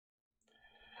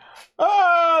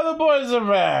The boys are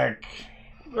back.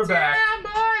 We're back. Yeah,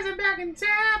 boys are back in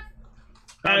tap.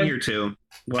 I'm here too.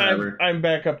 Whatever. I'm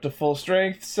back up to full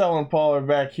strength. Sel and Paul are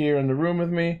back here in the room with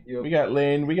me. Yep. We got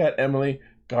Lane. We got Emily.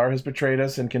 Gar has betrayed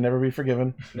us and can never be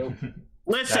forgiven. Nope.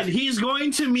 Listen, he's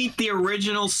going to meet the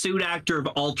original suit actor of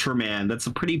Ultraman. That's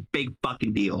a pretty big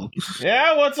fucking deal.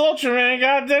 Yeah, what's Ultraman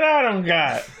got that Adam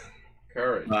got?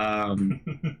 Courage. Ow.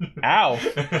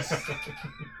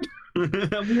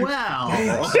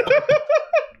 Well.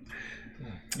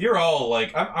 You're all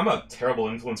like, I'm a terrible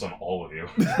influence on all of you.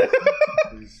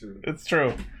 It's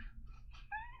true.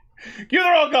 Give the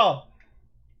roll call.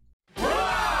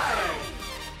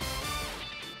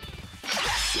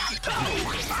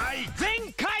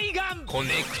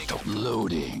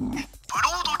 Loading.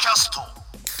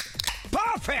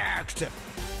 Perfect!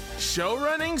 Show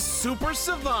running super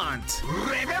savant.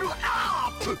 Level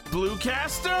up!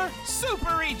 Bluecaster,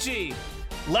 super Ichi.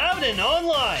 Loudon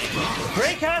Online,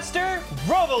 Greycaster,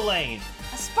 Robolane.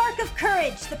 A spark of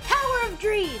courage, the power of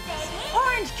dreams.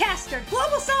 Orange Caster,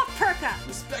 Global Soft Perka.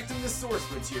 Respecting the source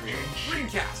material,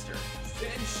 Greencaster,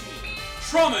 Zenshi,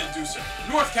 Trauma Inducer,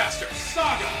 Northcaster,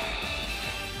 Saga.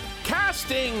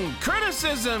 Casting,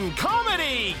 criticism,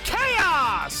 comedy,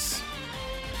 chaos.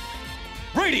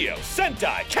 Radio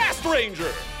Sentai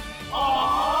Castranger.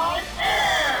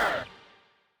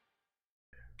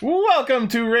 Welcome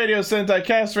to Radio Sentai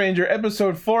Castranger,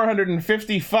 episode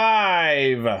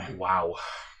 455. Wow.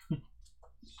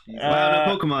 Wow,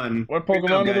 no Pokemon. What Here we Pokemon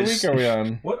go, of the guys. week are we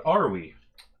on? What are we?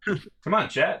 Come on,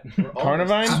 chat.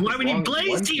 Carnivine? This is why we need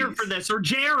Blaze here for this, or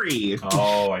Jerry.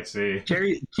 Oh, I see.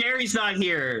 Jerry's not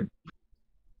here.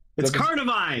 It's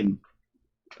Carnivine.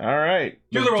 All right.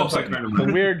 Do the roll Just like second. The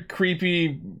Carnivine. weird,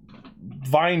 creepy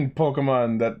vine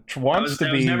Pokemon that I wants was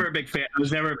to be never a big fan. I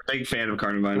was never a big fan of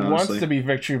Carnivine. Honestly. wants to be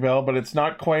Victory Bell, but it's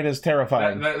not quite as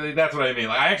terrifying. That's what I mean.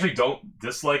 Like, I actually don't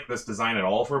dislike this design at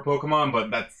all for a Pokemon,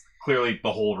 but that's clearly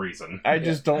the whole reason. I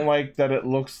just don't like that it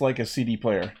looks like a CD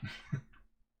player.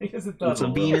 Because it does It's a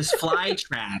little. Venus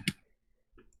flytrap.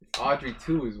 Audrey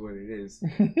 2 is what it is.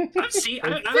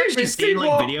 I've actually seen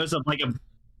like videos of like a.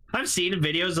 I've seen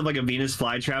videos of like a Venus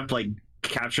flytrap like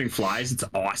capturing flies. It's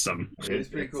awesome. It's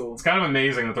pretty cool. It's kind of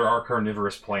amazing that there are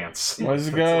carnivorous plants. Why is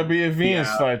it gotta be a Venus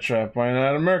Yeah. flytrap? Why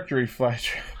not a Mercury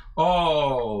flytrap?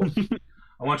 Oh,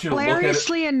 I want you to look at it.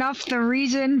 Hilariously enough, the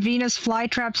reason Venus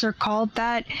flytraps are called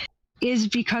that is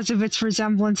because of its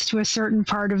resemblance to a certain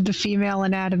part of the female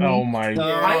anatomy. Oh my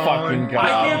fucking god.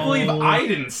 I can't believe I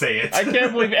didn't say it. I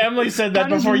can't believe Emily said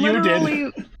that is before you did.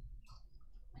 literally-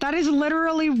 That is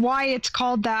literally why it's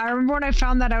called that. I remember when I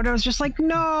found that out, I was just like,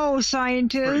 no, Pretty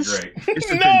scientist. great. It's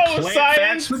the No, plant science!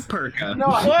 facts with Perka.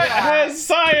 What has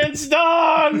science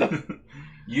done?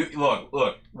 You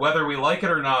look. Whether we like it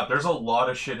or not, there's a lot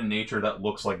of shit in nature that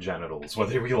looks like genitals.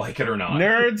 Whether we like it or not.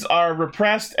 Nerds are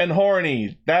repressed and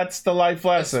horny. That's the life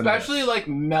lesson. Especially like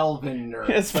Melvin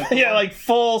nerds. Like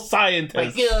full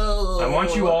scientists. I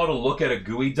want you all to look at a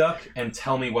gooey duck and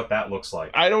tell me what that looks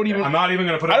like. I don't even. I'm not even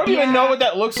gonna put it. I don't even know what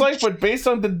that looks like, but based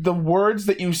on the words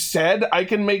that you said, I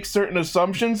can make certain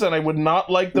assumptions, and I would not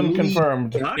like them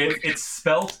confirmed. It's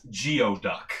spelt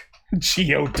Geoduck.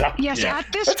 Geoduck. Yes, Yeah. at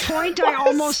this point, I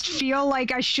almost feel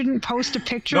like I shouldn't post a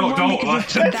picture No, of one don't. because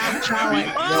it's that phallic.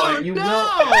 Oh, you no!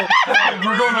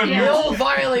 We're going on Yeah. will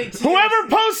violate. Whoever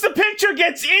posts the picture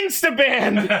gets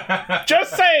insta-banned.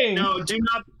 Just saying. No, do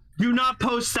not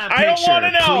post that I picture. don't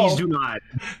wanna know. Please do not.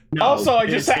 No, Also, I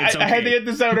it's had to okay. get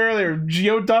this out earlier.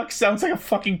 Geoduck sounds like a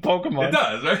fucking Pokemon. It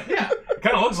does, right? Yeah. It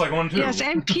kind of looks like one too. Yes,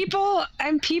 and people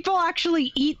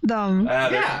actually eat them.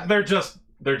 Yeah.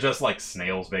 They're just like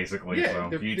snails, basically. Yeah, So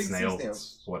they're if you eat big sea snails,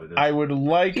 snails. that's what it is. I would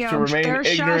like Yeah, to remain they're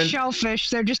ignorant.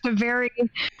 shellfish. They're just a very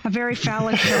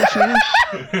phallic shellfish.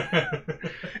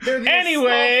 They're the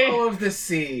Anyway. Astolfo of the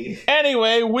sea.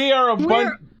 Anyway, we are a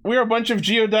bunch of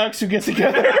Geoducks who get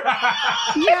together Yeah, to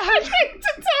talk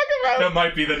about That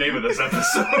might be the name of this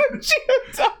episode.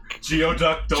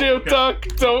 Geoduck.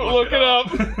 Geoduck, Don't look it up.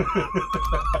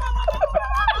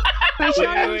 it's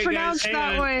not Wait, even guys, pronounced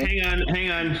that way.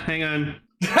 Hang on.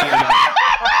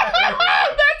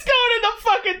 That's going in the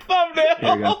fucking thumbnail.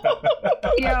 There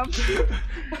you go.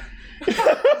 Yep.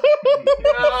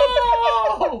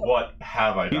 No! What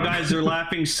have I done? You guys are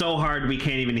laughing so hard we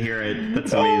can't even hear it.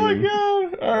 That's Oh my amazing.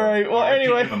 god. Alright, well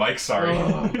anyway. The mic, sorry.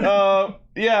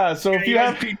 Yeah, so if you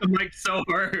guys have beat the mic so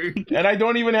hard. and I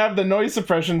don't even have the noise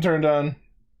suppression turned on.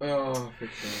 Oh,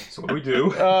 So what do we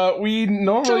do? We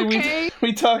normally It's okay.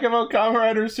 we talk about Kamen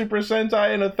Rider Super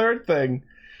Sentai and a third thing.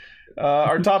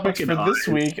 Our topics for Fucking this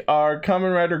week are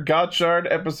Kamen Rider Gotchard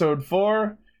episode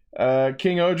 4,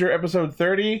 King Oger episode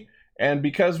 30, and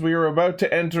because we are about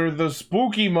to enter the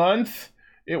spooky month,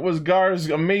 it was Gar's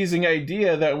amazing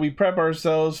idea that we prep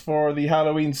ourselves for the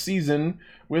Halloween season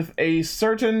with a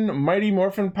certain Mighty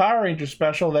Morphin Power Ranger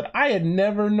special that I had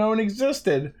never known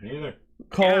existed. Neither.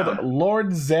 Called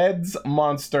Lord Zed's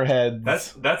Monster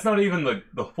Heads. That's not even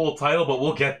the full title, but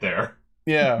we'll get there.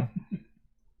 Yeah.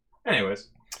 Anyways.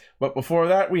 But before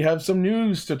that, we have some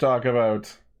news to talk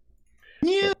about.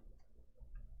 Yeah.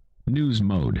 News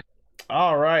mode.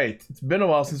 All right. It's been a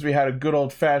while since we had a good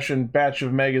old-fashioned batch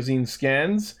of magazine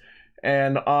scans.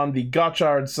 And on the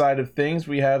Gotchard side of things,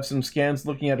 we have some scans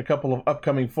looking at a couple of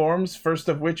upcoming forms. First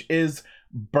of which is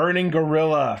Burning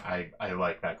Gorilla. I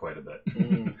like that quite a bit.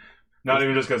 Not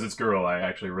even just because it's Gorilla. I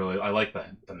actually I like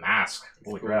the mask.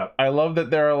 Holy crap. I love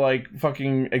that there are like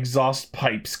fucking exhaust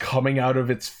pipes coming out of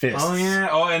its fists. Oh yeah.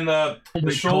 Oh, and the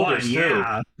shoulders too.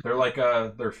 Yeah. They're like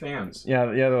they're fans. Yeah,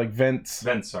 they're like vents.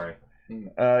 Vents, sorry.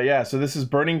 Yeah, so this is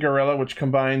Burning Gorilla, which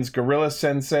combines Gorilla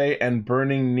Sensei and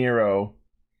Burning Nero.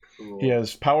 Cool. He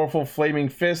has powerful flaming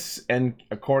fists, and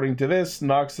according to this,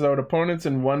 knocks out opponents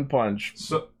in one punch.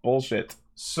 So bullshit.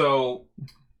 So,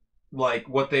 like,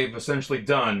 what they've essentially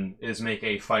done is make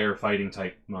a firefighting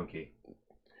type monkey.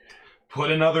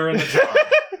 Put another in the jar.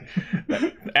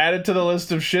 Added to the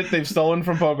list of shit they've stolen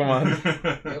from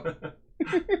Pokemon.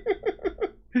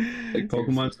 Like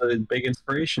Pokemon's a big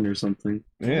inspiration or something.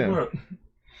 Yeah.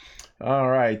 All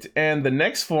right. And the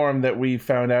next form that we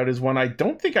found out is one I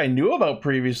don't think I knew about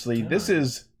previously. Yeah. This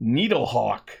is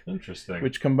Needlehawk. Interesting.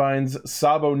 Which combines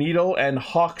Sabo Needle and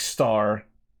Hawkstar.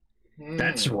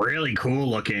 That's really cool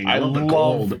looking. I love the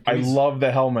gold. I love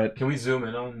the helmet. Can we zoom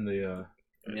in on the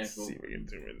Let's see if we can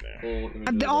zoom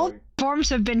in there. All forms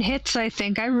have been hits, I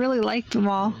think. I really like them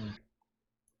all.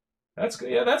 That's good.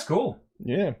 Yeah, that's cool.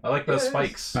 Yeah. I like those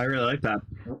spikes. I really like that.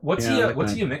 What's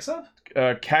he a mix of?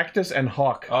 Cactus and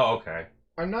Hawk. Oh, okay.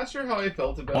 I'm not sure how I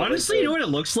felt about Honestly, you know what it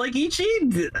looks like, Ichi?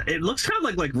 It looks kind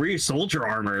of like Ryu soldier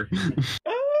armor.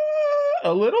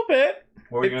 A little bit.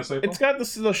 What were you gonna say, Paul? It's got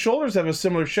the shoulders have a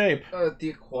similar shape.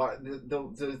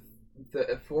 The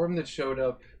form that showed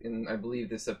up in, I believe,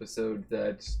 this episode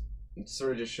that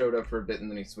sort of just showed up for a bit and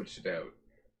then he switched it out.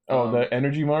 Oh, the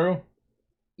Energy Maru?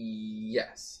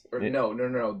 Yes. Or no.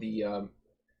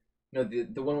 The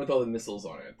one with all the missiles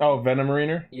on it. Oh, Venom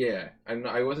Mariner? Yeah.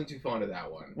 I wasn't too fond of that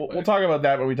one. We'll talk about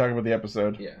that when we talk about the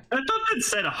episode. Yeah. I thought that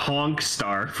said Honk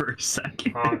Star for a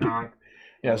second. Honk, honk.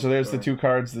 Yeah, so there's the two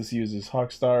cards this uses,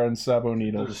 Hawkstar and Sabo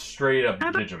Needle. Those straight up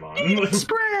Digimon.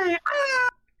 Spray!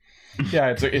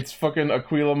 Yeah, it's fucking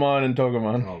Aquilamon and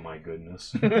Togemon. Oh my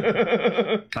goodness.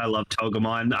 I love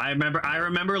Togemon. I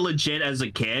remember legit as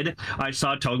a kid, I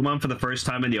saw Togemon for the first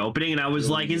time in the opening, and I was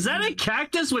like, is that a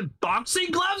cactus with boxing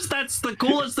gloves? That's the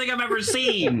coolest thing I've ever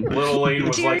seen. Little Lane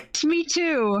was like, me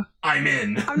too. I'm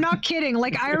in. I'm not kidding.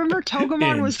 Like, I remember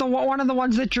Togemon was one of the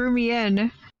ones that drew me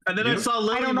in. And then I saw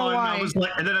Lilymon,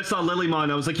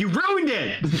 I was like, you ruined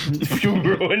it! You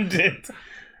ruined it.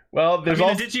 Well, there's the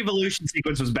Digivolution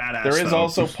sequence was badass. There is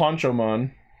also Ponchomon.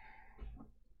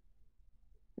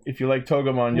 If you like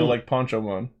Togemon, you'll like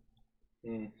Ponchomon.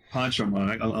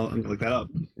 Ponchomon, I'll look that up.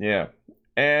 Yeah.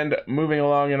 And moving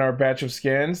along in our batch of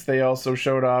scans, they also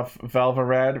showed off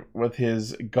Valvarad with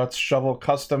his Guts Shovel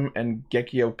custom and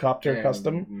Gekio Copter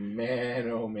custom. Man,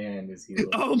 oh man, does he look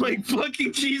Oh my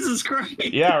fucking Jesus Christ.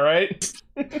 Yeah, right?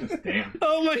 Damn.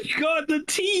 Oh my god, the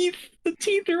teeth! The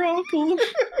teeth are awful.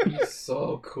 He's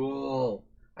so cool.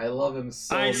 I love him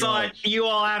so much. I saw it. You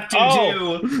all have to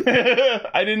do.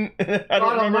 I don't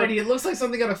remember. Almighty, it looks like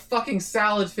something out of fucking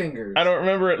salad fingers. I don't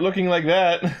remember it looking like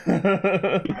that.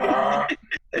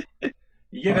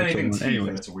 You give anything teeth and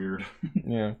it's weird.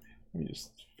 Yeah. Let me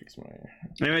just fix my...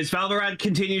 Anyways, Valvarad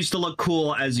continues to look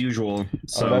cool as usual.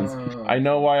 So I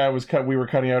know why we were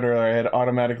cutting out earlier. I had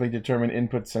automatically determined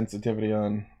input sensitivity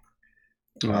on.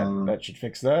 That should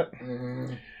fix that.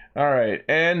 All right,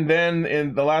 and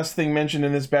then the last thing mentioned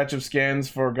in this batch of scans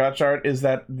for Gotchart is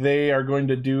that they are going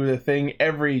to do the thing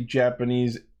every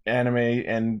Japanese anime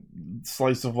and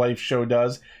slice of life show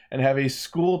does, and have a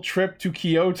school trip to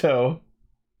Kyoto.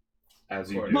 As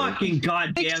you do. Fucking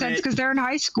goddamn Makes sense it! because they're in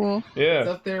high school. Yeah.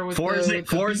 Up there with Forza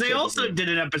also did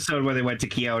an episode where they went to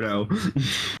Kyoto.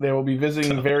 They will be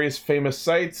visiting various famous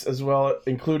sites as well,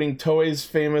 including Toei's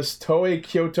famous Toei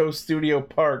Kyoto Studio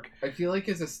Park. I feel like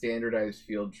it's a standardized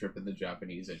field trip in the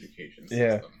Japanese education system.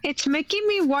 Yeah. It's making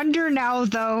me wonder now,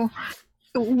 though,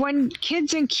 when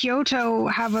kids in Kyoto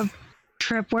have a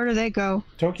trip, where do they go?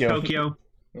 Tokyo.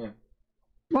 Yeah.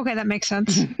 Okay, that makes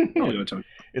sense.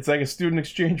 It's like a student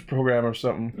exchange program or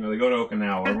something. They go to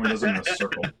Okinawa. Everyone does it in a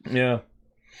circle. Yeah.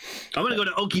 I'm gonna go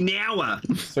to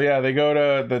Okinawa. So yeah, they go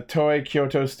to the Toei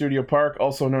Kyoto Studio Park,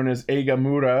 also known as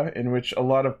Eigamura, in which a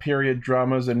lot of period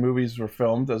dramas and movies were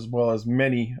filmed, as well as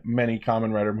many, many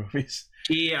Kamen Rider movies.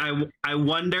 Yeah, I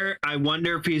wonder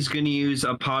if he's gonna use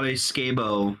a Pade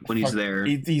Skabo when he's there.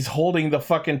 He's holding the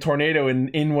fucking tornado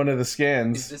in one of the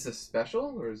scans. Is this a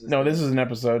special or is this? No, this is an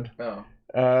episode. Oh.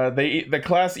 The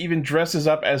class even dresses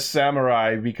up as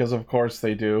samurai because, of course,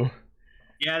 they do.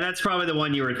 Yeah, that's probably the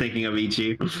one you were thinking of,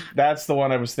 Ichi. That's the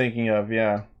one I was thinking of.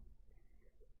 Yeah.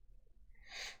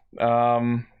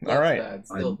 All right. Bad.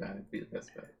 Still bad. That's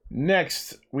bad.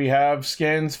 Next, we have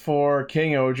scans for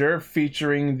King Oger,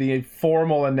 featuring the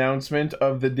formal announcement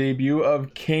of the debut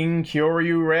of King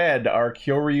Kyoryu Red, our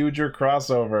Kyoryuger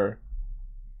crossover.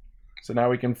 So now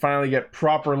we can finally get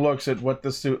proper looks at what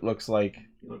the suit looks like.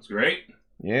 It looks great.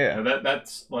 Yeah.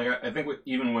 That's like, I think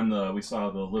even when we saw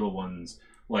the little ones,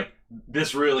 like,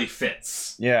 this really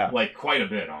fits. Yeah. Like, quite a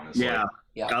bit, honestly. Yeah.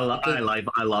 Yeah, I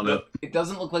love it. It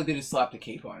doesn't look like they just slapped a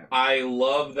cape on it. I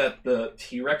love that the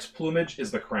T-Rex plumage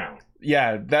is the crown.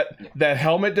 Yeah, that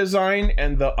helmet design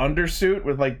and the undersuit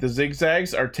with like the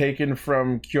zigzags are taken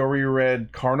from Kyoryu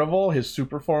Red Carnival, his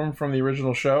super form from the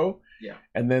original show. Yeah.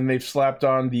 And then they've slapped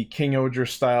on the King Oger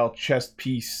style chest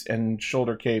piece and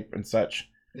shoulder cape and such.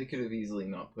 They could have easily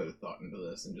not put a thought into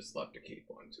this and just slapped a cape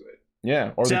onto it.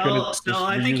 Yeah, or they could have just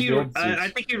I think reused the old I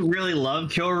suits. think you really love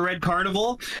Kyoryu Red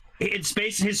Carnival. It's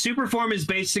his super form is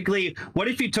basically, what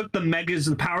if you took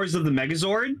the powers of the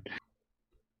Megazord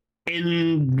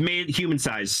and made it human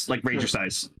size, like Ranger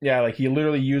size? Yeah, like he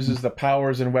literally uses the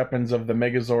powers and weapons of the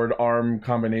Megazord arm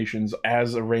combinations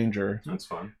as a Ranger. That's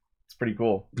fun. It's pretty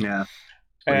cool. Yeah.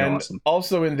 And awesome.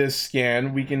 Also in this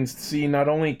scan, we can see not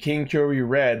only King Kyoryu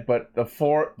Red, but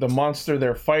the monster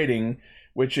they're fighting,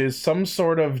 which is some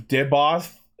sort of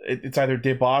Deboth. It's either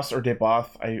Deboss or Deboth.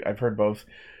 I've heard both.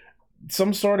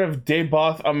 Some sort of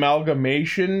Deboth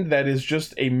amalgamation that is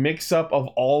just a mix-up of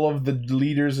all of the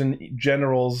leaders and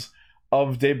generals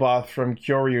of Deboth from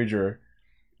Kyoryuger.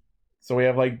 So we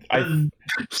have like...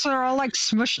 So they're all like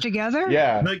smushed together?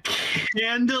 Yeah. The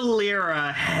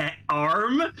Candelera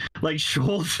arm, like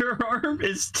shoulder arm,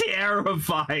 is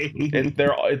terrifying.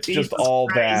 It's just all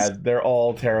bad. They're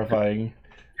all terrifying.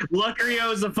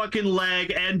 Lucrio's the fucking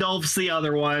leg, and Dolph's the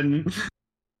other one.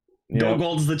 Yep.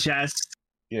 Dogold's the chest.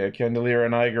 Yeah, Candelera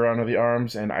and Igaron are the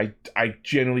arms, and I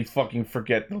genuinely fucking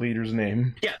forget the leader's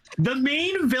name. Yeah, the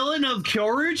main villain of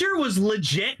Kyoryuger was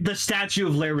legit the Statue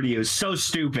of Liberty. It was so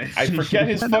stupid. I forget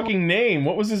his fucking name.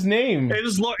 What was his name? It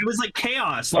was like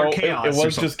Chaos. Lord Chaos. It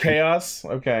was just Chaos?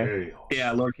 Okay.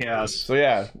 Yeah, Lord Chaos. So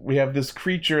yeah, we have this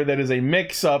creature that is a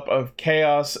mix-up of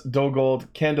Chaos, Dogold,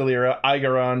 Candelera,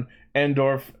 Igaron,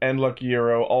 Endorf, and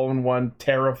Luckiro, all in one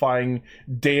terrifying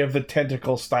Day of the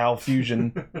Tentacle style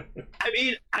fusion. I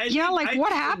mean,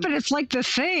 what happened? It's like the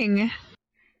Thing.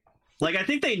 Like, I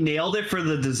think they nailed it for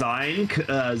the design.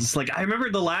 Like, I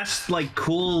remember the last like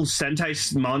cool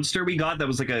Sentai monster we got that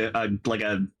was like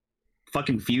a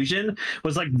fucking fusion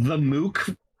was like the Mook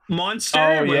monster. Oh,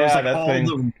 where it yeah, was like that all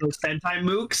thing. the Sentai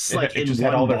Mooks like it in just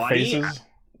one had all their body. faces.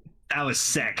 That was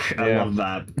sick. Yeah. I love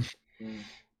that.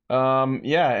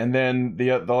 Yeah, and then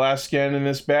the last scan in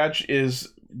this batch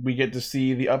is we get to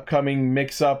see the upcoming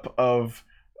mix-up of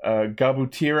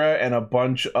Gabutira and a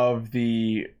bunch of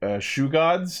the Shoe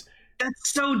Gods.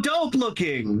 That's so dope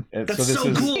looking. That's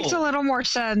so cool. Makes a little more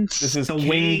sense. This is the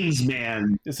wings,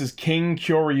 man. This is King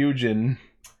Kyoryujin.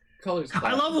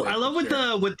 I love with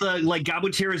the like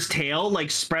Gabutira's tail like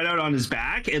spread out on his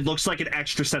back. It looks like an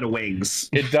extra set of wings.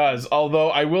 It does. Although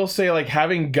I will say, like,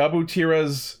 having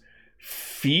Gabutira's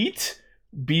feet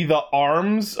be the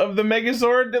arms of the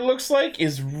Megazord, it looks like,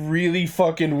 is really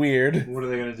fucking weird. What are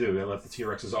they gonna do? They let the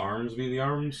T-Rex's arms be the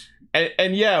arms?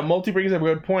 And yeah, Multi brings up a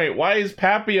good point. Why is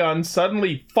Papillon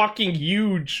suddenly fucking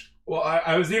huge? Well,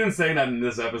 I was even saying that in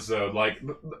this episode. Like,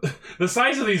 the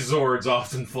size of these Zords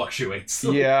often fluctuates.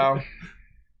 Yeah.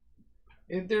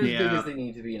 They're as big as they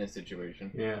need to be in a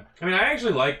situation. Yeah. I mean, I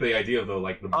actually like the idea of the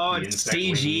it's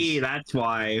CG. wings. That's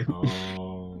why.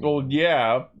 Oh. Well,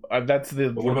 yeah. That's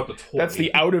the. But what about the toy? That's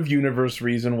the out of universe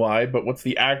reason why. But what's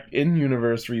the in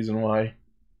universe reason why?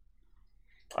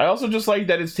 I also just like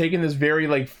that it's taken this very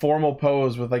like formal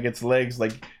pose with like its legs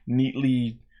like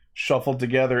neatly shuffled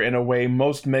together in a way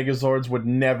most Megazords would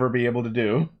never be able to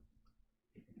do.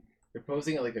 They're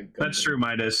posing it like a gun. That's true,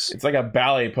 Midas. It's like a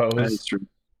ballet pose. That's true.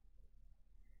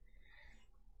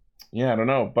 Yeah, I don't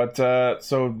know. But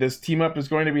so this team up is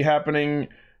going to be happening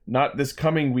not this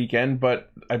coming weekend,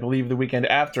 but I believe the weekend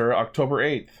after, October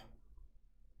 8th.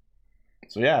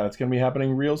 So yeah, that's going to be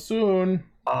happening real soon.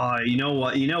 You know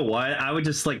what? I would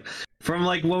just like From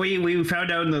like what we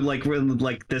found out in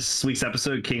the this week's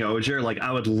episode, King Oger, like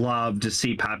I would love to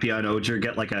see Papillon Oger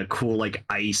get like a cool like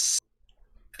ice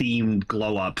themed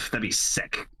glow up. That'd be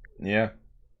sick. Yeah.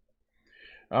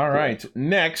 All right.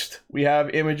 Next, we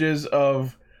have images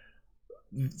of.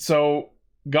 So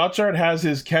Gotchard has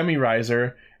his Chemi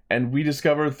Riser, and we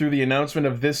discovered through the announcement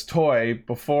of this toy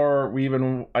before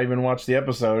I even watched the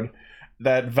episode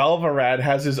that Valvarad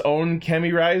has his own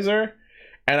Chemi Riser.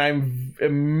 And I'm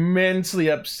immensely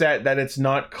upset that it's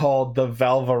not called the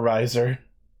Valvarizer.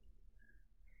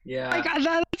 Yeah. Like,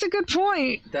 that's a good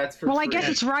point. That's for well, I guess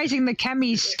it's Rising the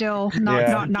Chemis still,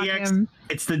 not DX, him.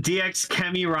 It's the DX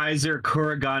Chemi Riser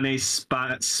Kuragane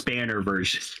Spanner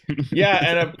version. Yeah,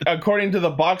 and according to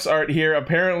the box art here,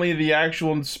 apparently the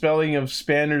actual spelling of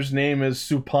Spanner's name is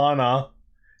Supana,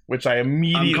 which I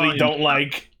immediately don't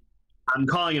like. I'm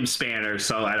calling him Spanner,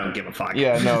 so I don't give a fuck.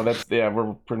 Yeah, no,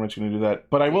 we're pretty much going to do that.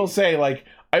 But I will say, like,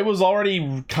 I was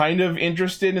already kind of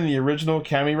interested in the original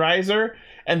Chemi Riser,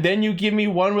 and then you give me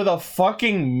one with a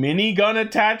fucking minigun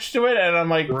attached to it, and I'm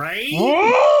like, right?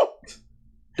 What?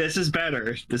 This is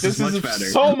better. This is much better.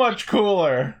 So much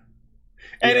cooler.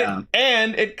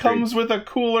 And it comes Great. with a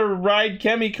cooler Ride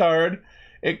Chemi card.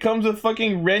 It comes with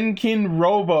fucking Renkin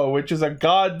Robo, which is a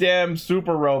goddamn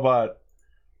super robot.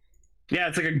 Yeah,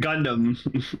 it's like a Gundam.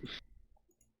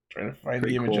 Trying to find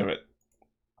the image of it.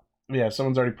 Yeah,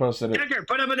 someone's already posted it. Decker,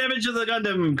 put up an image of the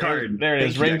Gundam card. There it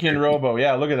is, Renkin Robo.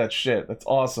 Yeah, look at that shit. That's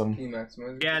awesome.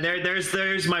 Yeah,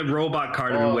 there's my robot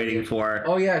card I've been waiting for.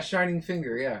 Oh yeah, Shining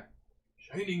Finger, yeah.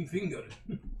 Shining Finger.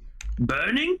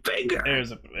 Burning Finger. There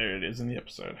it is in the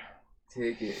episode.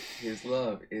 Take it, his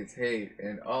love, its hate,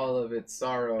 and all of its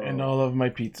sorrow. And all of my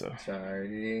pizza.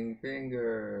 Shining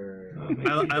Finger.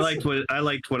 I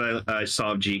liked what I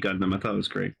saw of G Gundam. I thought it was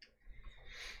great.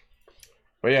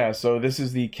 But yeah, so this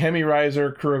is the Chemi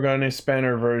Riser Kurogane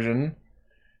Spanner version.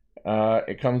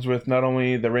 It comes with not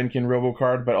only the Renkin Robo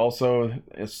card, but also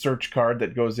a search card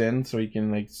that goes in, so you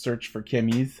can like search for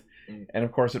Chemis. And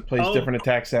of course, it plays different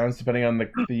attack sounds depending on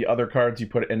the other cards you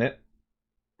put in it.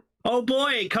 Oh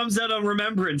boy, it comes out on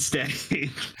Remembrance Day.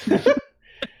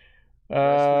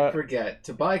 Forget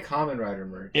to buy Kamen Rider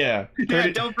merch. Yeah.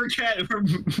 Don't forget.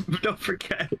 Don't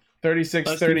forget.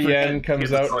 3630 yen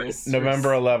comes out November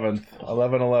 11th.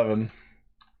 11/11.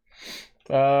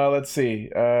 Let's see.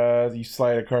 You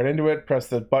slide a card into it, press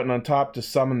the button on top to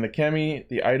summon the Chemi.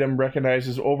 The item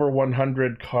recognizes over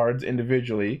 100 cards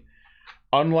individually.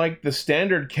 Unlike the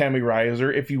standard Chemi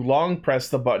Riser, if you long press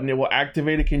the button, it will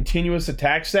activate a continuous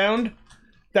attack sound.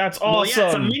 That's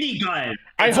awesome. Well, yeah,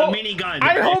 it's a minigun.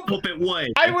 I hope it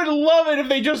would. I would love it if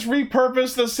they just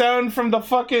repurposed the sound from the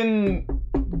fucking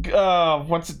from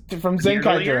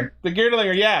Zenkaiger. The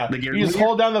Geardlinger, yeah. You just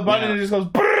hold down the button and it just goes.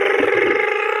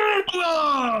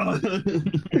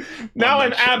 Now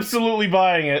I'm absolutely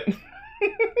buying it.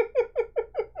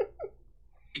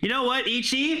 You know what,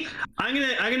 Ichi? I'm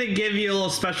gonna give you a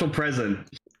little special present.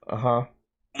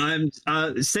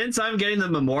 Since I'm getting the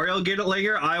Memorial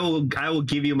Geardlinger, I will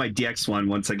give you my DX one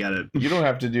once I get it. You don't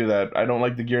have to do that. I don't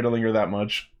like the Geardlinger that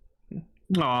much.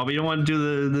 Oh, but you don't want to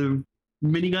do the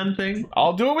minigun thing?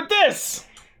 I'll do it with this.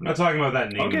 I'm not talking about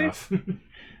that name enough.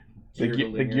 The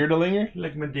Geardlinger?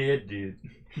 Like my dad did.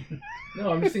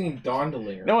 No, I'm just thinking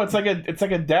Dondalinger. No, it's like a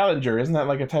Dallinger. Isn't that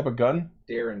like a type of gun?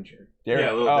 Derringer.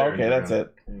 Yeah, okay, that's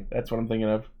it. That's what I'm thinking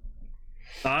of.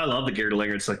 Oh, I love the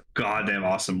Geardlinger. It's like goddamn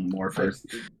awesome morpher.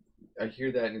 I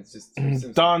hear that and it's just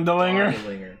Dondalinger.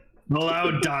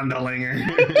 Hello,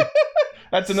 Dondalinger.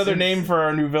 That's another name for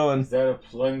our new villain. Is that a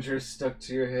plunger stuck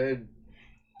to your head?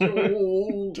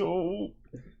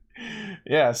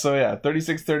 Yeah, so yeah,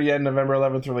 3630 yen, November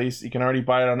 11th release. You can already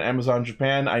buy it on Amazon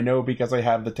Japan. I know because I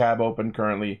have the tab open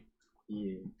currently.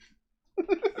 Yeah.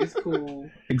 It's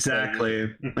cool.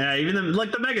 Exactly. Yeah, even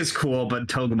the Mega's cool, but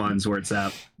Togemon's where it's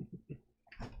at.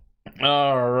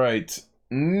 All right.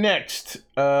 Next,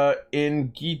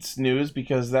 in Geets news,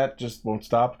 because that just won't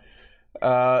stop.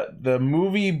 The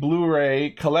movie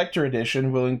Blu-ray Collector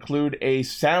Edition will include a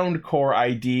Soundcore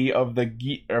ID of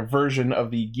the version of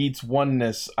the Geets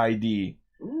Oneness ID.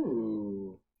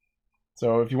 Ooh.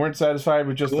 So if you weren't satisfied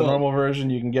with just the normal version,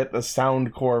 you can get the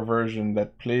Soundcore version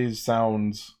that plays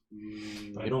sounds.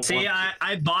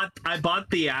 I bought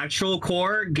the actual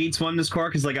core, Geets Oneness core,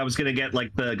 because like I was gonna get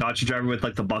like the Gotcha driver with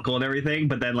like the buckle and everything,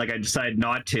 but then like I decided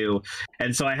not to,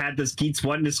 and so I had this Geets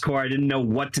Oneness core I didn't know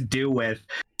what to do with.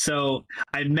 So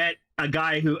I met a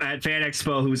guy who at Fan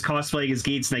Expo who was cosplaying as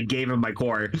Geets, and I gave him my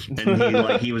core,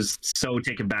 and he was so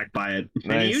taken back by it.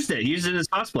 Nice. And he used it in his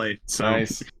cosplay. So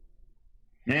nice.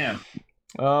 Yeah.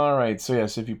 All right, so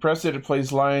yes, if you press it, it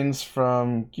plays lines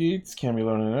from Geats,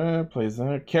 Camilo, plays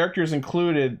that. Character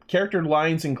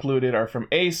lines included are from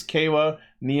Ace, Keiwa,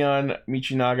 Neon,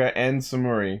 Michinaga, and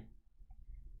Samuri.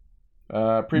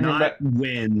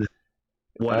 Win.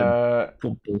 What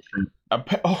bullshit.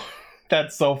 Oh,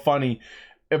 that's so funny.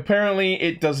 Apparently,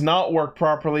 it does not work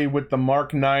properly with the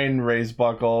Mark 9 raise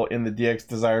buckle in the DX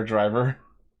Desire driver.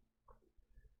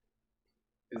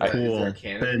 Cool.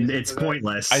 Then it's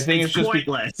pointless. I think it's just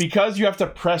pointless. because you have to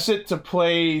press it to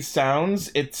play sounds,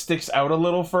 it sticks out a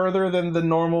little further than the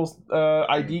normal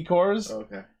ID cores.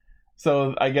 Okay.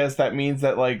 So I guess that means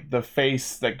that like the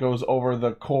face that goes over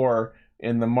the core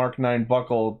in the Mark 9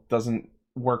 buckle doesn't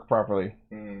work properly.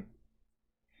 Mm.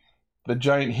 The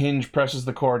giant hinge presses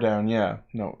the core down. Yeah,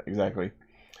 no, exactly.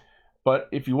 But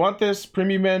if you want this,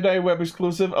 Premium Bandai web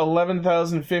exclusive,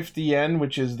 11,050 yen,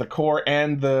 which is the core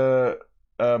and the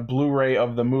Blu-ray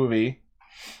of the movie.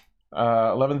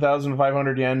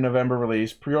 11,500 yen, November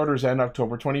release. Pre-orders end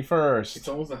October 21st. It's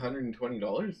almost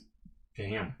 $120?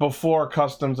 Damn. Before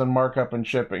customs and markup and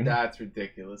shipping. That's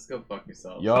ridiculous. Go fuck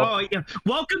yourself. Yup. Oh, yeah.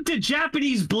 Welcome to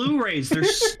Japanese Blu-rays. They're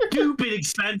stupid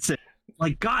expensive.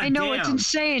 Like, god I know, damn. it's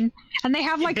insane. And they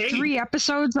have like 3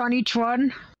 episodes on each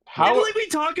one. Didn't like we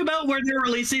talk about where they're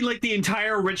releasing like the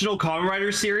entire original Kamen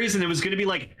Rider series and it was going to be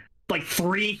like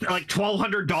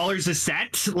 $1,200 a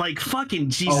set? Like,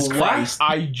 fucking Jesus Christ.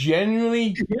 I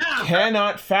genuinely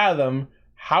cannot fathom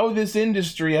how this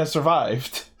industry has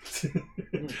survived.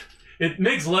 It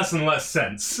makes less and less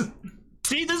sense.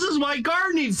 See, this is why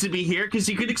Gar needs to be here, because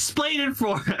he could explain it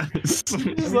for us.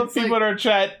 Just let people in our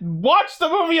chat watch the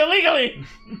movie illegally!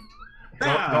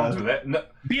 Don't do that. No.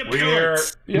 Be a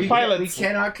pilot. We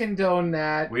cannot condone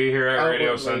that. We here at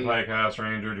Radio outwardly. Sentai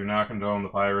Castranger do not condone the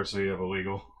piracy of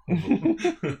illegal.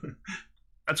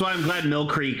 That's why I'm glad Mill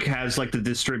Creek has like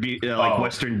the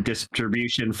Western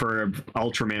distribution for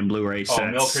Ultraman Blu-ray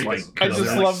sets. Mill Creek like, I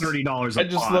just love $30. I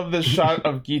just love this shot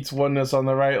of Geats oneness on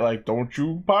the right. Like, don't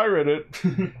you pirate it?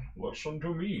 Listen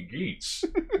to me, Geats.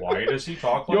 Why does he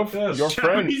talk like this? Your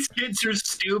friend. Japanese kids are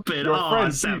stupid. Your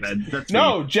friend, 7. That's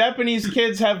no, me. Japanese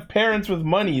kids have parents with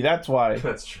money. That's why.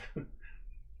 That's true.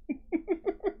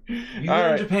 You live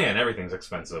right. in Japan, everything's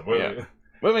expensive. Yeah.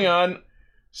 Moving on.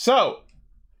 So,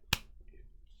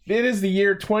 it is the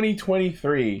year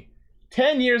 2023.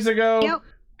 10 years ago,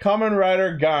 Kamen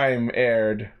Rider Gaim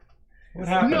aired. What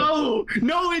happened? No,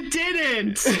 it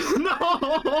didn't. No.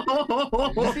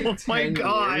 Oh my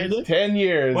god. 10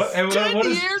 years.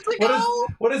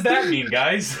 What does that mean,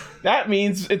 guys? That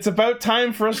means it's about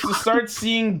time for us to start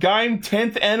seeing Gaim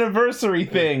 10th anniversary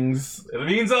things. It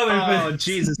means other things. Oh,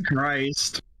 Jesus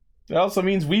Christ. It also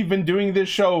means we've been doing this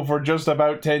show for just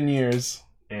about 10 years.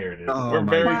 There it is. Oh, We're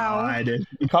very God.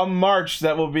 Come March,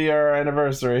 that will be our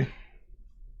anniversary.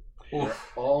 We're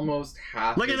almost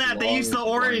half. Look at as that. They long use the as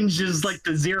orange One as like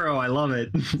the 0. I love it.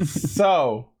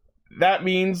 So, that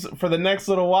means for the next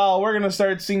little while, we're going to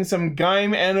start seeing some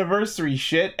Gaim anniversary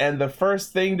shit, and the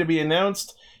first thing to be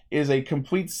announced is a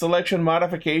complete selection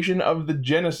modification of the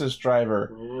Genesis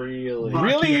driver. Really?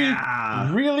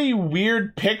 Really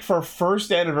weird pick for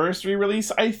first anniversary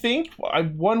release, I think.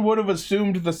 One would have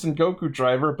assumed the Sengoku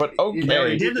driver, but okay. They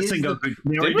already did the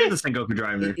Sengoku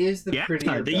driver. It is the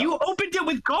prettier You belt. opened it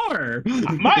with Gar.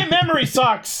 My memory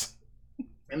sucks!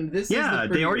 And this is Yeah,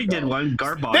 the they already prettier did belt. one.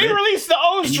 Gar bought They it. released the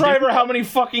O's driver how many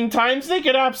fucking times? They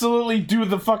could absolutely do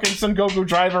the fucking Sengoku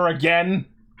driver again.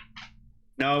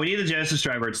 No, we need the Genesis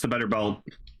driver. It's the better belt.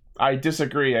 I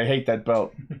disagree. I hate that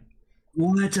belt.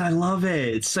 What? I love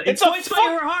it. It's a voiced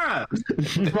by Urahara.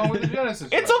 What's wrong with the Genesis?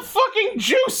 It's a fucking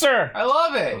juicer! I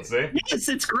love it. Let's see. Yes,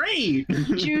 it's great.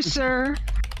 Juicer.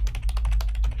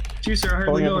 Juicer, I heard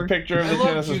Pulling the up door. a picture of I the love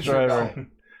Genesis Juicer driver.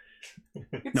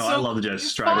 No, I love the Genesis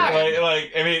it's driver. fine.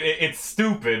 I mean, it's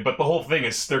stupid, but the whole thing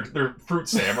is they're fruit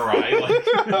samurai.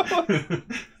 Like.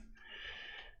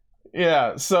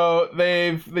 Yeah, so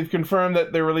they've confirmed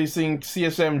that they're releasing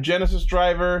CSM Genesis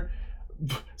driver,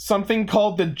 something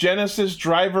called the Genesis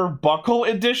driver buckle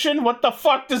edition. What the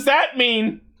fuck does that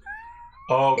mean?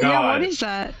 Oh god. Yeah, what is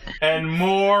that? And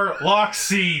more lock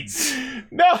seeds.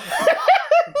 No.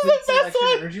 Complete selection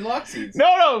energy lock seeds.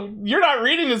 No, you're not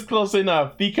reading this close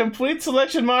enough. The complete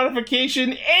selection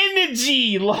modification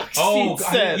energy lock seed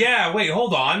set. Yeah, wait,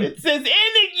 hold on. It says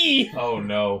energy. Oh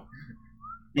no.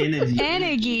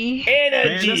 Energy.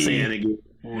 Energy.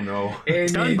 Oh no.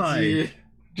 Done by.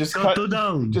 Just Cut cut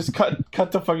down. Just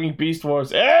cut the fucking Beast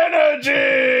Wars.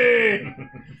 Energy.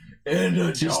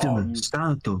 System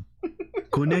start.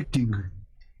 Connecting.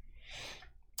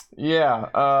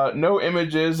 Yeah, no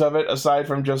images of it aside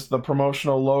from just the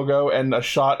promotional logo and a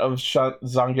shot of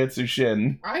Zangetsu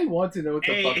Shin. I want to know what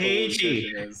the buckle Eiji.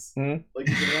 edition is. Hmm? Like,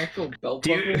 is it an actual belt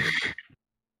buckle?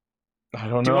 I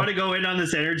don't know. Do you want to go in on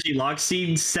this energy lock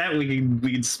scene set? We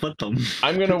can split them.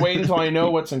 I'm gonna wait until I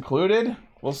know what's included.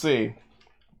 We'll see.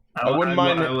 I wouldn't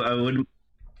mind. I would.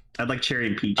 I'd like cherry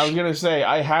and peach. I was gonna say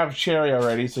I have cherry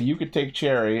already, so you could take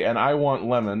cherry, and I want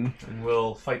lemon. And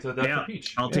we'll fight to the death for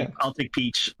peach. I'll take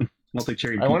peach. I'll take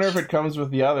cherry. And I peach. wonder if it comes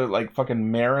with the other, like fucking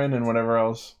Marin and whatever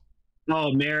else.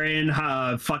 Oh, Marin,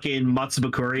 fucking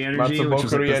Matsubakuri energy, Matsubakuri which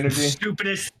was like the energy.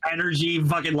 stupidest energy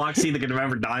fucking lock scene they could have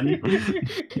ever done.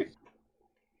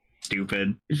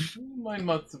 Stupid. My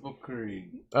Matsubakuri.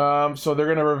 So they're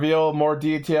gonna reveal more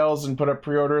details and put up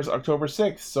pre-orders October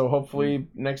 6th. So hopefully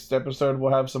next episode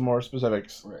we'll have some more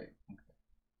specifics. Right.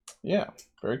 Yeah,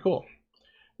 very cool.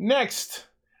 Next.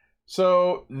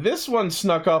 So this one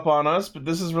snuck up on us, but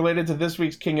this is related to this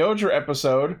week's King Oger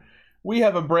episode. We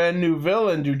have a brand new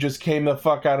villain who just came the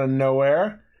fuck out of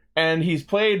nowhere, and he's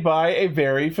played by a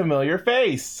very familiar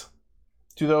face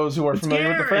to those who are familiar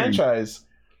with the franchise.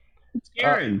 It's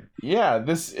Garen. Yeah,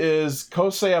 this is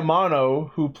Kosei Amano,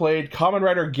 who played Kamen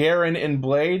Rider Garen in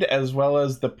Blade, as well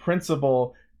as the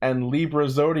Principal and Libra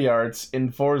Zodiarts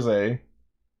in Forze.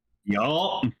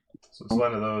 Yup. So it's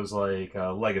one of those like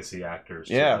legacy actors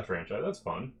to the franchise. That's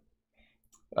fun.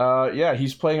 Yeah,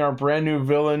 he's playing our brand new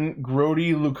villain,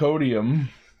 Grody Lucodium,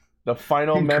 the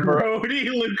final member. Grody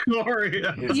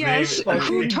Lucodium. Yes,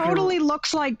 who totally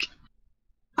looks like.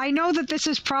 I know that this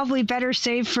is probably better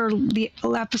saved for the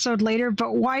episode later,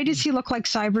 but why does he look like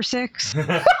Cyber Six?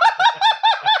 That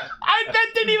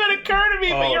didn't even occur to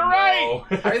me, but you're right.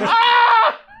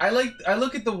 I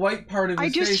look at the white part of his I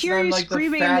just face hear and you I'm like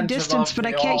screaming in the distance, but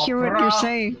I can't hear what you're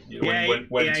saying.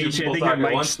 When two people talk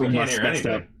at once, we can't hear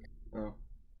anything. Oh,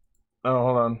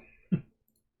 hold on.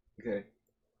 Okay.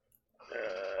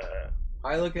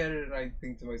 I look at it and I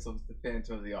think to myself, it's the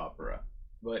Phantom of the Opera.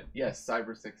 But yes,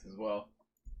 Cyber Six as well.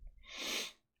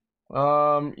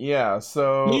 Yeah,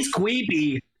 so... He's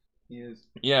queepy. He is.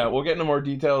 Yeah, we'll get into more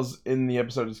details in the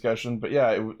episode discussion, but yeah,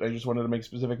 I just wanted to make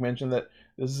specific mention that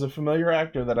this is a familiar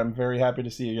actor that I'm very happy to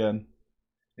see again.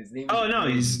 His name Oh, no,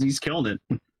 he's killed it.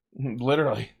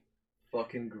 Literally.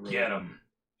 Fucking great. Get him.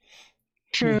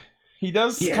 True. He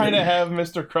does kind of have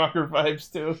Mr. Crocker vibes,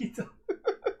 too.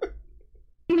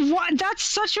 What? That's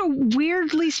such a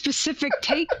weirdly specific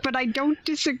take, but I don't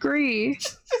disagree.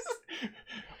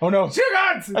 Oh no! Shoot!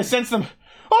 I sense them!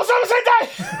 Oh,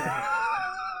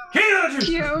 Sentai!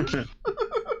 Cute.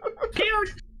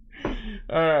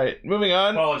 Alright, moving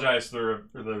on. Apologize for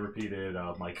the repeated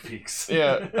mic peaks.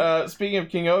 Yeah, speaking of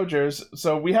King Ogers,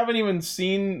 so we haven't even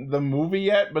seen the movie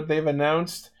yet, but they've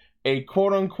announced a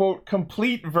quote-unquote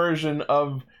complete version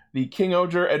of the King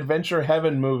Oger Adventure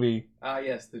Heaven movie. Ah,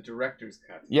 yes, the director's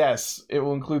cut. Yes, it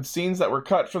will include scenes that were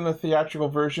cut from the theatrical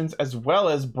versions, as well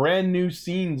as brand new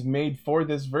scenes made for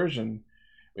this version.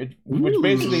 Which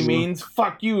basically means,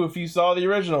 fuck you if you saw the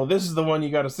original. This is the one you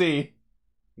gotta see.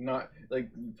 Not, like,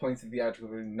 points of theatrical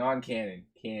version, non-canon.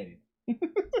 Canon.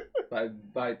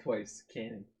 by twice.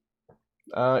 Canon.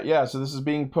 Yeah, so this is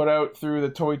being put out through the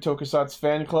Toei Tokusatsu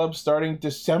fan club starting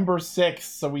December 6th,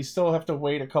 so we still have to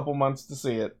wait a couple months to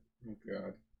see it. Oh,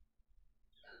 God.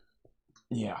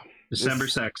 Yeah. December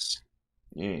 6th.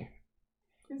 Yeah.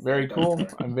 Very cool.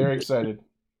 I'm very excited.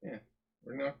 Yeah,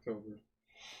 we're in October.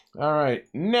 Alright,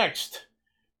 next.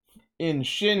 In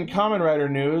Shin Kamen Rider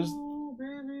news,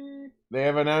 they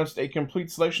have announced a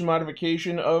complete selection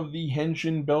modification of the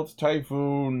Henshin Belt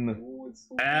Typhoon.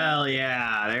 Hell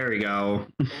yeah, there we go.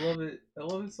 I love it. I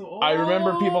love it so. I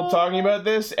remember people talking about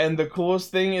this, and the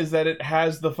coolest thing is that it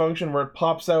has the function where it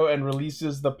pops out and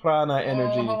releases the prana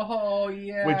energy. Oh,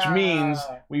 yeah. Which means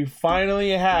we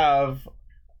finally have,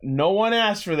 no one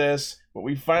asked for this, but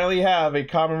we finally have a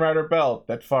Kamen Rider belt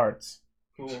that farts.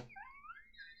 Cool.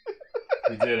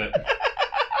 We did it.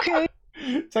 Okay.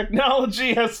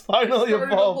 Technology has finally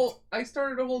evolved. I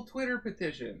started a whole Twitter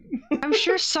petition. I'm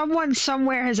sure someone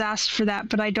somewhere has asked for that,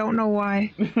 but I don't know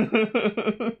why.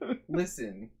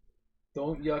 Listen,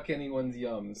 don't yuck anyone's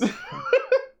yums.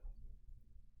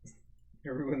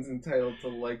 Everyone's entitled to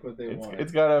like what they want.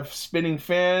 It's got a spinning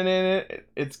fan in it.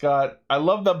 It's got... I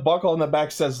love the buckle on the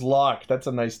back says lock. That's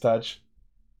a nice touch.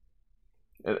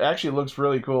 It actually looks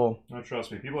really cool. No,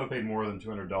 trust me, people have paid more than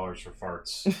 $200 for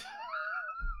farts.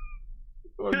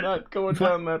 We're not going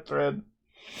down that thread.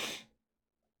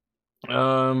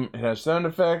 It has sound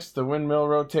effects. The windmill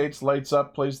rotates, lights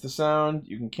up, plays the sound.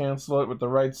 You can cancel it with the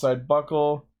right side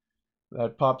buckle.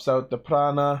 That pops out the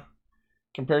prana.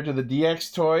 Compared to the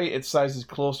DX toy, its size is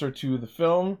closer to the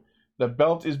film. The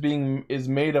belt is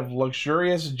made of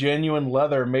luxurious genuine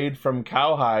leather made from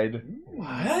cowhide.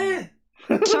 What?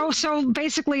 So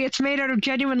basically, it's made out of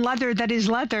genuine leather that is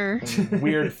leather.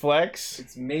 Weird flex.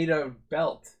 It's made out of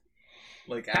belt.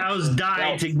 Like cows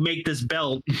died to make this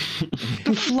belt.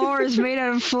 The floor is made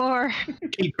out of floor.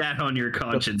 Keep that on your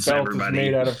conscience, the belt everybody. is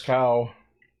made out of cow.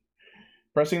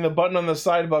 Pressing the button on the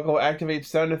side buckle activates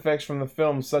sound effects from the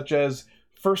film, such as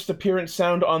first appearance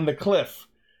sound on the cliff,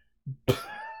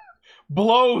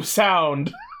 blow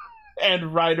sound,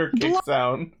 and rider kick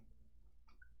sound.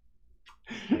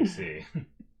 I see.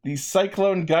 The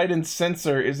Cyclone Guidance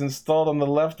sensor is installed on the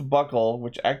left buckle,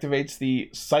 which activates the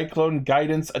Cyclone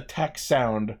Guidance attack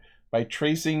sound by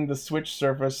tracing the switch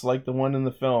surface like the one in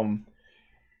the film.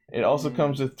 It also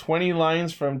comes with 20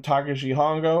 lines from Takashi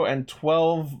Hongo and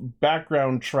 12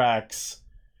 background tracks,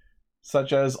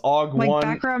 such as Og 1... Like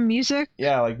background music?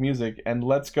 Yeah, like music, and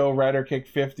Let's Go Rider Kick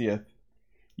 50th.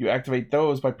 You activate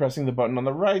those by pressing the button on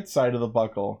the right side of the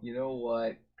buckle. You know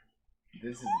what?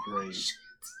 This is great.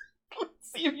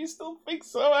 Let's see if you still think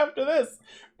so after this.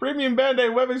 Premium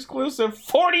Bandai web exclusive,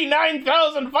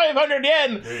 49,500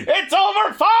 yen. It's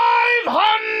over $500.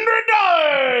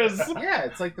 Yeah,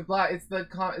 it's like the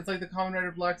Kamen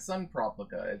Rider Black Sun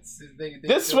Proplica.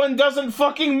 This one doesn't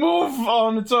fucking move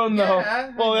on its own though.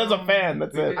 Yeah, well, there's a fan.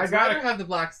 That's it. I'd rather have the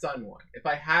Black Sun one. If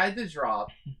I had to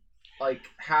drop like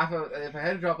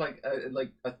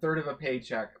a third of a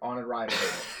paycheck on a rider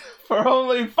belt. For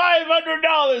only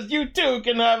 $500, you too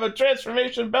can have a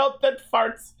transformation belt that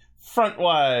farts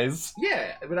frontwise.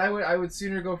 Yeah, but I would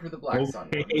sooner go for the Black Sun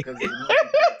one because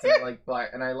I like Black,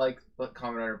 and I like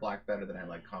Kamen Rider Black better than I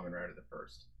like Kamen Rider the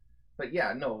First. But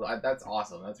yeah, no, that's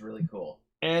awesome. That's really cool.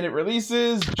 And it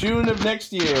releases June of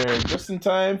next year, just in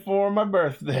time for my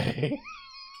birthday.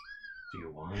 Do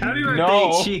you want Happy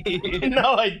birthday, No,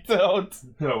 no, I don't.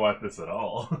 I don't want this at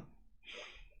all.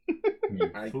 You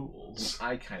fools.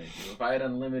 I kind of do. If I had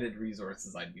unlimited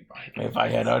resources, I'd be buying it. If I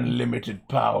had unlimited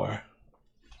power.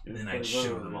 And then I'd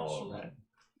show them all that.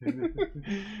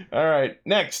 Alright,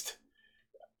 next.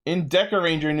 In Deca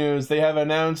Ranger news, they have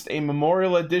announced a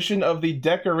memorial edition of the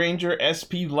Deca Ranger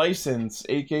SP license,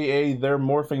 aka their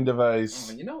morphing device.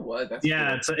 Oh, you know what? That's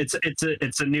yeah, cool.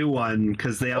 it's a new one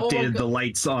because they updated the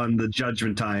lights on the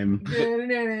Judgment Time.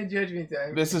 Judgment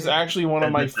Time. This is actually one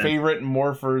of my favorite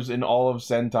morphers in all of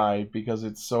Sentai because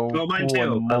it's so cool and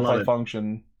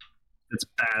multifunction. It's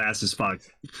badass as fuck.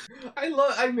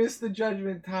 I miss the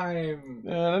Judgment Time.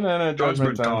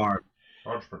 Judgment Time.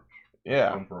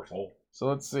 Yeah. So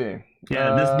let's see.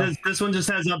 Yeah, this one just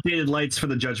has updated lights for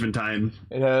the Judgment Time.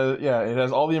 It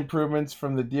has all the improvements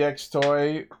from the DX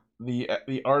toy, the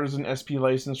Artisan SP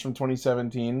license from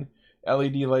 2017,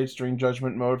 LED lights during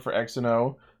Judgment mode for X and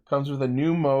O. Comes with a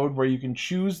new mode where you can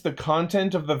choose the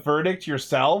content of the verdict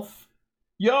yourself.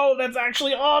 Yo, that's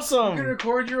actually awesome. You can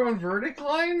record your own verdict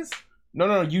lines?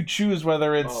 No, you choose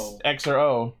whether it's X or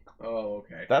O. Oh,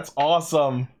 okay. That's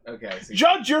awesome. Okay. So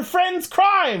Judge your friend's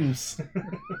crimes!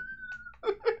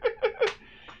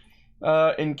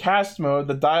 In cast mode,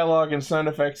 the dialogue and sound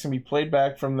effects can be played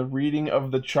back from the reading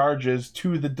of the charges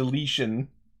to the deletion.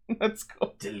 That's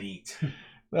cool. Delete.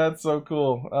 That's so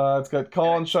cool. It's got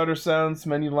call and shutter sounds,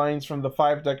 many lines from the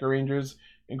 5 Deca Rangers,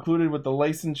 included with the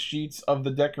license sheets of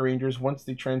the Deca Rangers once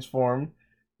they transform.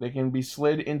 They can be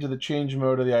slid into the change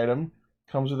mode of the item.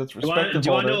 Comes with its respective Do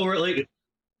you want to know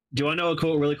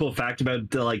a really cool fact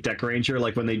about the Deca Ranger,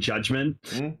 when they Judgment?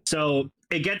 Mm-hmm. So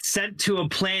it gets sent to a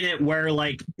planet where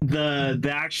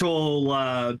the actual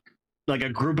a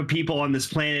group of people on this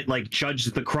planet judge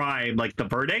the crime, the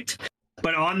verdict.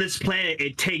 But on this planet,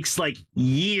 it takes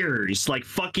years,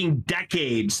 fucking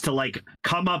decades to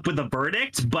come up with a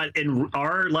verdict. But in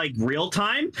our real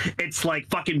time, it's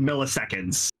fucking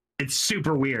milliseconds. It's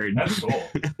super weird. That's cool.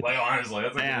 Honestly,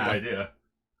 that's a good idea.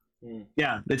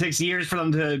 Yeah, it takes years for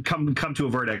them to come to a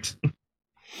verdict.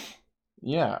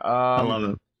 Yeah, I love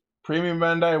it. Premium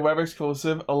Bandai web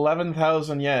exclusive,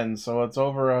 11,000 yen, so it's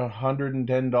over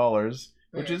 $110,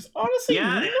 which is honestly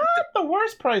not the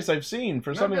worst price I've seen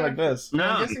for something like this. No,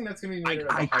 I'm guessing that's going to be made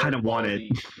I kind of want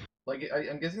it.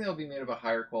 I'm guessing they'll be made of a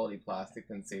higher quality plastic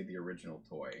than, say, the original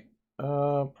toy.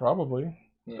 Probably.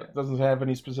 Yeah. It doesn't have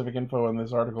any specific info in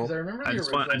this article. I remember I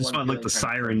just want to look the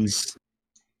sirens.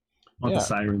 The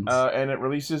sirens. And it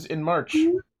releases in March.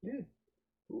 Yeah.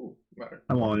 Ooh,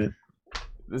 I want it.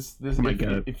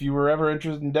 If you were ever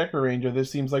interested in Deca Ranger,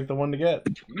 this seems like the one to get.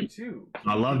 You too.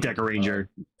 I love Deca Ranger.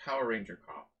 Power Ranger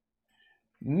Cop.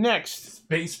 Next,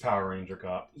 Space Power Ranger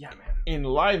Cop. Yeah, man. In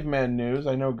Live Man news,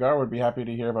 I know Gar would be happy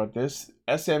to hear about this.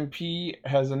 SMP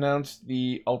has announced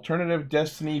the Alternative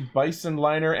Destiny Bison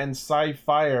Liner and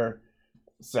Sci-Fire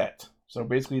set. So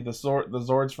basically the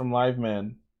Zords from Live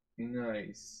Man.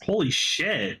 Nice. Holy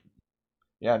shit.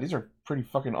 Yeah, these are pretty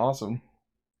fucking awesome.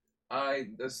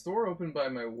 The store opened by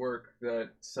my work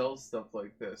that sells stuff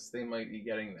like this, they might be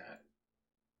getting that.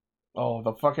 Oh,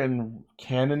 the fucking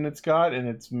cannon it's got in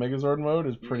its Megazord mode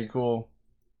is pretty cool.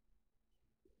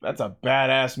 That's a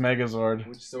badass Megazord.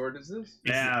 Which sword is this?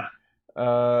 Yeah.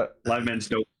 Live Man's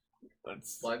dope.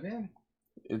 Live Man?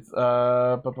 It's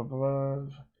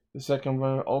the second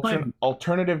one,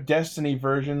 alternative Destiny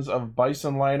versions of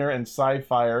Bison Liner and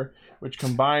Sci-Fire, which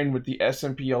combine with the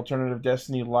SMP Alternative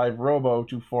Destiny Live Robo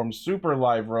to form Super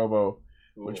Live Robo,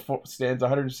 which stands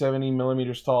 170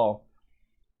 millimeters tall.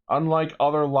 Unlike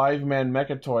other Live Man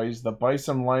mecha toys, the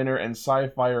Bison Liner and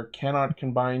Sci-Fire cannot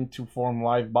combine to form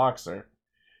Live Boxer.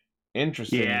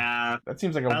 Interesting. Yeah. That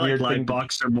seems like a weird Live thing.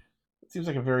 Boxer. It seems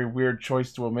like a very weird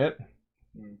choice to omit.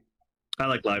 I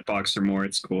like Live Boxer more.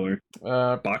 It's cooler.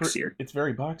 Boxier. It's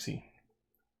very boxy.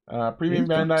 Premium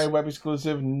Bandai web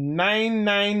exclusive,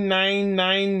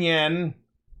 9,999 yen.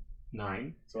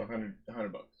 9. So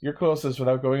 100 bucks. You're closest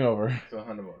without going over. So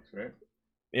 100 bucks, right?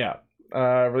 Yeah.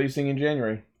 Releasing in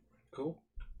January. Cool.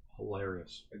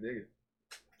 Hilarious. I dig it.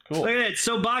 Cool. Look at it. It's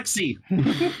so boxy.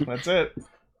 That's it.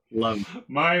 Love.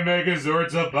 My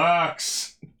Megazord's a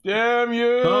box. Damn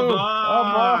you! A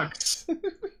box.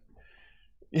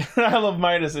 Yeah, I love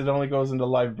Midas. It only goes into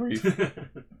live brief.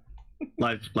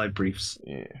 live briefs.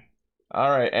 Yeah. All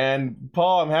right, and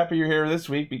Paul, I'm happy you're here this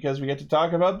week because we get to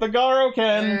talk about the Garo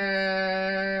Ken.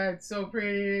 Yeah, it's so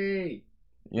pretty.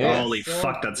 Yeah. Holy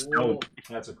fuck, that's dope.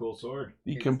 That's a cool sword.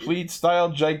 The complete style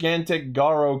gigantic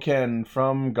Garo Ken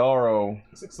from Garo.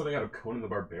 It's like something out of Conan the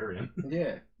Barbarian.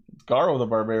 Yeah. Garo the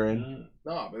Barbarian.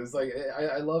 No, but it's like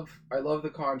I love the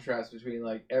contrast between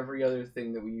like every other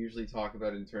thing that we usually talk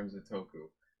about in terms of Toku.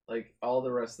 Like all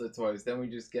the rest of the toys, then we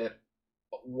just get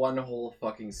one whole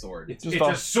fucking sword. It's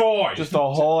a sword. Just a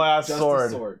whole ass just sword.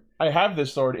 A sword. I have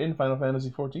this sword in Final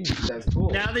Fantasy XIV. That's cool.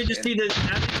 Now they just need to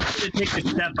take a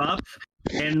step up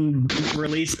and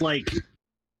release like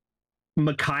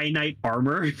Makai Knight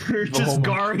armor, just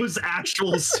Garo's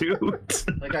actual suit.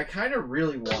 Like I kind of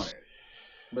really want it,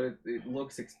 but it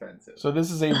looks expensive. So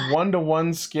this is a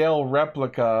 1-to-1 scale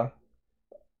replica.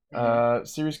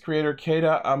 Series creator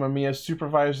Keita Amamiya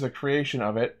supervised the creation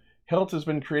of it. Hilt has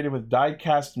been created with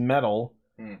die-cast metal,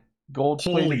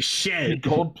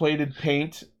 gold-plated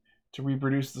paint to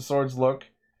reproduce the sword's look.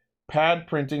 Pad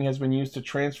printing has been used to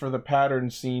transfer the pattern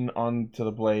seen onto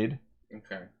the blade.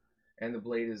 Okay, and the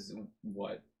blade is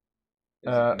what?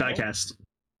 Die-cast.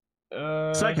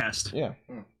 Die-cast. Yeah,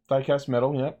 die-cast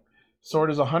metal. Yep.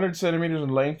 Sword is 100 centimeters in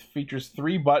length, features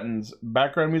 3 buttons: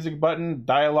 background music button,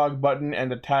 dialogue button,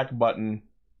 and attack button.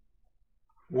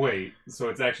 Wait, so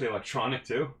it's actually electronic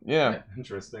too? Yeah.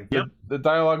 Interesting. Yep. The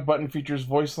dialogue button features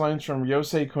voice lines from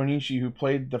Yosei Konishi, who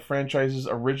played the franchise's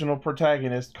original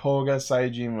protagonist, Koga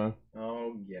Saejima.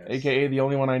 Oh, yes. AKA the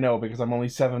only one I know, because I'm only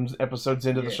 7 episodes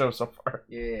into the show so far.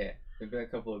 Yeah, there've been a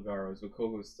couple of Garos, but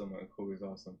Kogo's still not. Kogo's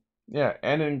awesome. Yeah,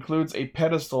 and it includes a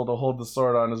pedestal to hold the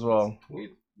sword on as well.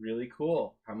 It's really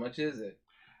cool. How much is it?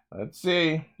 Let's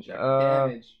see.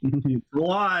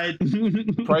 What?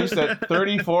 Priced at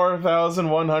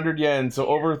 34,100 yen, so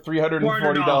over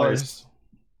 $340.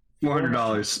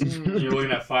 $400. You're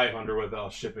looking at 500 with all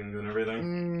shipping and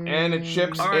everything. And it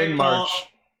ships in March.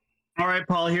 All right,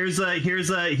 Paul. Here's a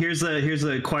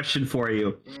question for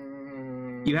you.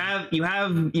 You have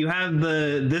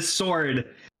this sword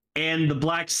and the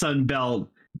Black Sun belt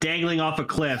dangling off a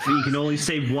cliff. You can only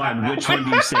save one. Which one do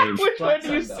you save? Which one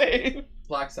do you save?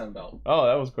 Black Sun belt. Oh,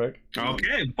 that was quick.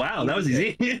 Okay, wow, that was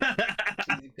easy. Easy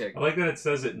pick. I like that it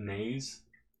says it neighs.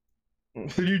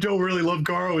 You don't really love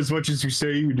Garo as much as you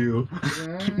say you do.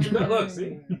 Look,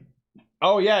 see.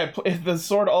 Oh yeah, the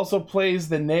sword also plays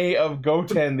the neigh of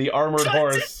Goten, the armored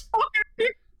horse.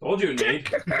 Told you,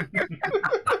 Nate.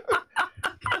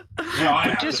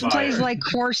 It just plays like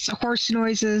horse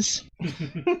noises.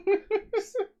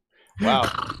 Wow. Is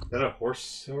that a horse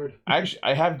sword? Actually,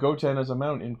 I have Goten as a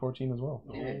mount in 14 as well.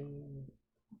 Yeah.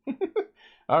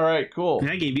 All right, cool.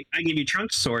 I gave you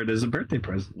Trunks' sword as a birthday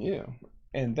present. Yeah,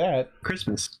 and that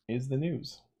Christmas is the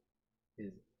news.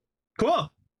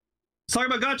 Cool. Let's talk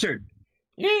about Gotchard.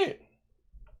 Yeah.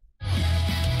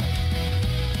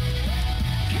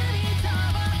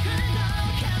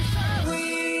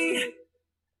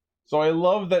 So I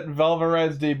love that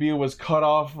Velverad's debut was cut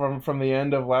off from the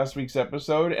end of last week's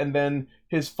episode, and then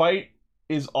his fight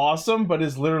is awesome, but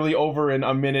is literally over in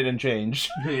a minute and change.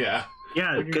 Yeah.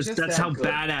 Yeah, because that's how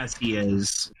badass he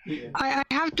is. I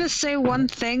have to say one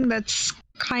thing that's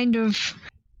kind of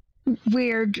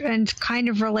weird and kind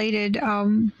of related,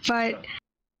 but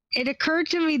It occurred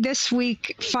to me this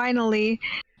week, finally,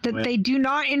 that they do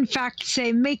not, in fact,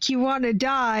 say "make you want to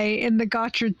die" in the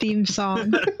Gotchard theme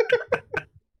song.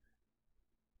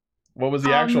 What was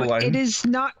the actual line? It is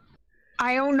not.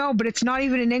 I don't know, but it's not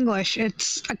even in English.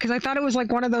 It's because I thought it was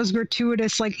like one of those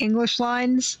gratuitous like English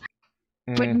lines.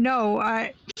 But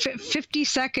no, 50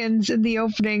 seconds in the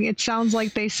opening, it sounds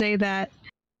like they say that.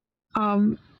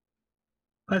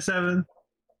 Hi, Seven.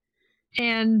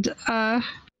 And I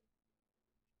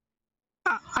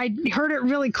heard it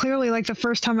really clearly, like the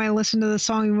first time I listened to the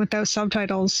song without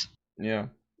subtitles. Yeah.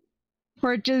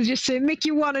 Or it just say, "make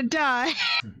you want to die."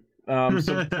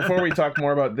 So before we talk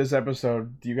more about this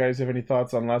episode, do you guys have any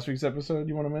thoughts on last week's episode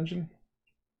you want to mention?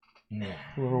 No.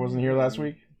 Whoever wasn't here last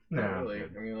week? Not really.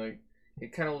 I mean, like,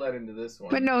 it kind of led into this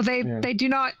one. But no, they do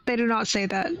not say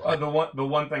that. The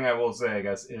one thing I will say, I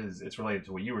guess, is it's related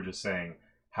to what you were just saying.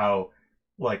 How,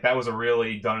 like, that was a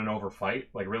really done and over fight,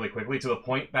 like, really quickly, to the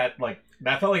point that, like,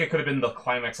 that felt like it could have been the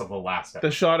climax of the last episode.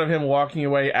 The shot of him walking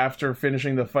away after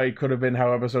finishing the fight could have been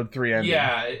how episode 3 ended.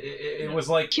 Yeah, it was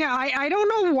like... Yeah, I don't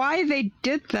know why they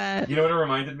did that. You know what it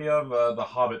reminded me of? The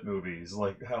Hobbit movies.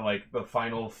 Like, how, like, the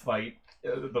final fight,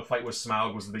 the fight with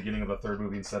Smaug was the beginning of the third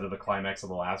movie instead of the climax of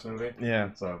the last movie. Yeah.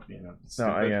 So, you know, no,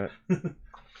 I get it.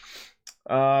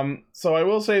 So I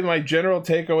will say my general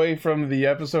takeaway from the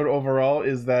episode overall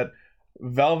is that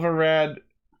Valvarad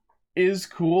is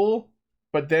cool,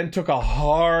 but then took a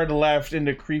hard left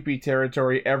into creepy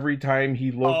territory every time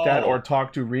he looked at or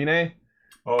talked to Rene.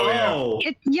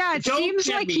 It seems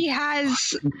like he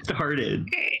has started.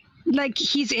 Like,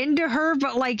 he's into her,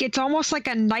 but, like, it's almost like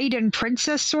a knight and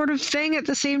princess sort of thing at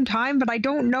the same time, but I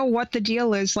don't know what the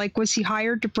deal is. Like, was he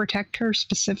hired to protect her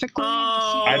specifically?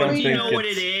 I don't think you know what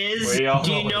it is?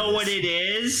 Do you know what it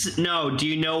is? No, do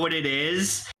you know what it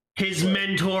is? His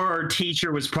mentor or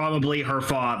teacher was probably her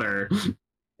father.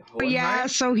 But yeah,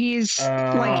 so he's,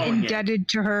 indebted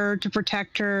to her to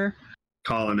protect her.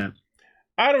 Calling it.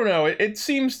 I don't know. It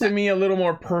seems to me a little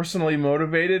more personally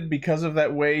motivated because of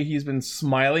that way he's been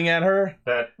smiling at her.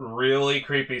 That really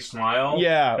creepy smile.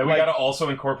 Yeah. That we gotta also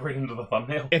incorporate into the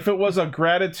thumbnail. If it was a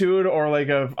gratitude or like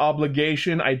a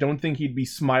obligation, I don't think he'd be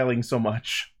smiling so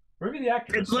much. Maybe the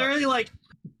actor. It's literally like,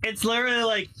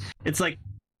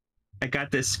 I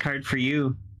got this card for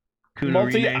you. I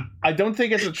don't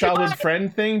think it's a childhood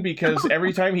friend thing because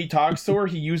every time he talks to her,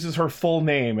 he uses her full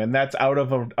name, and that's out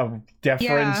of a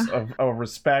deference, of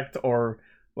respect, or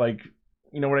like,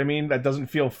 you know what I mean? That doesn't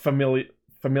feel familiar.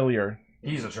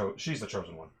 She's the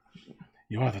chosen one.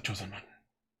 You are the chosen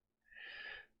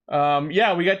one.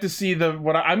 Yeah, we got to see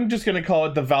I'm just gonna call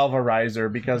it the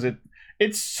Valvarizer because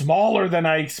it's smaller than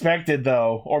I expected,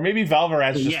 though. Or maybe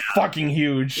Valvarad's just fucking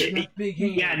huge.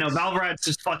 Yeah, no, Valvarad's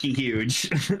just fucking huge.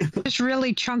 Just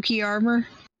really chunky armor.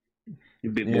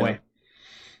 Big boy.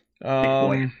 Big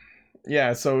boy.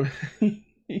 Yeah, so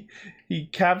he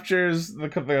captures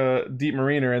the Deep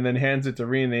Mariner and then hands it to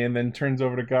Rene and then turns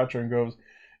over to Gotcha and goes,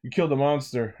 "You killed a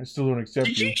monster. I still don't accept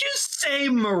you." Did you just say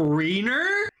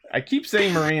Mariner? I keep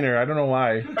saying Mariner. I don't know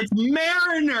why. It's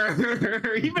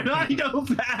Mariner. Even I know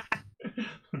that.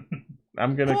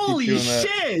 I'm gonna keep doing that. Holy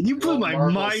shit! You blew my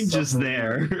mind just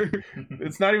there.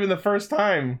 It's not even the first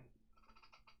time.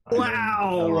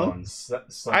 Wow.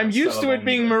 I'm used to it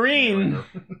being Marine.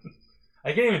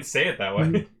 I can't even say it that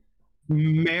way.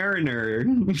 Mariner.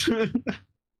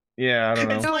 Yeah, I don't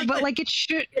know. No, but like it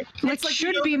should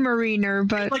be Mariner,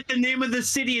 but like the name of the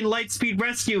city in Lightspeed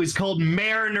Rescue is called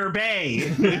Mariner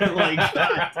Bay. Like,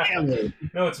 God damn it.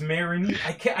 No, it's Mariner.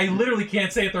 I literally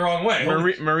can't say it the wrong way.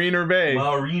 Mariner Bay.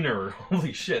 Mariner.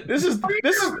 Holy shit. This is gonna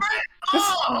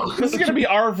be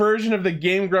our version of the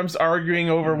Game Grumps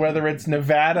arguing over whether it's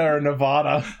Nevada or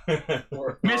Nevada.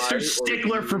 Mr.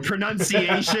 Stickler for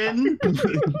pronunciation.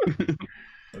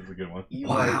 That's a good one.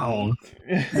 Wow.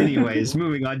 Anyways,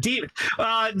 moving on.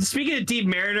 Speaking of Deep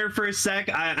Mariner for a sec,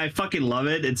 I fucking love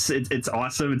it. It's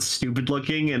awesome. It's stupid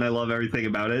looking, and I love everything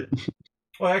about it.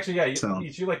 Well, actually, yeah. You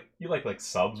like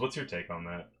subs. What's your take on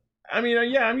that? I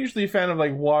mean, yeah, I'm usually a fan of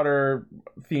like water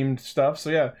themed stuff. So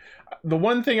yeah, the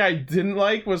one thing I didn't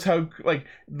like was how like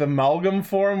the amalgam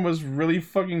form was really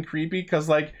fucking creepy because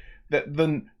like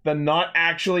the not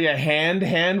actually a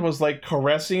hand was like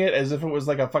caressing it as if it was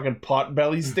like a fucking pot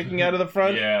belly sticking out of the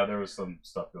front. Yeah, there was some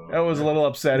stuff going on. That was a little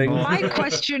upsetting. My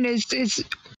question is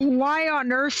why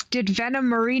on earth did Venom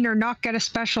Mariner not get a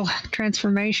special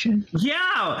transformation?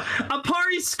 Yeah,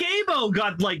 Apari Scabo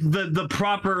got like the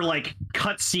proper like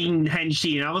cutscene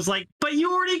henshi, and I was like, but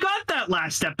you already got that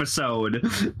last episode.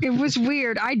 It was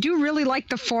weird. I do really like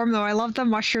the form though. I love the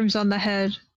mushrooms on the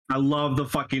head. I love the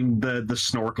fucking the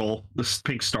snorkel. The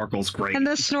pink snorkel's great. And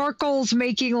the snorkel's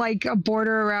making like a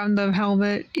border around the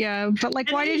helmet. Yeah, but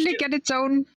like, why didn't it get its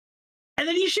own? And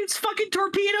then he shoots fucking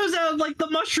torpedoes out of like the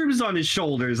mushrooms on his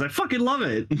shoulders. I fucking love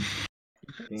it.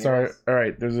 Sorry. All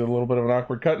right. There's a little bit of an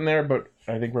awkward cut in there, but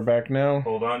I think we're back now.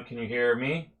 Hold on. Can you hear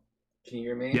me? Can you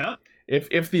hear me? Yep.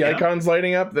 If the icon's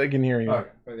lighting up, they can hear you.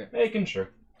 Okay. Making sure.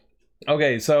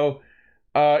 Okay. So,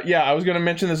 yeah, I was gonna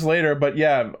mention this later, but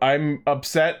yeah, I'm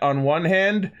upset on one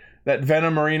hand that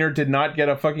Venom Mariner did not get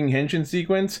a fucking henshin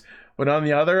sequence. But on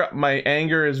the other, my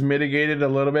anger is mitigated a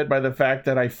little bit by the fact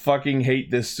that I fucking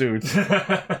hate this suit.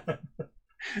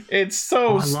 It's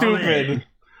so stupid.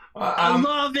 I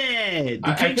love it.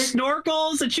 It takes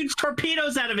snorkels and shoots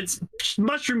torpedoes out of its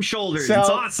mushroom shoulders. Sal, it's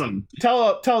awesome.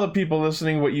 Tell the people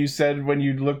listening what you said when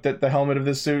you looked at the helmet of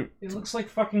this suit. It looks like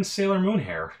fucking Sailor Moon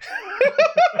hair.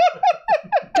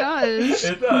 It does.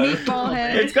 It does. Meatball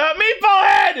head. It's got meatball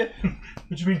head!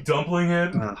 What you mean dumpling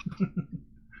head?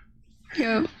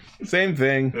 Yeah. Same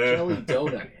thing. Jelly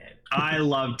donut head. I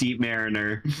love Deep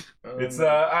Mariner. It's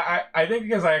I think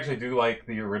because I actually do like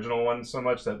the original one so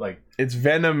much that like it's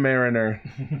Venom Mariner.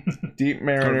 Deep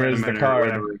Mariner is the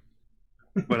card.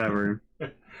 Whatever.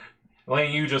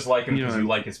 Lane, you just like him because you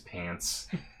like his pants.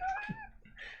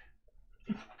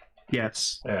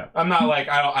 Yes. Yeah. I'm not like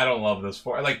I don't love this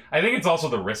for like I think it's also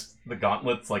the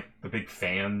gauntlets, like the big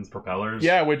fans, propellers.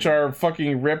 Yeah, which are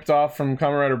fucking ripped off from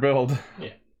Kamen Rider Build. Yeah.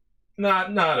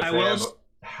 Not a fan, but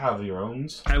have your own.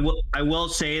 I will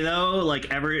say though,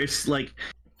 like ever since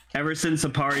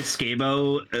Apari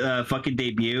Skabo fucking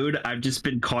debuted, I've just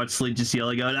been constantly just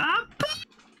yelling out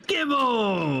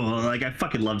Skabo! Like I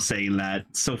fucking love saying that.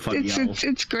 It's so fucking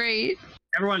It's great.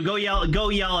 Everyone go yell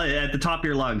at the top of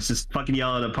your lungs. Just fucking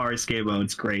yell at Apari Skabo.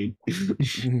 It's great.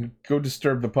 Go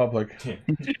disturb the public.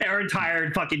 Our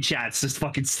entire fucking chat's just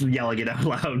fucking yelling it out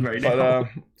loud right now.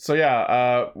 But so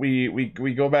yeah,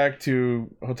 we go back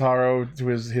to Hotaro to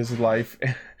his life.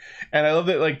 And I love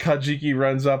that like Kajiki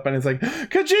runs up and it's like,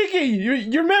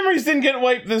 Kajiki, your memories didn't get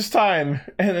wiped this time.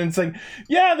 And it's like,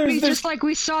 yeah, there's just like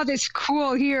we saw this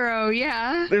cool hero,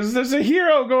 yeah. There's a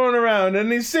hero going around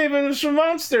and he's saving us from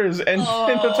monsters. And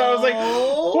Hotaro's like,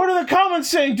 what are the comments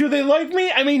saying? Do they like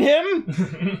me? I mean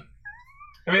him?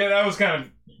 I mean that was kind of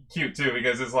cute too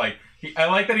because it's like I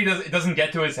like that it doesn't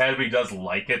get to his head, but he does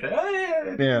like it.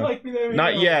 Yeah. Like me, there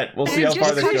Not yet. We'll see how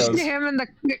far this goes.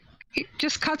 It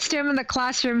just cuts to him in the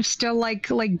classroom, still like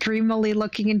dreamily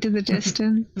looking into the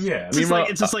distance. Yeah, it's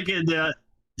just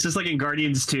like in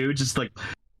Guardians 2, just like,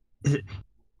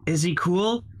 is he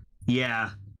cool?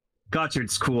 Yeah,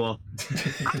 Gotchard's cool.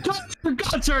 I'm coming for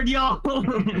Gotchard, y'all. I'm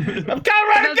coming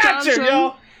right at Gotchard,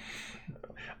 y'all.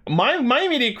 My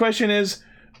immediate question is,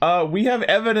 we have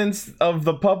evidence of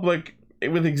the public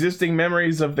with existing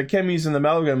memories of the chemis and the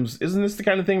amalgams. Isn't this the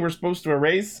kind of thing we're supposed to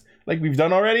erase, like we've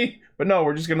done already? But no,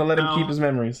 we're just gonna let him keep his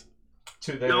memories.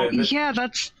 Yeah,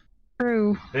 that's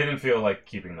true. They didn't feel like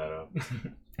keeping that up.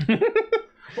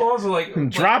 Well, also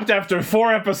dropped after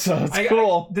 4 episodes.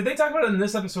 Cool. Did they talk about it in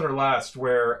this episode or last?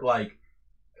 Where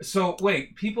so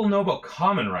wait, people know about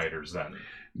Kamen Riders then?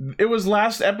 It was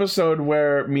last episode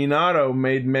where Minato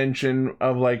made mention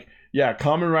of yeah,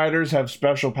 Kamen Riders have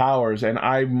special powers, and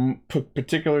I took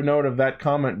particular note of that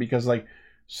comment because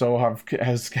so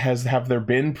have there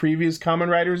been previous Kamen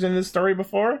Riders in this story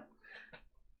before?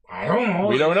 I don't know.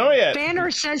 We don't know yet.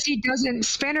 Spanner says he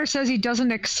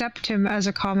doesn't accept him as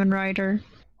a Kamen Rider.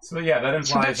 So yeah, that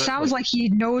implies that sounds like he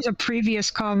knows a previous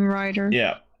Kamen Rider.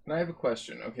 Yeah. And I have a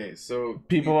question. Okay, so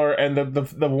people are, and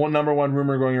the number one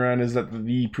rumor going around is that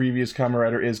the previous Kamen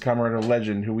Rider is Kamen Rider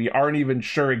Legend, who we aren't even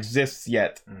sure exists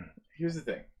yet. Here's the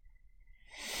thing.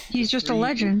 He's just a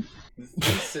legend. The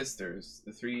 3 sisters,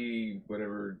 the 3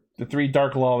 whatever. The 3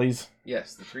 Dark Lollies.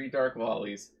 Yes, the 3 Dark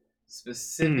Lollies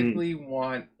specifically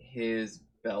want his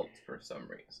belt for some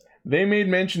reason. They made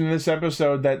mention in this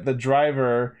episode that the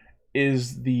driver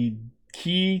is the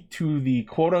key to the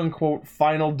quote-unquote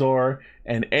final door,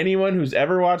 and anyone who's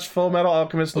ever watched Full Metal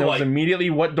Alchemist knows immediately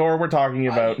what door we're talking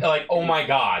about. Oh my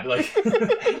god,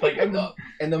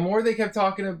 and the more they kept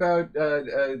talking about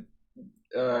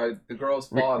the girl's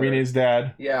father, Rine's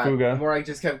dad, yeah, Fuga. the more I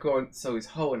just kept going. So he's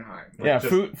Hohenheim.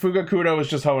 Fuga Kudo is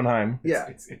just Hohenheim. Yeah,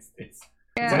 it's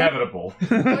inevitable.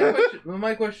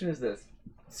 My question is this: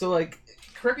 so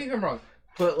correct me if I'm wrong,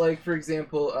 but for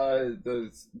example, the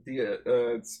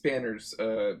Spanner's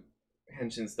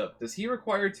henshin stuff. Does he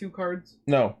require 2 cards?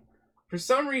 No. For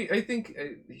some reason, I think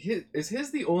is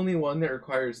his the only one that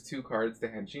requires 2 cards to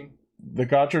henshin? The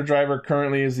Gotcha driver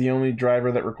currently is the only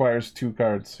driver that requires 2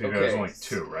 cards. So there's only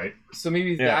 2, right? So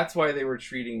maybe that's why they were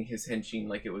treating his henshin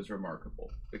like it was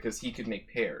remarkable, because he could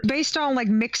make pairs. Based on like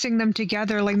mixing them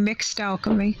together, like mixed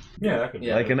alchemy. Yeah, that could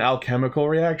be. Like an alchemical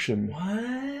reaction.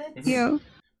 What? Yeah.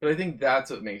 But I think that's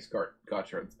what makes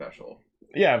Gotcha special.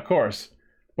 Yeah, of course.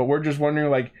 But we're just wondering,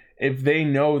 like, if they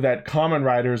know that Kamen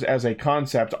Riders as a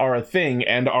concept are a thing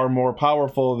and are more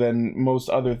powerful than most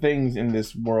other things in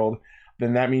this world,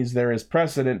 then that means there is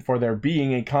precedent for there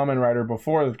being a Kamen Rider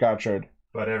before the Gotchard.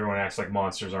 But everyone acts like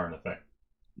monsters aren't a thing.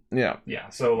 Yeah. Yeah,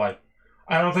 so, like,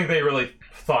 I don't think they really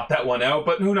thought that one out,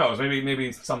 but who knows?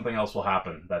 Maybe something else will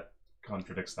happen that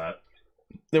contradicts that.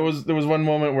 There was one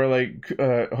moment where, like,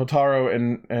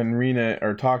 Hotaru and Rina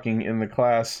are talking in the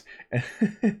class,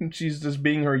 and she's just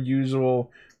being her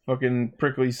usual fucking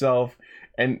prickly self,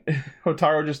 and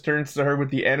Hotaru just turns to her with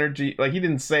the energy, like, he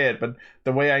didn't say it, but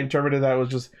the way I interpreted that was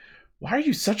just, why are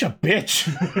you such a bitch?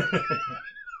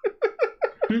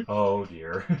 Oh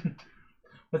dear.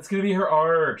 That's gonna be her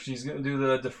arc. She's gonna do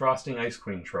the defrosting ice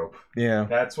queen trope. Yeah.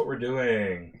 That's what we're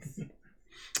doing.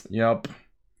 Yep.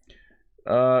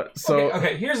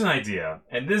 Okay, here's an idea,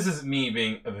 and this is me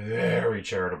being very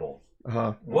charitable.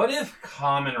 Uh-huh. What if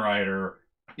Kamen Rider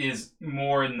is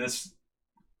more in this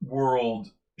world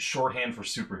shorthand for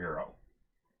superhero?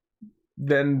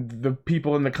 Then the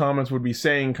people in the comments would be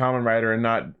saying Kamen Rider and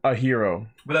not a hero.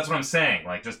 But that's what I'm saying.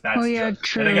 Like, just that's. Oh yeah,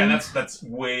 true. And again, that's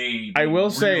way. I will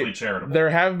really say charitable. there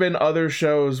have been other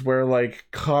shows where like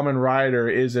Kamen Rider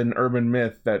is an urban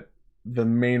myth that the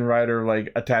main rider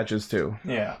like attaches to.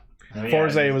 Yeah.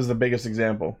 Forze was the biggest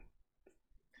example.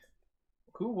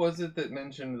 Who was it that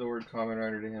mentioned the word Kamen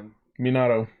Rider to him?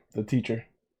 Minato, the teacher.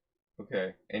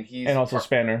 Okay, and also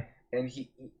Spanner. And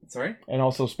sorry? And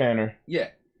also Spanner. Yeah.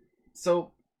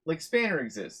 So, like, Spanner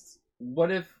exists.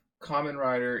 What if Kamen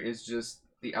Rider is just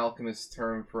the alchemist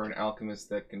term for an alchemist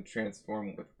that can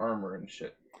transform with armor and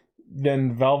shit?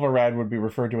 Then Valvarad would be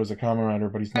referred to as a Kamen Rider,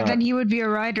 but he's not. Then he would be a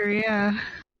rider, yeah.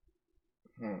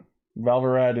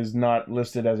 Valvarad is not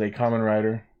listed as a Kamen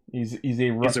Rider. He's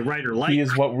a rider-like. He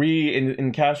is what we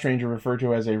in Castranger refer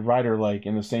to as a rider-like,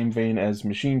 in the same vein as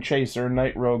Machine Chaser,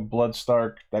 Night Rogue,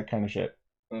 Bloodstark, that kind of shit.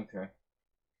 Okay.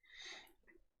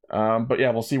 But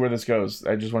yeah, we'll see where this goes.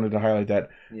 I just wanted to highlight that.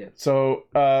 Yeah. So,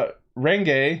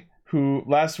 Renge, who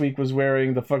last week was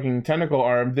wearing the fucking tentacle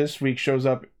arm, this week shows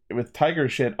up with tiger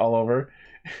shit all over.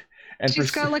 And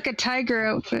She's got like a tiger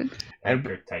outfit.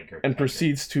 And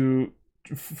proceeds to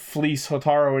fleece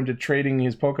Hotaru into trading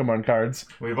his Pokemon cards.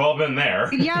 We've all been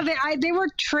there. Yeah, they were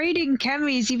trading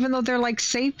chemis even though they're like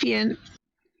sapient.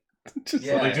 Yeah. So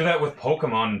they do that with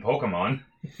Pokemon and Pokemon.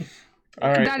 All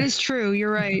right. That is true.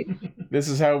 You're right. This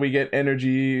is how we get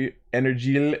Energil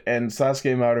and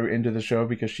Sasuke Maru into the show,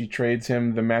 because she trades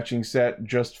him the matching set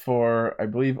just for, I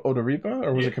believe, Odoriba?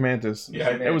 Or was it Camantis? Yeah,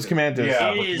 it was Camantis.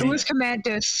 Yeah, it was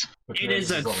Camantis. It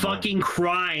is a fucking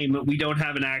crime we don't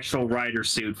have an actual rider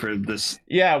suit for this.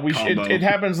 Yeah, it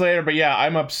happens later, but yeah,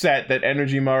 I'm upset that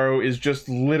Energy Maru is just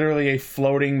literally a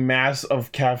floating mass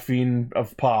of caffeine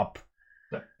of pop.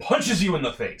 That punches you in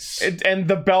the face. And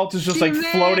the belt is just like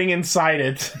floating inside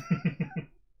it.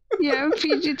 Yeah,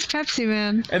 it's Pepsi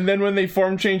Man. And then when they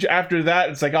form change after that,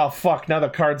 it's like, oh fuck, now the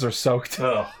cards are soaked.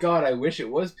 Oh. God, I wish it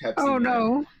was Pepsi Man.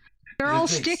 No. They're all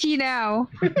sticky now.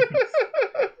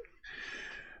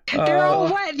 They're all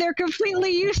wet. They're completely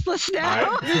useless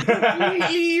now.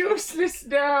 Completely useless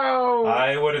now.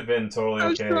 I would have been totally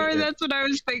okay. I'm sorry, that's what I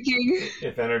was thinking.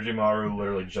 If Energy Maru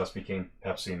literally just became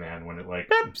Pepsi Man when it like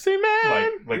Pepsi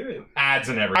Man, like ads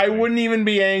and everything. I wouldn't even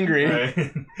be angry.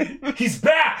 Right? He's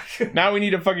back. Now we need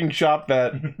to fucking shop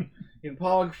that in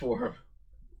Pog form.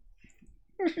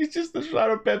 He's just a shot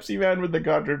of Pepsi Man with the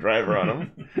Contra driver on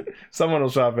him. Someone will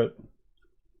shop it.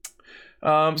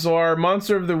 So our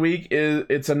monster of the week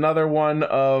it's another one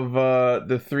of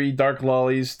the 3 Dark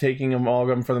Lollies taking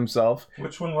amalgam for themselves.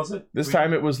 Which one was it? This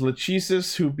time it was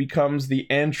Lachesis who becomes the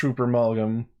Antrooper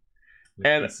amalgam.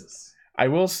 And I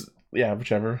will,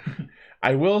 whichever.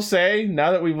 I will say, now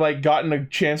that we've like gotten a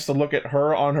chance to look at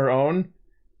her on her own,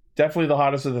 definitely the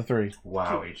hottest of the 3.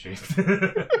 Wow, Ichi.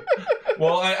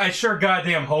 Well, I sure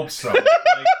goddamn hope so.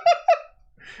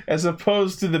 As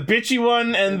opposed to the bitchy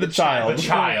one and the child.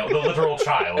 The literal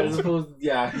child. As opposed,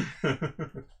 yeah.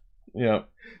 Yeah.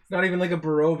 It's not even like a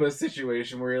Baroba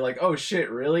situation where you're like, oh shit,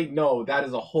 really? No, that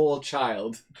is a whole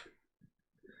child.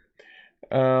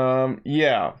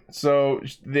 Yeah. So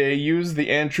they use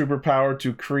the Ant Trooper power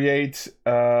to create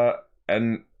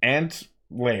an ant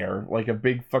lair, like a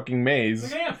big fucking maze.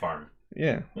 Like an ant farm.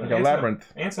 Yeah, like a labyrinth.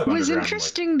 It was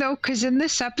interesting though, because in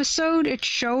this episode it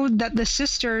showed that the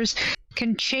sisters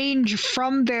can change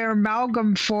from their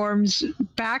amalgam forms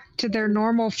back to their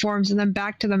normal forms and then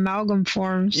back to the amalgam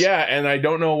forms. Yeah, and I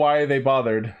don't know why they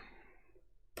bothered.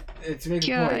 It's make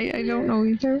yeah, I don't know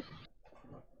either.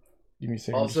 Give me a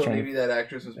second. Also, maybe that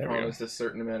actress was promised a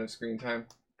certain amount of screen time.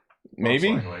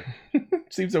 Maybe.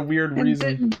 Seems a weird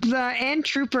reason. The ant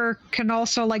trooper can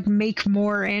also like make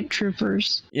more ant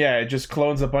troopers. Yeah, it just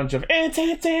clones a bunch of ants.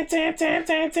 It could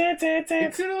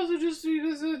also just be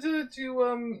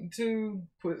to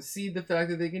seed the fact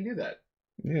that they can do that.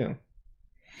 Yeah.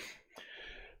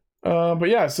 But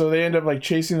yeah, so they end up like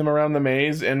chasing them around the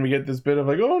maze, and we get this bit of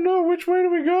like, oh no, which way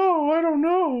do we go? I don't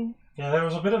know. Yeah, there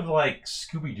was a bit of like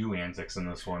Scooby-Doo antics in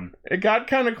this one. It got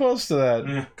kind of close to that.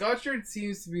 Yeah. Gotchard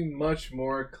seems to be much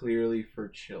more clearly for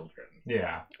children.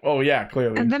 Yeah. Oh yeah,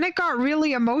 clearly. And then it got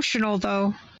really emotional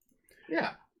though.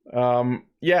 Yeah.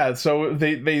 Yeah, so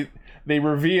they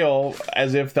reveal,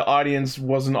 as if the audience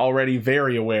wasn't already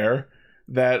very aware,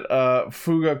 that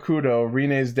Fuga Kudo,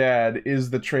 Rine's dad, is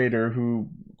the traitor who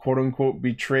quote-unquote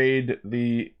betrayed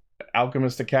the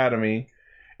Alchemist Academy,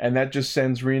 and that just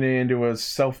sends Rine into a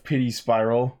self-pity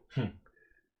spiral.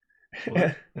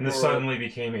 Well, and this suddenly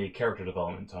became a character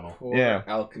development tunnel. Poor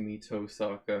Alchemy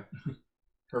Tosaka.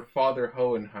 Her father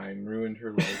Hohenheim ruined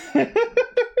her life.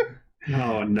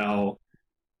 Oh no.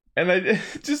 And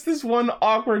just this one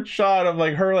awkward shot of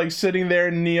like her like sitting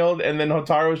there kneeled, and then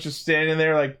Hotaro's just standing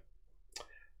there like,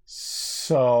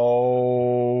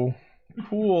 so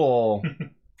cool.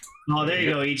 Oh, there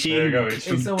you go, Ichi. There you go,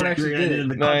 Ichi. Hey, someone actually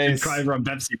did it. Nice. Cry from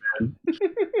Pepsi Man.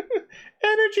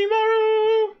 Energy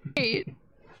Maru. I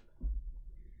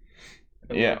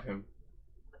love him.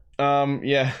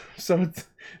 Yeah. So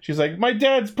she's like, my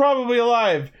dad's probably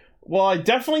alive. Well, I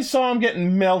definitely saw him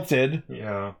getting melted.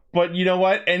 Yeah. But you know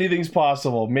what? Anything's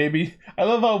possible. Maybe. I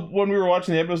love how when we were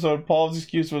watching the episode, Paul's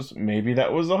excuse was, maybe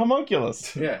that was a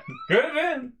homunculus. Yeah. Could have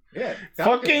been. Yeah.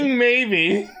 Fucking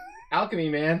maybe. Alchemy,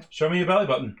 man. Show me your belly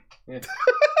button.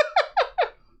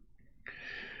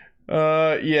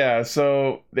 Yeah,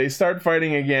 so they start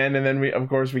fighting again, and then we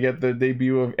get the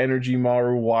debut of Energy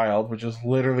Maru Wild, which is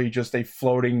literally just a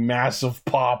floating massive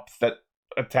pop that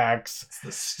attacks. It's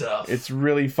the stuff. It's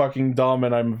really fucking dumb,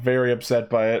 and I'm very upset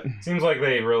by it. Seems like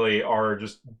they really are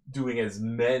just doing as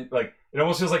many, like, it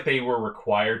almost feels like they were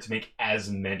required to make as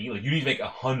many, like, you need to make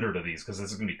 100 of these, because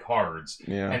this is going to be cards.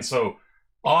 Yeah. And so,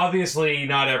 obviously,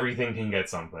 not everything can get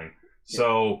something.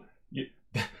 So,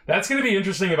 that's going to be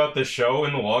interesting about this show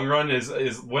in the long run,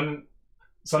 is when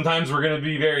sometimes we're going to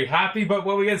be very happy, but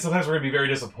what we get, sometimes we're going to be very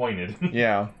disappointed.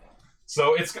 Yeah.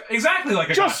 So it's exactly like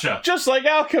a gotcha. Just like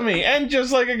alchemy, and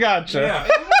just like a gotcha. Yeah.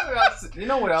 You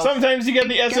know what else? Sometimes you get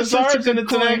the SSRs and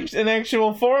it's an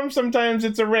actual form, sometimes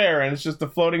it's a rare and it's just a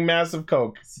floating mass of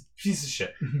coke. Piece of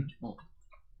shit.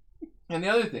 And the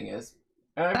other thing is,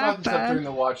 and I brought this up during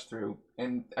the watch through,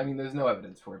 and I mean there's no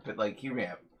evidence for it, but like hear me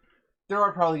out. There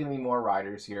are probably going to be more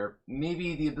riders here.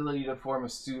 Maybe the ability to form a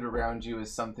suit around you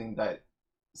is something that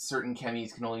certain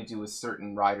chemis can only do with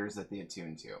certain riders that they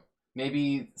attune to.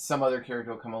 Maybe some other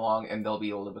character will come along and they'll be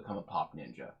able to become a pop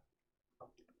ninja.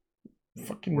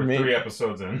 Fucking We're 3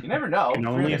 episodes in. You never know.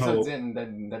 3 episodes hope. in,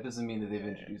 then that doesn't mean that they've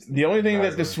introduced The only thing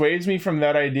that dissuades me from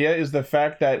that idea is the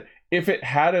fact that if it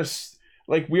had us,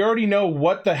 like, we already know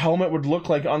what the helmet would look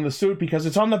like on the suit because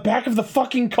it's on the back of the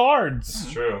fucking cards.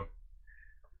 It's true.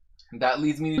 That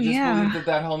leads me to just believe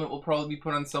that helmet will probably be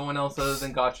put on someone else other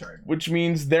than Gotchard. Which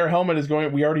means their helmet is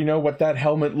going. We already know what that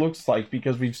helmet looks like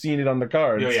because we've seen it on the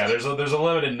cards. Yeah, there's a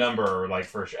limited number, like,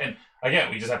 for sure. And again,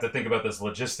 we just have to think about this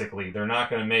logistically. They're not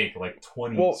going to make like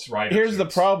 20 rider here's suits. the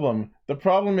problem. The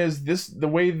problem is the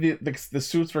way the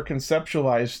suits were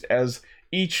conceptualized as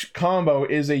each combo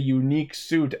is a unique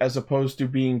suit as opposed to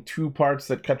being 2 parts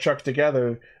that chuck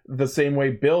together the same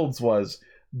way Build's was.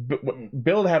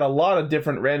 Build had a lot of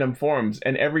different random forms,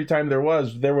 and every time there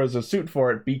was a suit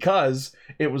for it because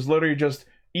it was literally just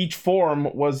each form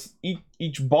was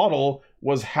each bottle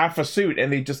was half a suit,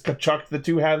 and they just chucked the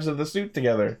 2 halves of the suit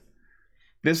together.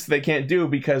 This they can't do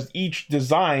because each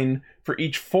design for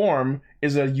each form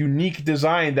is a unique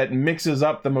design that mixes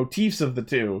up the motifs of the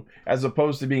 2, as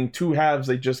opposed to being 2 halves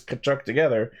they just chuck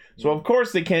together. So of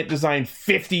course they can't design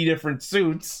 50 different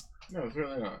suits. No, it's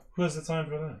really not. Who has the time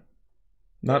for that?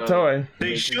 Not Toei.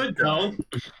 They should, though.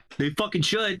 They fucking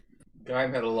should.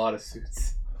 Gaim had a lot of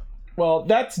suits. Well,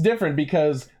 that's different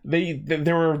because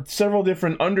there were several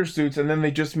different undersuits, and then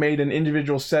they just made an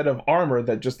individual set of armor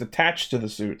that just attached to the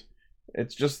suit.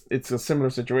 It's a similar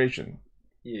situation.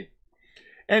 Yeah.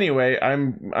 Anyway,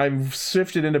 I've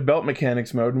shifted into belt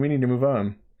mechanics mode, and we need to move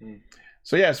on.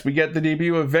 So yes, we get the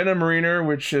debut of Venom Mariner,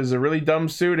 which is a really dumb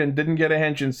suit and didn't get a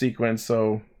henshin sequence.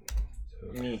 So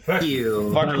Fuck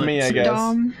you. Fuck me, I guess.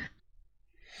 Dumb.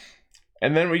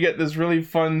 And then we get this really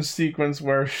fun sequence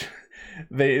where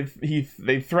they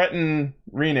threaten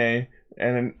Rene,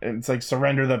 and it's like,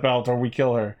 surrender the belt or we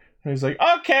kill her. And he's like,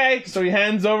 okay. So he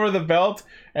hands over the belt,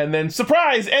 and then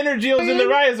surprise, Energiel's in the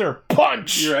riser.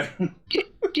 Punch. You're right.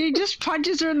 He just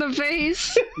punches her in the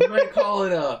face. You might call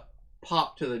it a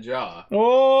pop to the jaw.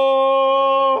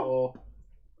 Oh.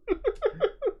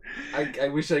 I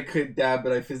wish I could dab,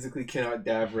 but I physically cannot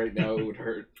dab right now. It would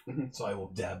hurt. So I will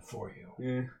dab for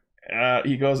you.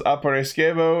 He goes upper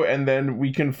esquevo, and then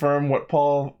we confirm what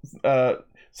Paul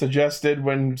suggested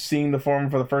when seeing the form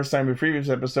for the first time in the previous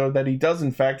episode, that he does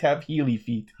in fact have Healy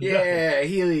feet. Yeah,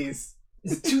 Healy's.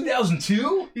 Is it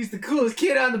 2002? He's the coolest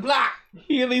kid on the block.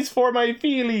 Healy's for my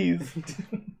feelies.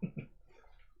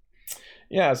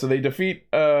 Yeah, so they defeat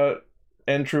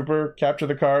N Trooper, capture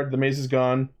the card, the mace is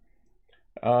gone,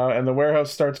 and the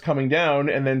warehouse starts coming down,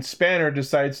 and then Spanner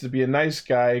decides to be a nice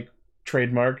guy,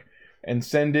 trademark, and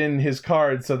send in his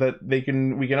card so that we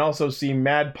can also see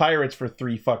Mad Pirates for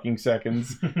 3 fucking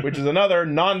seconds, which is another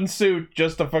non-suit,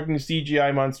 just a fucking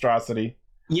CGI monstrosity.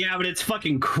 Yeah, but it's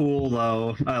fucking cool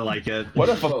though. I like it. What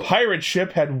if a pirate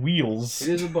ship had wheels? It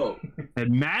is a boat.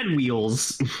 And Mad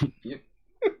Wheels. Yep.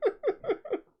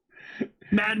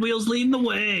 Mad Wheels leading the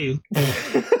way.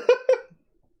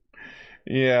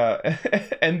 Yeah,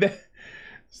 and then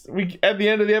at the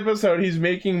end of the episode, he's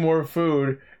making more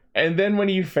food. And then when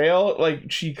he fails,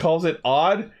 like, she calls it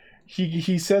odd,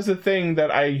 he says a thing that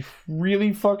I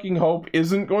really fucking hope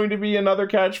isn't going to be another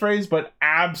catchphrase, but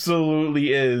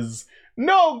absolutely is.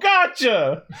 No,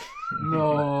 gotcha!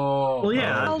 No. Well,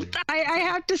 yeah. Well, I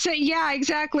have to say, yeah,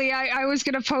 exactly. I was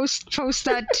gonna post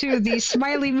that too. The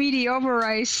smiley meaty over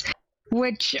rice,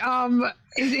 which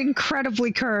is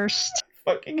incredibly cursed.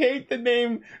 Fucking hate the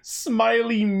name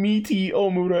Smiley Meaty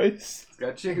Omurice. It's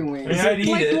got chicken wings. Yeah, I'd eat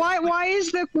Like, it. why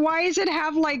is it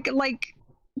have like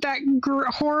that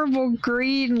horrible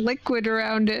green liquid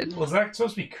around it? Was that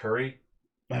supposed to be curry?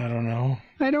 I don't know.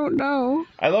 I don't know.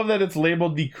 I love that it's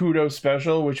labeled the Kudo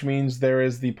Special, which means there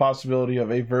is the possibility of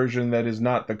a version that is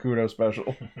not the Kudo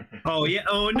Special. Oh yeah.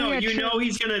 Oh no. Oh, yeah, You true. know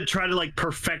he's gonna try to like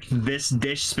perfect this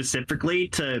dish specifically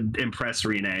to impress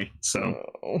Rene. So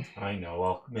I know.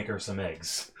 I'll make her some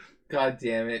eggs. God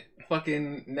damn it.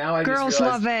 Fucking, now I Girls just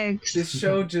realized love eggs. this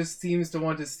show just seems to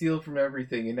want to steal from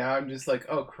everything, and now I'm just like,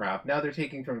 oh crap, now they're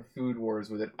taking from Food Wars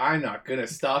with it. I'm not gonna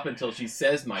stop until she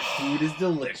says my food is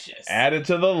delicious. Add it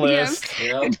to the list.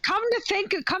 Yep. Come to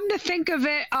think of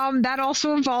it, that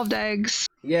also involved eggs.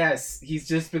 Yes, he's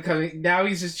just channeling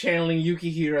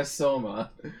Yukihira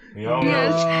Soma. We all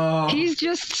Yes. know. He's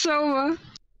just Soma.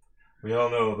 We all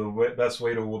know the best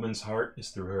way to a woman's heart is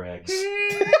through her eggs.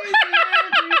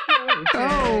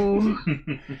 Oh.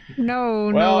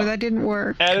 No, Well, that didn't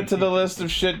work. Add it to the list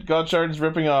of shit Gotchard's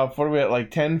ripping off. What are we at,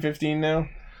 like 10, 15 now?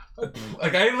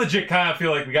 Like, I legit kind of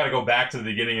feel like we got to go back to the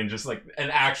beginning and just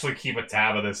and actually keep a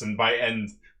tab of this, and by end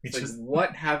It's like,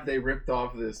 what have they ripped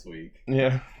off this week?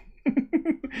 Yeah.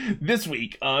 This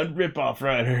week on Rip Off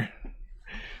Rider.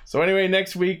 So anyway,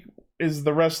 next week is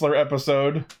the Wrestler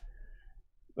episode.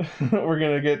 We're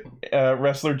gonna get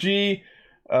Wrestler G.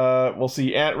 We'll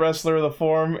see Ant Wrestler, the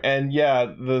form, and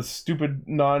yeah, the stupid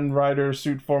non-rider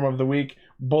suit form of the week,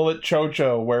 Bullet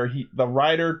Chocho, where the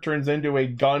rider turns into a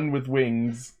gun with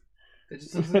wings.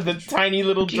 With a tiny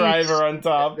little driver on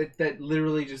top. That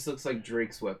literally just looks like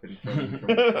Drake's weapon from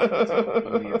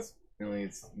only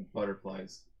it's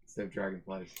butterflies instead of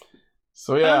dragonflies.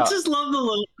 So yeah,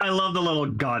 I love the little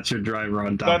gotcha driver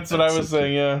on top. That's what I was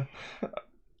saying. Yeah.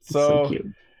 So cute.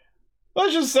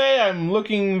 Let's just say I'm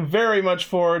looking very much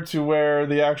forward to where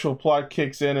the actual plot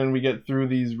kicks in and we get through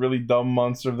these really dumb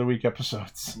Monster of the Week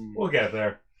episodes. We'll get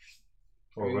there.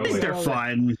 I think they're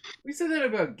fun. We said that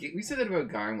about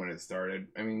Gaim when it started.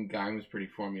 I mean, Gaim was pretty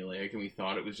formulaic, and we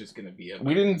thought it was just going to be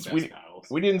We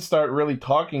didn't start really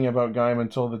talking about Gaim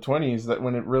until the 20s. That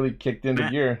when it really kicked into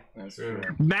gear. That's true.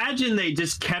 Imagine they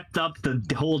just kept up the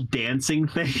whole dancing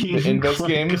thing. In those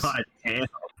games. God damn.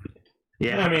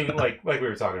 Yeah, I mean, like we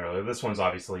were talking earlier, this one's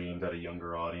obviously aimed at a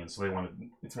younger audience, so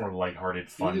it's more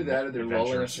lighthearted, fun. Either that or they're lulling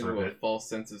adventurous us into for a it. false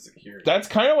sense of security. That's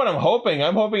kind of what I'm hoping.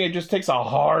 I'm hoping it just takes a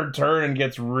hard turn and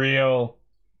gets real.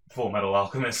 Full Metal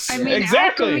Alchemist. I mean,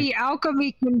 exactly.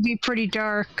 Alchemy can be pretty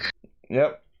dark.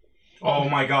 Yep. Oh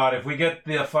my god, if we get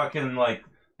the fucking,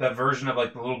 that version of,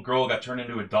 the little girl got turned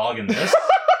into a dog in this.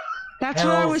 That's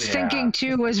what I was thinking,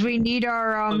 too, was we need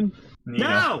our,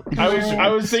 No! I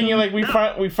was thinking,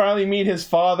 we finally meet his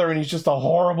father and he's just a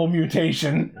horrible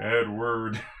mutation.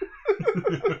 Edward.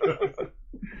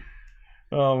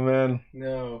 Oh, man.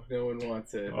 No one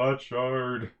wants it.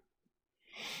 Gotchard.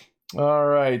 All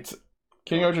right.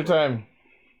 King Ocha time.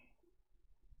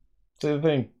 Say the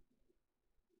thing.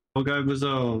 Oh, God was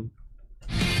all.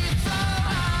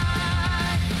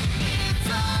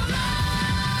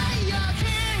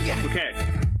 Okay.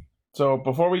 So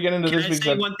before we get into Can this I week's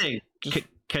say one thing? Can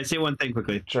I say one thing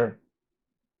quickly? Sure.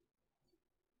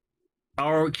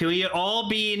 Or can we all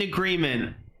be in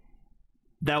agreement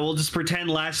that we'll just pretend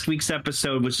last week's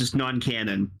episode was just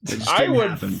non-canon? I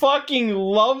would fucking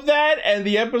love that, and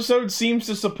the episode seems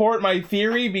to support my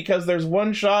theory because there's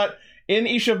one shot in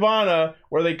Ishibana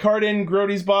where they cart in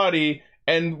Grody's body,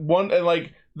 and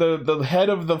the head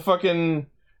of the fucking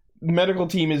medical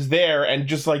team is there and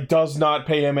just does not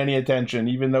pay him any attention,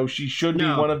 even though she should be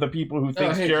one of the people who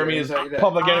thinks Jeremy is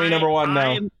public enemy number one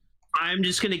now. I'm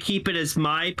just gonna keep it as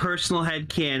my personal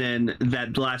headcanon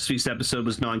that last week's episode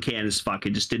was non-canon as fuck.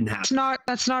 It just didn't happen.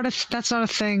 That's not a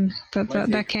thing.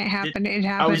 That can't happen. It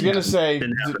happened. I was gonna say,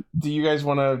 do you guys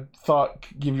want to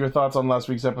give your thoughts on last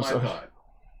week's episode? My thought.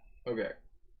 Okay,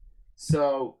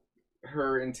 so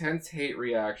her intense hate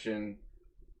reaction,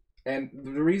 and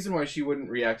the reason why she wouldn't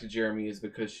react to Jeremy is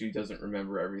because she doesn't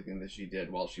remember everything that she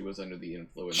did while she was under the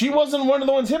influence. She wasn't one of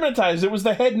the ones hypnotized. It was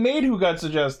the head maid who got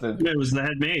suggested. It was the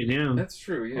head maid, yeah. That's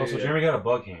true, yeah. Also, Jeremy got a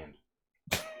bug hand.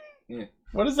 Yeah.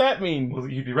 What does that mean? Well,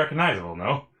 you'd be recognizable,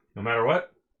 no matter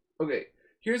what. Okay,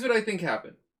 here's what I think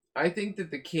happened. I think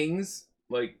that the kings,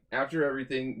 after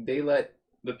everything, they let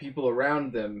the people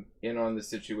around them in on the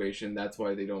situation. That's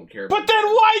why they don't care. But then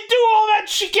why do all that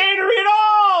chicanery at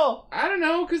all? I don't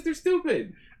know, because they're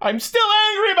stupid. I'm still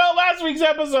angry about last week's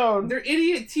episode. They're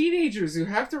idiot teenagers who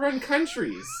have to run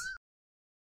countries.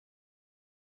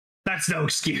 That's no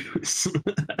excuse.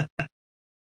 I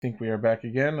think we are back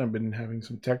again. I've been having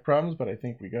some tech problems, but I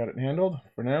think we got it handled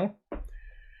for now.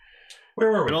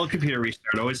 Where were we? An old computer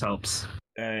restart always helps.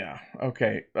 Yeah.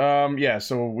 Okay.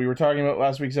 So we were talking about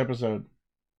last week's episode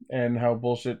and how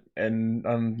bullshit and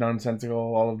nonsensical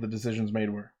all of the decisions made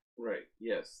were. Right.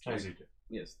 Yes. As you do.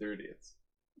 Yes, they're idiots.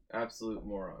 Absolute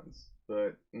morons.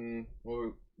 But where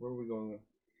are we going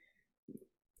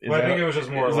with? I think it was just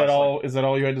more. Is that all? Is that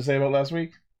all you had to say about last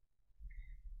week?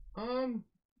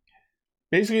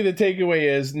 Basically, the takeaway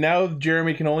is now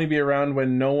Jeremy can only be around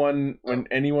when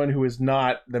anyone who is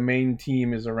not the main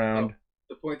team is around.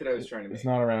 The point that I was trying to make. It's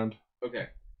not around. Okay.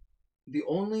 The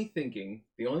only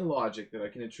logic that I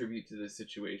can attribute to this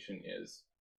situation is,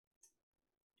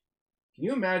 can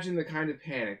you imagine the kind of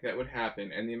panic that would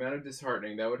happen and the amount of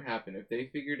disheartening that would happen if they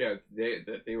figured out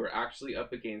that they were actually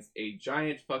up against a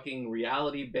giant fucking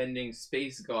reality-bending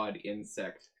space god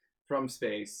insect from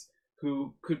space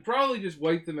who could probably just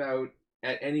wipe them out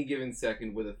at any given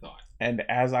second with a thought. And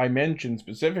as I mentioned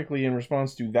specifically in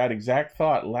response to that exact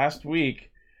thought last week,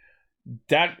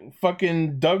 that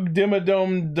fucking Doug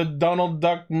Dimmadome, the Donald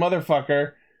Duck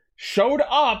motherfucker, showed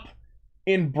up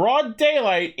in broad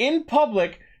daylight in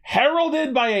public,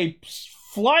 heralded by a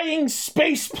flying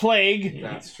space plague,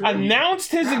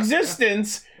 announced his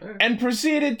existence, and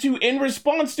proceeded to, in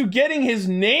response to getting his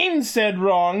name said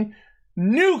wrong,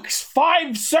 nukes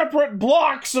 5 separate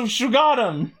blocks of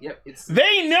Shugadam. Yep,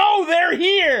 they know they're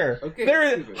here. Okay,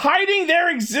 they're hiding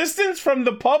their existence from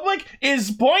the public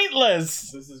is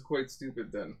pointless. This is quite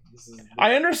stupid then.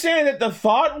 I understand that the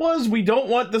thought was we don't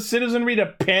want the citizenry to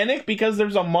panic because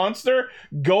there's a monster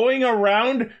going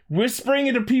around whispering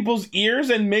into people's ears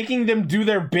and making them do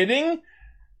their bidding.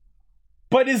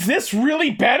 But is this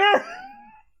really better?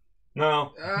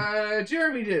 No.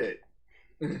 Jeremy did it.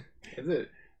 That's it.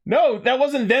 No, that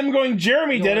wasn't them going,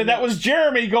 Jeremy did it. That was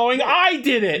Jeremy going, I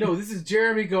did it. No, this is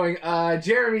Jeremy going,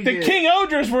 Jeremy did it. The King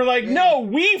Odras were like, no,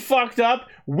 we fucked up.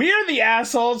 We're the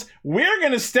assholes. We're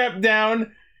going to step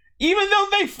down. Even though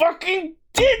they fucking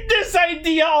did this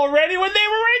idea already when they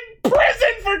were in prison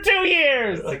for 2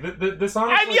 years. This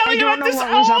honestly, I'm yelling about this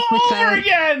all over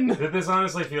again. This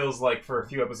honestly feels like for a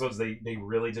few episodes they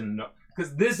really didn't know.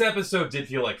 Because this episode did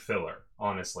feel like filler,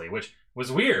 honestly, which was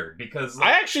weird because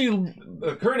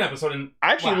the current episode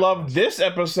loved this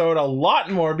episode a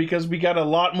lot more because we got a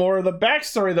lot more of the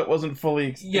backstory that wasn't fully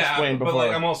explained before.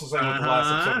 But I'm also saying with the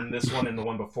last episode and this one and the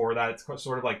one before that, it's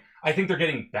sort of like I think they're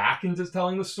getting back into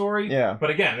telling the story. Yeah. But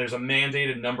again, there's a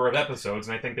mandated number of episodes,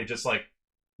 and I think they just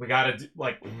we gotta do,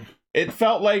 It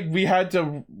felt like we had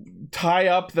to tie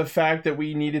up the fact that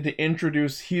we needed to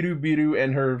introduce Hirubiru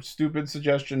and her stupid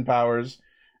suggestion powers,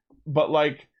 but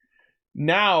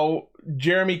now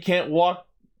Jeremy can't walk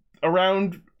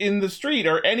around in the street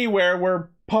or anywhere where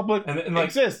public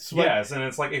exists. Yes, and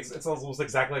it's almost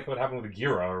exactly like what happened with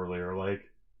Gira earlier.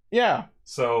 Yeah.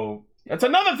 So that's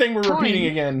another thing we're repeating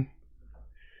again.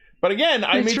 But again,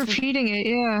 I repeating it,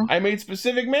 yeah. I made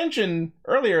specific mention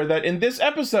earlier that in this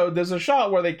episode, there's a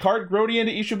shot where they cart Grody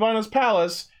into Ishibana's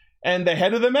palace, and the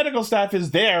head of the medical staff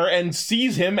is there and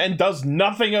sees him and does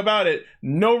nothing about it.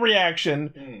 No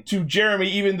reaction to Jeremy,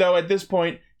 even though at this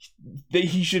point,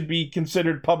 he should be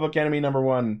considered public enemy number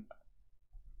 1.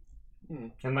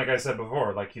 And like I said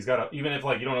before, like he's got even if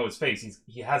like you don't know his face,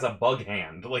 he has a bug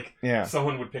hand. Like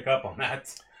someone would pick up on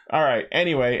that. All right.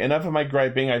 Anyway, enough of my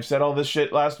griping. I've said all this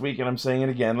shit last week, and I'm saying it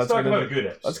again. Let's talk about a good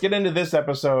episode. Let's get into this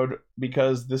episode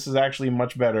because this is actually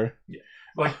much better. Yeah.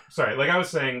 Like I was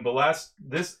saying,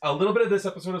 a little bit of this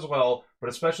episode as well, but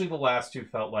especially the last 2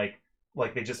 felt like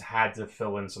they just had to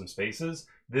fill in some spaces.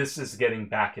 This is getting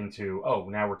back into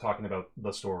now we're talking about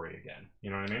the story again.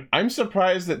 You know what I mean? I'm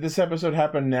surprised that this episode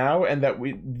happened now, and that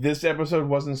this episode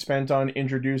wasn't spent on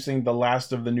introducing the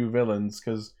last of the new villains,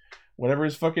 because whatever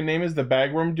his fucking name is, the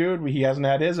bagworm dude, he hasn't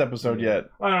had his episode yet.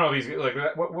 I don't know if he's like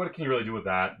what can you really do with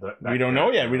that we don't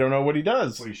know yet. We don't know what he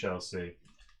does. We shall see.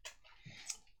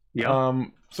 Yeah.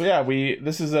 So yeah,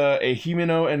 this is a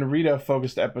Himeno and Rita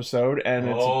focused episode, and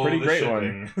it's a pretty great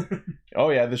one. Oh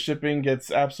yeah, the shipping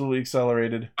gets absolutely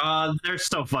accelerated. They're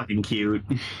so fucking cute.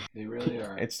 They really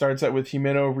are. It starts out with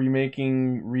Himeno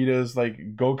remaking Rita's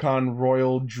like Gokon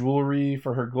royal jewelry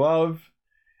for her glove,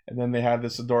 and then they have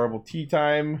this adorable tea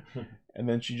time, and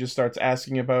then she just starts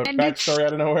asking about backstory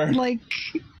out of nowhere. Like,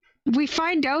 we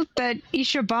find out that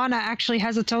Ishibana actually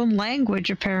has its own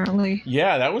language, apparently.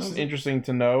 Yeah, that was interesting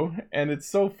to know, and it's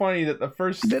so funny that the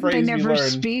first phrase they never we learn,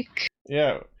 speak.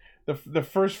 Yeah, the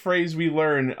first phrase we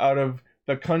learn out of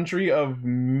the country of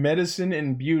medicine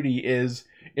and beauty is,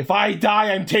 "If I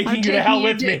die, I'm taking you to hell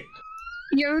with me."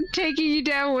 You're taking you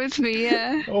down with me,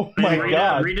 yeah. Oh my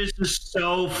god. Rita's just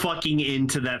so fucking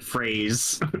into that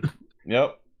phrase.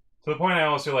 Yep. To the point I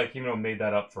almost feel like made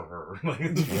that up for her.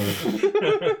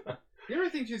 You ever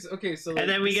think she's okay? So and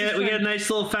then we get a nice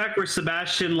little fact where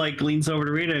Sebastian like leans over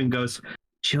to Rita and goes,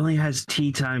 "She only has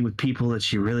tea time with people that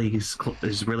she really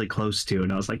is really close to."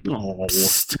 And I was like, "Oh,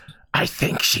 I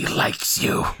think she likes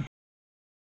you."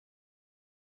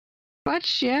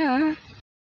 But yeah.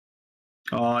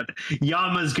 Oh,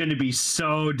 Yama's gonna be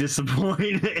so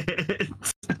disappointed.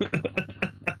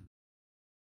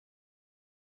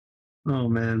 Oh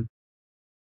man.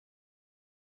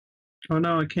 Oh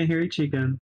no, I can't hear Ichi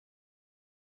again.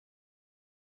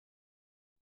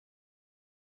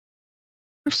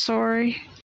 I'm sorry.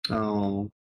 Oh.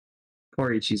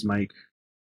 Poor Ichi's mic.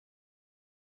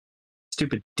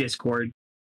 Stupid Discord.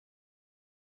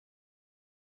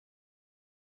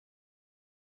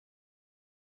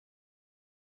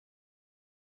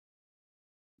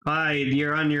 Hi,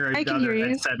 you're on your other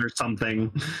headset or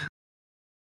something.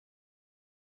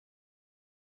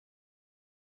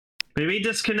 Maybe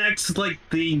disconnect like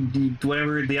the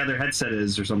whatever the other headset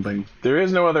is or something. There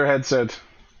is no other headset.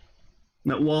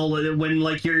 No, well, when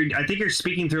like I think you're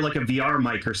speaking through like a VR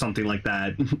mic or something like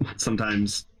that.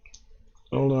 Sometimes.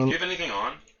 Hold on. Do you have anything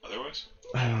on? Otherwise,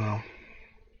 I don't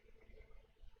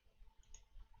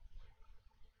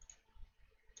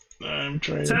know. I'm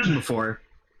trying. It's happened before.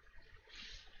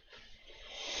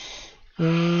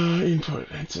 Input.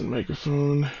 Headset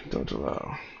microphone. Don't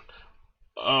allow.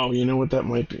 Oh, you know what that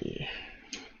might be?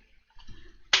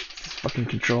 This fucking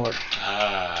controller.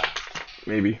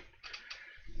 Maybe.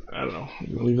 I don't know.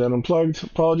 I'm gonna leave that unplugged.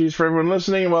 Apologies for everyone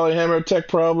listening. While I hammer out tech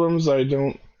problems,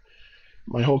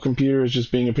 my whole computer is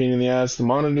just being a pain in the ass. The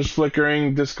monitor's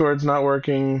flickering. Discord's not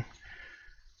working.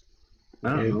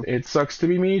 It sucks to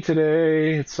be me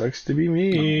today. It sucks to be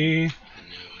me.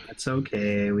 That's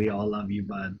okay. We all love you,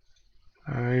 bud.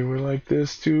 I would like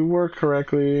this to work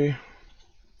correctly.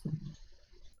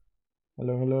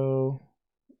 Hello.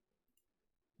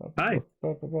 Hi.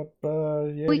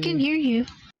 We can hear you.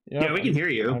 Yeah, we can hear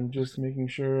you. I'm just making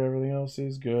sure everything else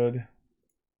is good.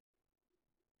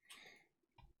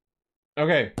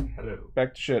 Okay. Hello.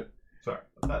 Back to shit. Sorry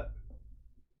about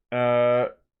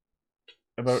that.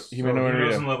 About Himeno and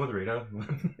Rita. in love with Rita.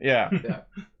 Yeah. Yeah.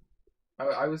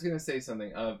 I was gonna say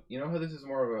something. You know how this is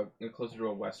more of a closer to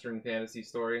a Western fantasy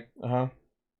story? Uh-huh.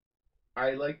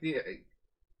 I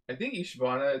think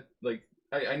Ishibana, like,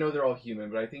 I know they're all human,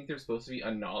 but I think they're supposed to be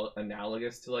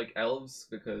analogous to like elves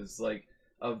because like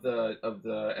of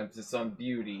the emphasis on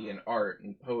beauty and art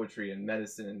and poetry and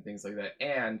medicine and things like that,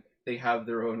 and they have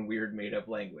their own weird made up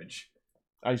language.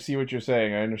 I see what you're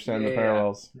saying. I understand the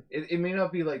parallels. It may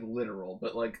not be like literal,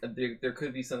 but like there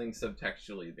could be something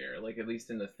subtextually there, like at least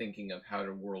in the thinking of how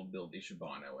to world build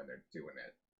Ishibana when they're doing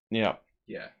it. Yeah.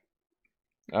 Yeah.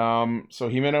 So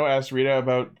Himeno asked Rita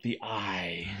about the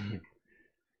eye.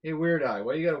 Hey, Weird Eye,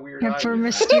 why you got a weird eye? And for Weird Eye?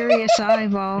 mysterious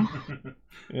eyeball.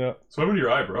 Yeah. Swim with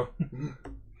your eye, bro.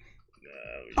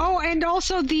 Oh, and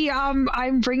also the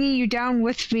I'm bringing you down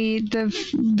with me.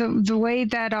 The way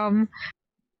that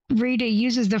Rita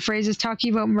uses the phrase is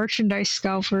talking about merchandise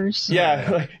scalpers. Yeah,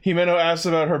 like, Himeno asks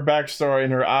about her backstory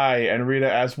and her eye, and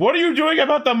Rita asks, "What are you doing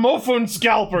about the Mofun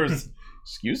scalpers?"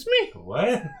 Excuse me?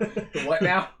 What? What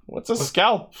now? What's a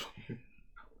scalp?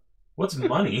 What's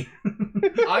money?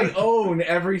 I own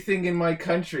everything in my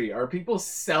country. Are people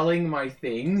selling my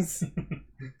things?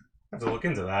 I have to look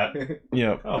into that.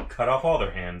 Yeah. I'll cut off all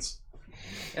their hands.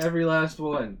 Every last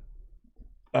one.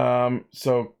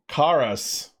 So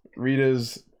Karas,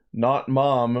 Rita's not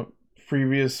mom,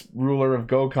 previous ruler of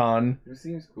Gokon, Who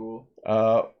seems cool.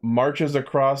 marches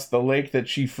across the lake that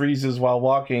she freezes while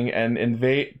walking and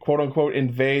quote-unquote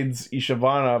invades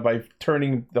Ishibana by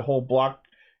turning the whole block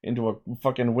into a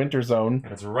fucking winter zone.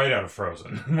 That's right out of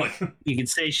Frozen. You could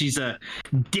say she's a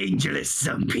dangerous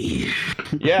zombie.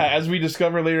 Yeah, as we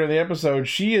discover later in the episode,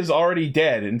 she is already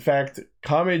dead. In fact,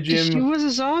 She was a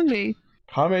zombie.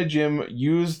 Kamejim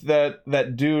used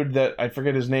that dude that I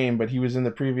forget his name, but he was in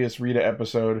the previous Rita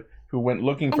episode who went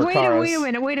looking for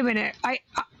Karas. Wait a minute.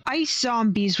 Ice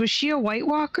zombies. Was she a White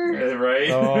Walker? Right?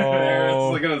 Oh. That's what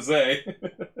I was gonna say.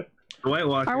 White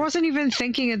Walker. I wasn't even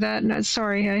thinking of that. No,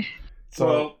 sorry.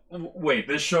 So, well, wait,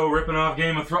 this show ripping off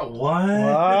Game of Thrones?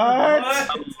 What?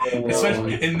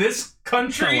 Especially in this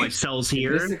country? What sells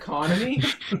here? This economy?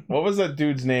 what was that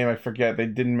dude's name? I forget. They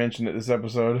didn't mention it this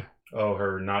episode. Oh,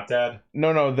 her not dad? No,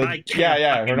 her not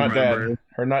dad.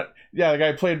 Her not. Yeah, the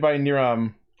guy played by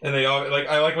Niram. And they all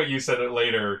I like what you said it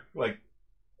later.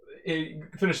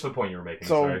 Finish the point you were making.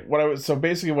 Sorry. So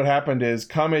basically, what happened is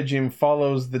Kamejim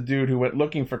follows the dude who went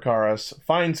looking for Karas,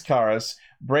 finds Karas,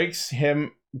 breaks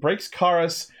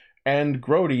Karas and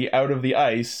Grody out of the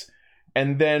ice,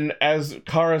 and then as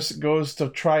Karas goes to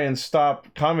try and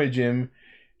stop Kamejim,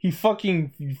 he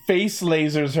fucking face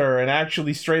lasers her and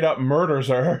actually straight up murders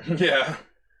her. Yeah.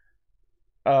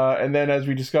 And then as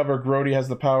we discover, Grody has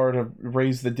the power to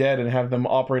raise the dead and have them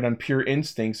operate on pure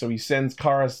instinct, so he sends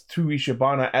Karas to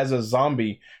Ishibana as a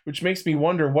zombie, which makes me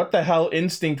wonder, what the hell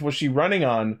instinct was she running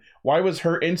on? Why was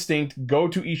her instinct go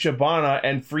to Ishibana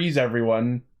and freeze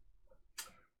everyone?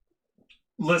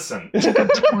 Listen.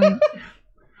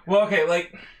 Well, okay,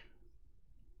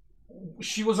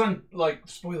 she was on,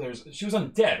 spoilers, she was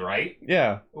undead, right?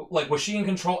 Yeah. Was she in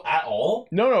control at all?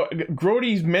 No.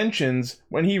 Grody mentions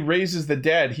when he raises the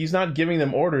dead, he's not giving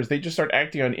them orders. They just start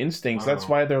acting on instincts. That's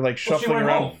why they're, shuffling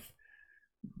around. Home.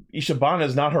 Ishibana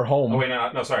is not her home. Oh, wait,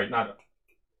 no, sorry, not...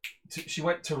 She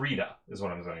went to Rita, is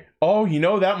what I'm saying. Oh,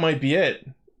 that might be it.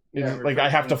 Yeah, I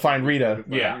have to find Rita.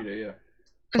 Yeah.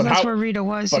 Because that's where Rita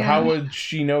was. But how would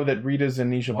she know that Rita's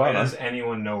in Ishibana? Why does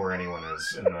anyone know where anyone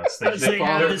is in this? They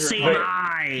have the same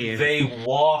eye. They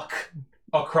walk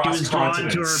across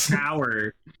continents. To her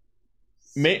power.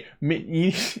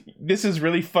 This is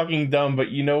really fucking dumb, but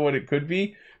you know what it could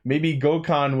be? Maybe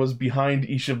Gokon was behind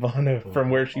Ishibana from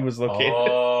where she was located.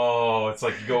 Oh, it's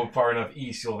like you go far enough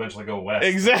east, you'll eventually go west.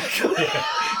 Exactly.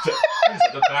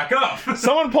 To back up.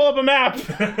 Someone pull up a map.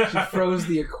 She froze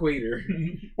the equator.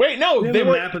 Wait, no, they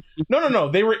were no.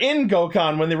 They were in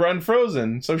Gokon when they were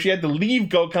unfrozen, so she had to leave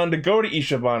Gokon to go to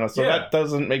Ishibana. So that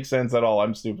doesn't make sense at all.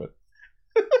 I'm stupid.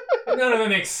 None of it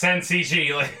makes sense,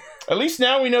 Ichi. At least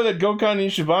now we know that Gokon and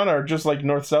Ishibana are just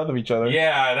north-south of each other.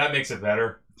 Yeah, that makes it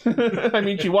better. I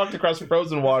mean, she walked across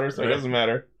frozen water, so it doesn't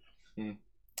matter.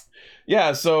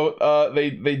 Yeah, so they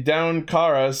down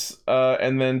Karas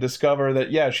and then discover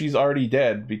that, she's already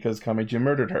dead because Kamejim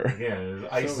murdered her. Yeah,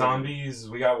 ice zombies,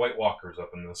 we got White Walkers up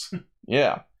in this.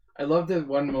 Yeah. I love that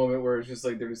one moment where it's just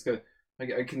they're just going,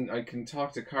 I can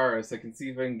talk to Karas, I can see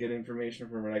if I can get information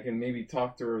from her, and I can maybe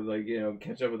talk to her,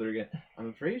 catch up with her again. I'm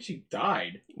afraid she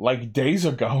died. Days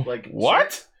ago.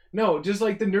 What? No, just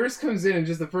the nurse comes in and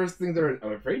just the first thing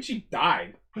I'm afraid she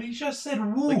died. But he just said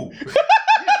woo.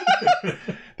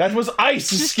 That was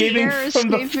ice escaping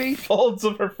from the folds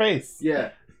of her face.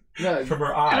 Yeah. No, from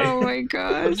her eye. Oh my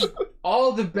god.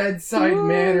 All the bedside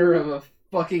manner of a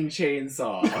fucking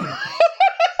chainsaw.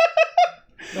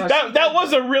 That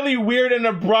was a really weird and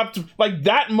abrupt,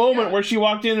 that moment where she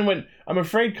walked in and went, I'm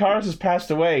afraid Karas has passed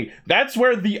away. That's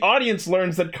where the audience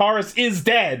learns that Karas is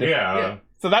dead. Yeah.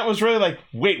 So that was really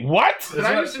wait, what? But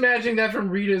I'm just imagining that from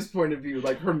Rita's point of view,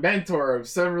 her mentor of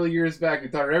several years back who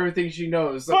taught her everything she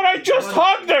knows. But I just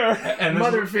hugged her! And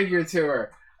mother figure to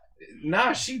her.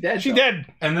 Nah, she dead. She dead.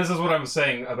 And this is what I was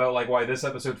saying about why this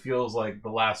episode feels like the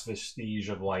last vestige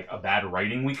of a bad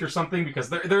writing week or something,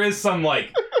 because there is some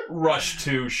rush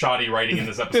to shoddy writing in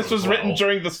this episode. This was written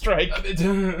during the strike.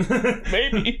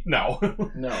 Maybe. No.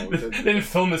 No. They didn't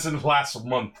film this in the last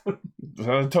month.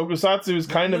 Tokusatsu is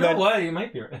kind of You know that. what? You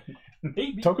might be right.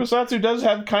 Maybe. Tokusatsu does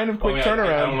have kind of quick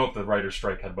turnaround. I don't know if the writer's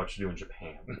strike had much to do in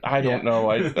Japan. I don't know.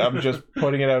 I'm just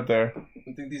putting it out there.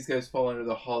 I think these guys fall under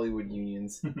the Hollywood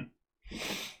unions.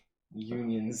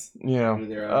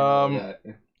 Yeah.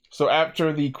 So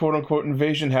after the quote-unquote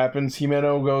invasion happens,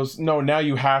 Himeno goes, "No, now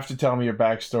you have to tell me your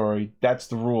backstory. That's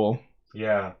the rule.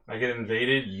 Yeah. I get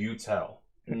invaded, you tell.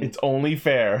 It's only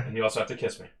fair. And you also have to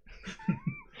kiss me."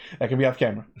 That can be off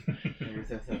camera.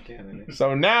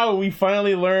 So now we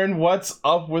finally learn what's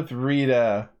up with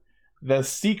Rita. The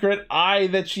secret eye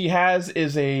that she has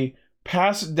is a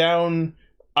passed down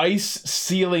ice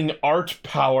sealing art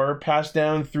power passed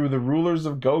down through the rulers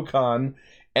of Gokon,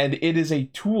 and it is a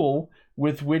tool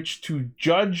with which to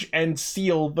judge and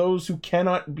seal those who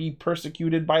cannot be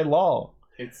persecuted by law.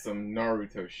 It's some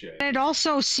Naruto shit. It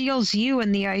also seals you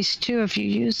in the ice too if you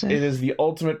use it. It is the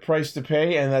ultimate price to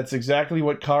pay, and that's exactly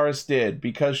what Karis did.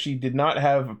 Because she did not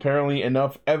have apparently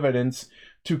enough evidence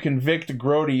to convict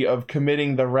Grody of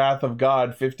committing the wrath of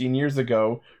God 15 years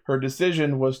ago, her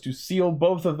decision was to seal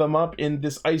both of them up in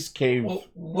this ice cave. Well,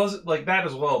 was it like that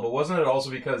as well? But wasn't it also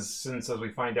because, since as we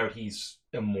find out he's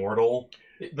immortal,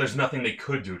 there's nothing they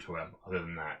could do to him other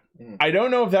than that? I don't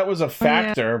know if that was a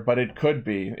factor, but it could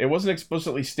be. It wasn't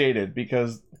explicitly stated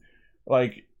because,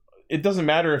 like, it doesn't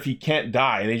matter if he can't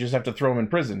die. They just have to throw him in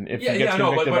prison if he gets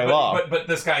convicted by law. But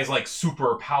this guy's like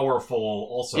super powerful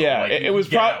also. Yeah, like, it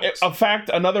was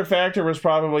another factor was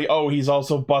probably, he's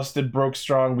also busted, broke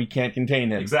strong, we can't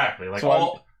contain him. Exactly. Like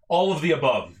so all of the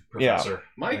above, Professor. Yeah.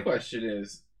 My question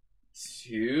is,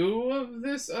 2 of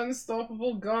this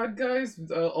unstoppable god guys,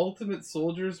 ultimate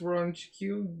soldiers, were on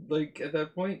Chikyu, like, at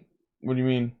that point? What do you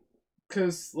mean?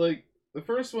 Because, like, the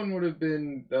first one would have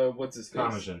been, what's his face?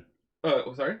 Kamijin.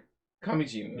 Sorry?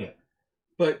 Kamijin. Yeah.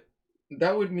 But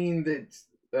that would mean that,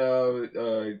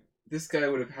 this guy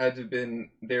would have had to have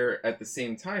been there at the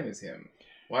same time as him.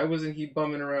 Why wasn't he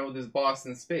bumming around with his boss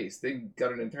in space? They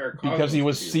got an entire cosmos. Because he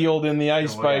was sealed in the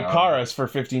ice by Karis for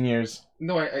 15 years.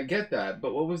 No, I get that,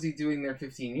 but what was he doing there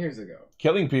 15 years ago?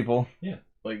 Killing people. Yeah.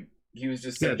 Like, he was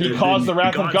just... he caused the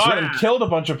wrath of God and killed a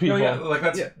bunch of people. Like,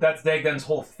 that's Dagden's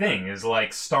whole thing, is,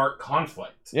 like, start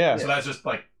conflict. Yeah. So that's just,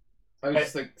 like... I was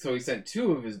just like, so he sent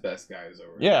 2 of his best guys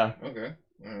over. Yeah. Okay.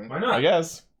 Why not? I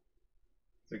guess.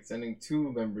 It's like sending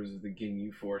 2 members of the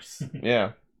Ginyu Force.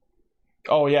 Yeah.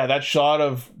 Oh yeah, that shot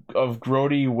of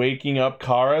Grody waking up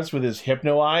Karis with his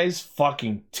hypno eyes,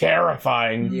 fucking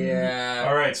terrifying. Yeah.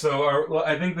 All right, so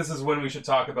I think this is when we should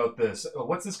talk about this.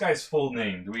 What's this guy's full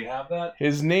name? Do we have that?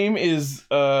 His name is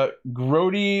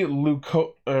Grody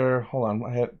hold on,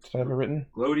 did I have it written?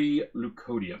 Grody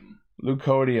Leucodium.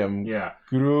 Leucodium. Yeah.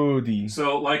 Grody.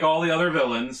 So, like all the other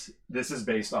villains, this is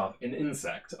based off an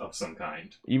insect of some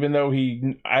kind. Even though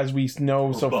he, as we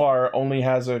know so far, only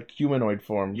has a humanoid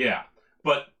form. Yeah.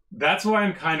 But that's why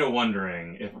I'm kind of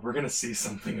wondering if we're going to see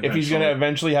something eventually. If he's going to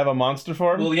eventually have a monster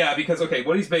form? Well, yeah, because, okay,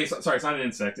 what he's based on... Sorry, it's not an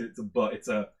insect. It's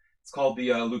called the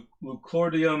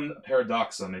Leucodium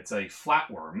paradoxum. It's a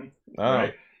flatworm. Oh.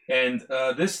 Right? And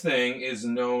this thing is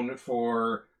known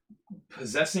for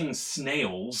possessing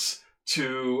snails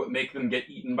to make them get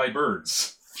eaten by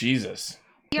birds. Jesus.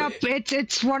 Yep,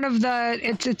 it's one of the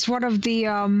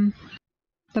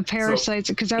parasites,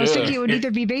 because I was thinking it would either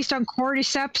be based on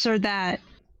cordyceps or that.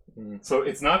 So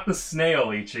it's not the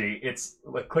snail, Ichi. It's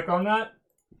like, click on that.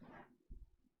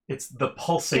 It's the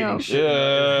pulsating shit.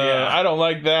 Yeah, I don't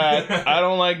like that. I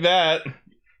don't like that.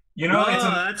 You know,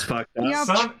 that's fucked up. Yep.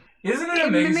 Isn't it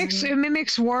amazing? It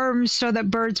mimics worms so that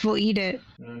birds will eat it.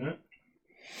 Mm-hmm.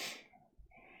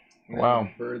 Wow.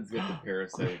 Birds get the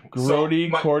parasite.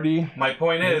 Grody, Cordy. My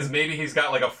point is, maybe he's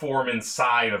got like a form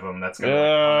inside of him that's gonna come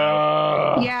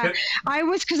out. Yeah, I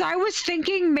was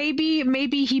thinking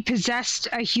maybe he possessed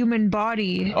a human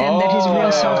body and that his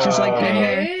real self is like in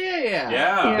there.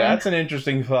 Yeah. That's an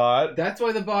interesting thought. That's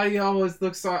why the body always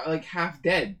looks like half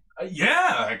dead.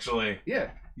 Yeah, actually.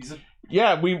 Yeah.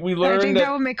 We learned I think that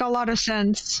would make a lot of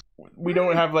sense. We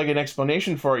don't have like an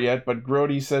explanation for it yet, but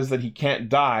Grody says that he can't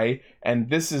die, and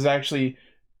this is actually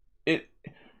it.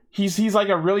 He's like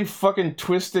a really fucking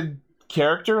twisted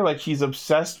character. Like, he's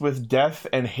obsessed with death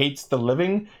and hates the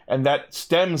living, and that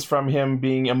stems from him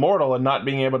being immortal and not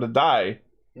being able to die.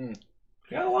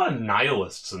 Got a lot of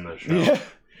nihilists in this show. Yeah.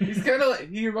 He's kind of like,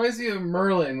 he reminds me of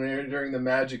Merlin during the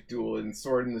magic duel in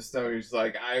Sword in the Stone. He's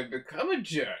like, I've become a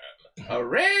germ, a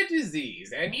rare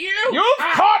disease, and you've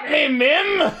caught me,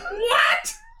 Mim!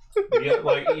 What? Yeah,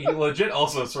 like he legit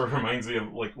also sort of reminds me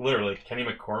of like literally Kenny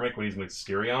McCormick when he's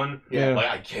Mysterion. Yeah. Like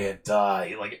I can't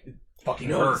die. Like it fucking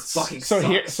hurts. Fucking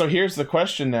So here's the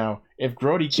question now: if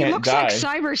Grody He can't looks die, like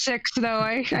Cyber Six, though.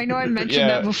 I know I mentioned Yeah.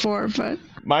 that before, but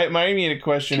my immediate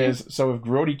question is: so if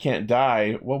Grody can't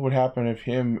die, what would happen if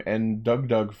him and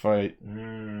Doug fight?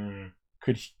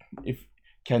 Could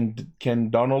can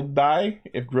Donald die?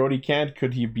 If Grody can't,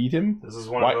 could he beat him? This is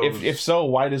one of those. If so,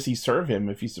 why does he serve him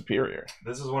if he's superior?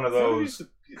 This is one of those.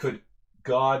 Could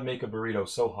God make a burrito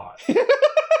so hot?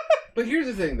 But here's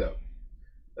the thing, though.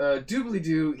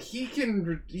 Doobly-Doo, he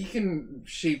can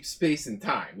shape space and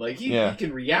time. Like he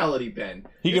can reality bend.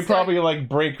 He could probably like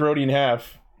break Grody in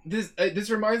half.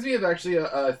 This reminds me of actually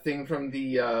a thing from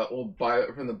the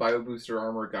Bio Booster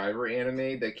Armor Guyver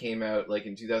anime that came out like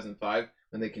in 2005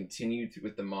 when they continued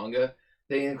with the manga.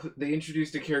 They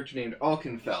introduced a character named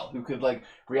Alkenfell who could like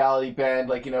reality bend.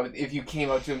 Like, you know, if you came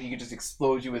up to him, he could just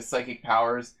explode you with psychic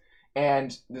powers.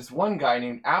 And this one guy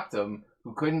named Aptum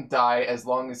who couldn't die as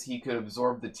long as he could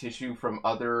absorb the tissue from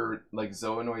other like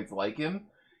zoonoids like him.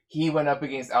 He went up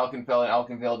against Alkenfell, and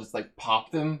Alkenfell just like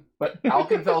popped him. But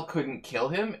Alkenfell couldn't kill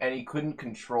him, and he couldn't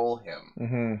control him.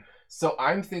 Mm-hmm. So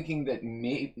I'm thinking that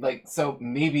maybe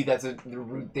that's the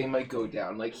route they might go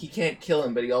down. Like he can't kill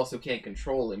him, but he also can't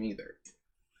control him either.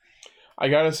 I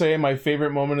gotta say, my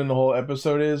favorite moment in the whole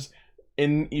episode is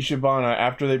in Ishibana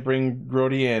after they bring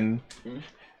Grody in. Mm-hmm.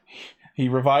 He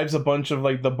revives a bunch of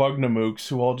like the Bugnamooks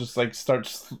who all just like start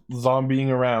zombieing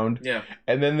around. Yeah.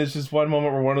 And then there's just one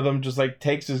moment where one of them just like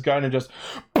takes his gun and just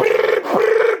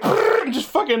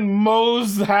fucking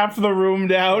mows half the room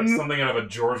down. Like something out of a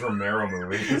George Romero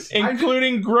movie.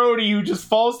 Including Grody, who just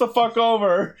falls the fuck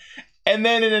over. And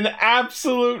then in an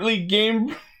absolutely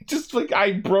just like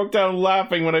I broke down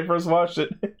laughing when I first watched it.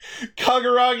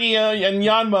 Kagaragi and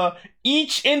Yanma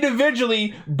each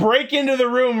individually break into the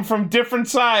room from different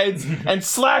sides and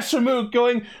slash Shamook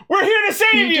going, "We're here to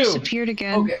save you!" Disappeared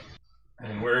again. Okay.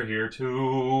 And we're here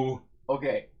too.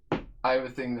 Okay. I have a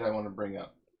thing that I want to bring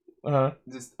up. Uh-huh.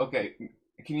 Okay.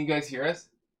 Can you guys hear us?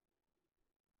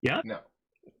 Yeah. No.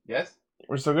 Yes?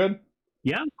 We're still good?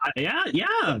 Yeah.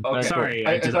 Yeah. Okay. Sorry.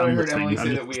 I thought I heard Emily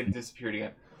say that we had disappeared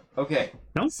again. Okay.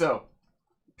 No. So,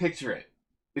 picture it.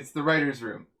 It's the writer's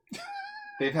room.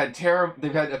 They've had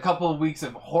a couple of weeks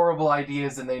of horrible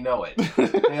ideas and they know it.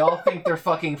 They all think they're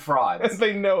fucking frauds.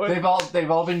 They know it.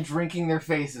 They've all been drinking their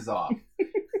faces off.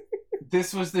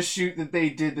 This was the shoot that they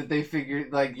did that they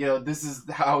figured, like, you know, this is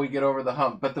how we get over the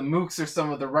hump. But the mooks are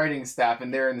some of the writing staff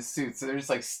and they're in the suits, so they're just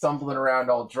like stumbling around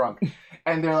all drunk.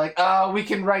 And they're like, "Oh, we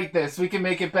can write this, we can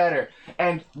make it better."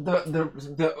 And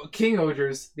the King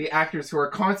Ogres, the actors who are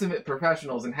consummate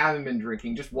professionals and haven't been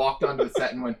drinking, just walked onto the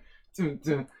set and went, "Dum,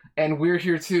 dum." And we're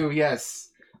here too, yes.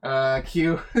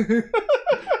 Q.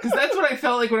 Because that's what I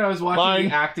felt like when I was watching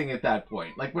the acting at that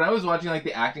point. Like when I was watching like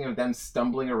the acting of them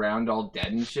stumbling around all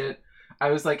dead and shit, I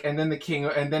was like, and then the King,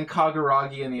 and then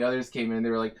Kagaragi and the others came in and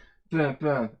they were like, "Bum,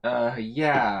 bum,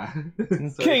 yeah."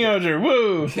 So, King Ogre,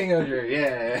 woo! King Ogre,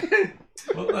 yeah.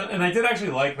 Well, and I did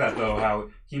actually like that though, how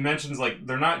he mentions like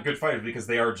they're not good fighters because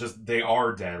they are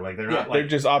dead. Like they're not like they're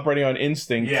just operating on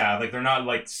instinct. Yeah, like they're not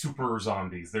like super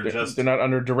zombies. They're not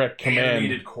under direct command.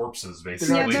 Animated corpses,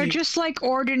 basically. Yeah, they're just like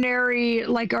ordinary,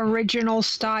 like original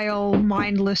style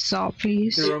mindless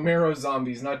zombies. They're Romero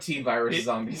zombies, not T-virus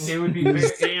zombies. It would be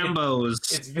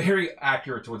Zambos. It's very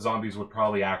accurate to what zombies would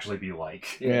probably actually be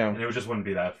like. Yeah. And it just wouldn't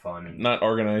be that fun. And, not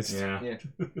organized. Yeah.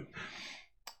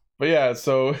 But yeah,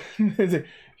 so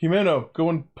Himeno, go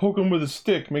and poke him with a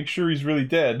stick. Make sure he's really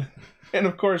dead. And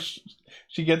of course,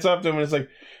 she gets up to him and is like,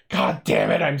 "God damn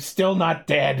it, I'm still not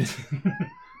dead."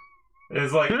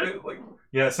 It's like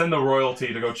yeah, send the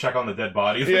royalty to go check on the dead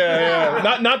bodies.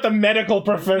 Yeah. Not the medical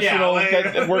professional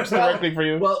that works directly for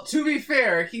you. Well, to be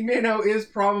fair, Himeno is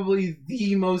probably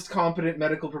the most competent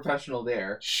medical professional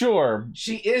there. Sure.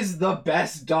 She is the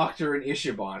best doctor in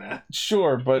Ishibana.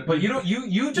 Sure, but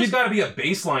you just got to be a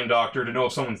baseline doctor to know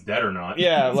if someone's dead or not.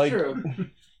 Yeah, like true.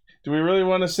 Do we really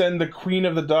want to send the queen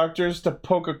of the doctors to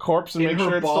poke a corpse and in make her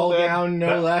sure it's ball still dead? gown,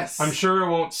 no less. I'm sure it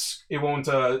won't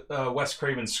Wes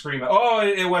Craven scream.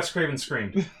 Wes Craven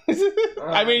screamed.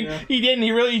 I mean, he didn't.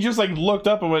 He just like looked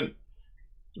up and went,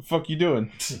 "The fuck you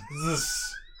doing?"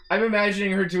 I'm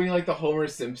imagining her doing like the Homer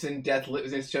Simpson death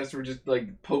litmus test where just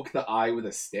like poke the eye with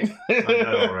a stick. I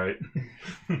know, right?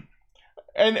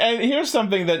 And here's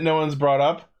something that no one's brought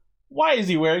up. Why is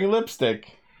he wearing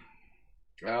lipstick?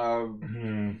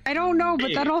 I don't know,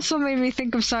 but that also made me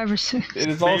think of Cyber 6. It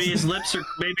is maybe his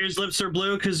lips are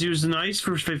blue because he was nice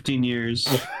for 15 years.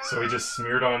 So he just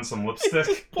smeared on some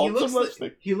lipstick.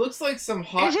 He looks like some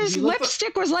hot. And his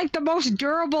lipstick was like the most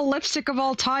durable lipstick of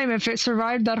all time if it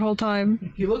survived that whole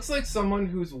time. He looks like someone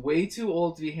who's way too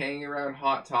old to be hanging around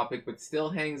Hot Topic, but still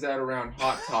hangs out around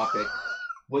Hot Topic.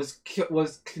 Was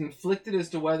conflicted as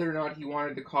to whether or not he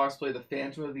wanted to cosplay the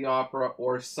Phantom of the Opera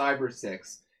or Cyber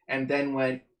 6, and then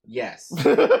went, yes.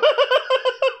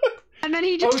 And then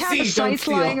he just had the scythe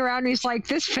lying around, and he's like,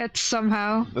 this fits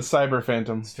somehow. The Cyber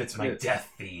Phantom. This fits my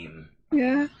death theme.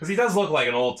 Yeah. Because he does look like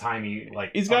an old-timey,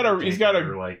 like... He's got a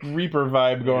like, Reaper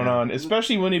vibe going on,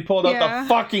 especially when he pulled out the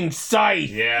fucking scythe!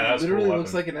 Yeah, that's literally cool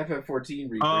looks like an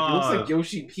FF14 Reaper. He looks like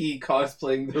Yoshi P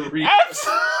cosplaying the Reaper.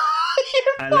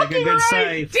 I like a good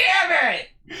scythe. Damn it!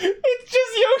 It's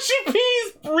just Yoshi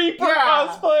P's Reaper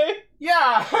cosplay.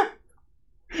 Yeah.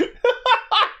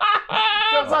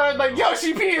 Comes on like,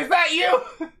 Yoshi P, is that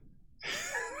you?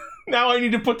 Now I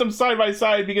need to put them side by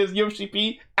side because Yoshi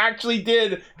P actually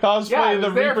did cosplay the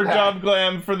Reaper Job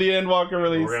Glam for the Endwalker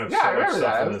release. We're gonna have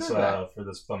so much stuff for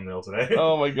this thumbnail today.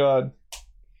 Oh my god.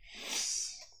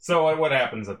 So what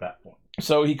happens at that point?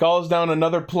 So he calls down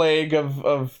another plague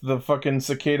of the fucking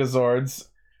cicada zords.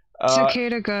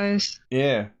 Cicada guys.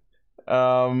 Yeah.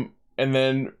 And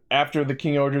then after the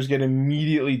King Ogres get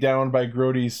immediately downed by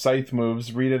Grody's scythe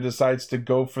moves, Rita decides to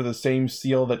go for the same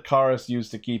seal that Karas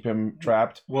used to keep him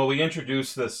trapped. Well, we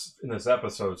introduced this in this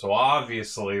episode, so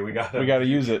obviously we gotta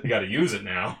use it. We gotta use it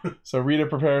now. So Rita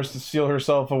prepares to seal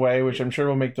herself away, which I'm sure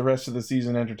will make the rest of the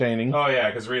season entertaining. Oh yeah,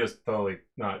 because Rita's totally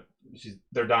not.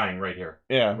 They're dying right here.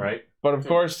 Yeah. Right? But of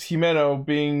course, Himeno,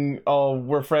 being all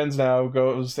we're friends now,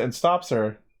 goes and stops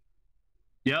her.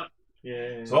 Yep.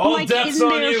 Yeah. So all death's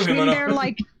on you,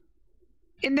 Himeno.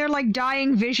 In their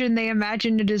dying vision, they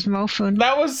imagined it as Mofun.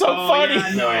 That was so funny.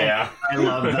 Yeah, no, yeah. I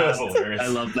love that. That's hilarious. I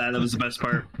love that. That was the best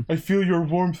part. I feel your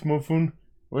warmth, Mofun.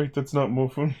 Wait, that's not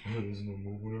Mofun. There's no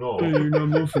Mofun at all.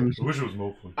 Not Mofun. I wish it was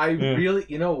Mofun. I really,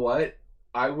 you know what?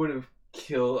 I would have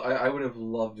I would have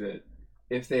loved it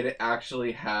if they'd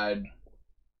actually had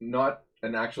not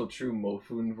an actual true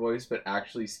Mofun voice, but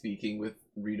actually speaking with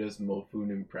Rita's Mofun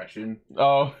impression.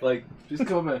 Oh. Like, just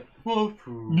come in.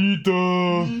 Mofun.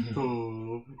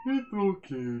 Rita. It's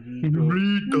okay,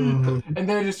 Rita. And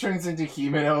then it just turns into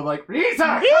Himeno, like, Rita,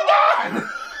 come on!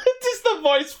 Just the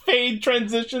voice fade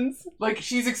transitions. Like,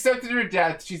 she's accepted her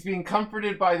death, she's being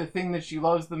comforted by the thing that she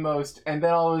loves the most, and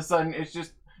then all of a sudden it's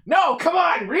just, no, come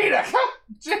on, Rita!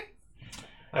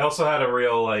 I also had a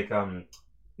real,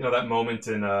 you know, that moment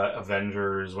in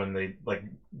Avengers when they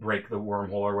break the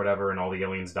wormhole or whatever and all the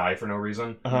aliens die for no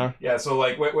reason. Uh-huh. Yeah, so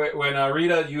when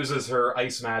Rita uses her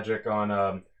ice magic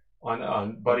on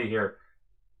Buddy here,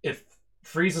 it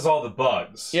freezes all the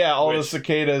bugs. Yeah, all the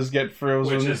cicadas get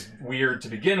frozen. Which is weird to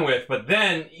begin with, but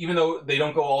then, even though they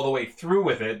don't go all the way through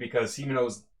with it, because he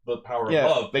knows the power of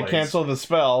love they cancel the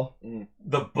spell.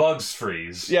 The bugs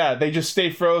freeze. Yeah, they just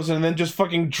stay frozen and then just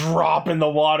fucking drop in the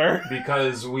water.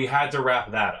 Because we had to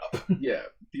wrap that up. Yeah,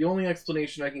 the only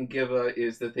explanation I can give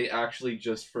is that they actually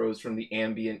just froze from the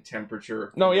ambient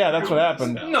temperature. No, yeah, that's what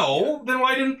happened. No, then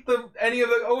why didn't any of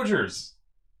the Ogres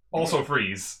also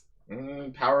freeze?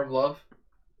 Power of love?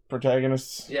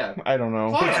 Protagonists? Yeah. I don't know.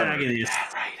 Protagonists.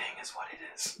 Bad writing is what it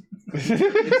is.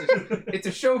 It's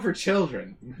a show for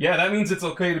children. Yeah, that means it's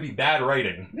okay to be bad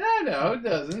writing. No, it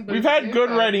doesn't. We've had good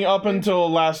writing up until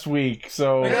last week,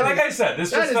 so... Like I said,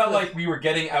 this just felt like we were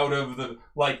getting out of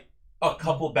a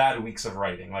couple bad weeks of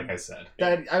writing, like I said.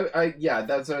 Yeah,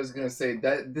 that's what I was gonna say.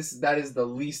 That is the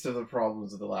least of the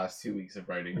problems of the last 2 weeks of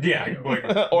writing. Yeah,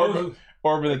 Orb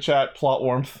in the chat, plot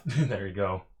warmth. There you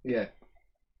go. Yeah.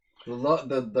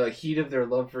 The heat of their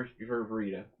love for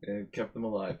Rita kept them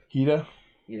alive. Hita?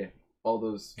 Yeah, all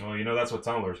those. Oh, you know that's what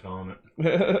Tumblr's calling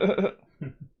it.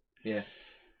 Yeah.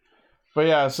 But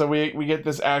yeah, so we get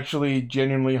this actually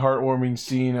genuinely heartwarming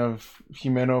scene of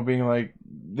Himeno being like,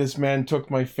 "This man took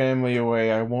my family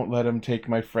away. I won't let him take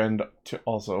my friend to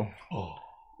also." Oh,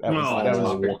 that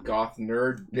was goth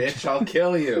nerd bitch. I'll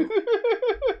kill you.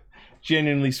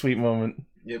 Genuinely sweet moment.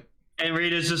 Yep. And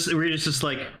Rita's just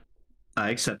like, I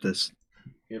accept this.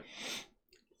 Yep.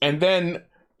 And then,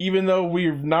 even though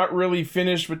we're not really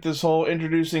finished with this whole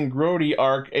introducing Grody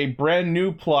arc, a brand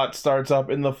new plot starts up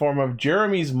in the form of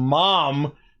Jeremy's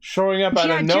mom showing up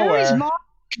out of nowhere. Jeremy's mom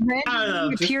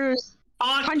randomly appears,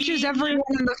 punches everyone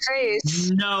in the face.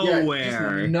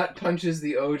 Nowhere. Yeah, nut punches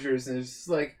the Ogres and is just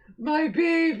like, my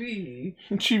baby.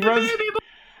 And she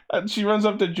runs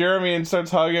up to Jeremy and starts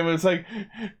hugging him. And it's like,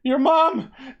 your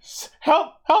mom,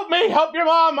 help me, help your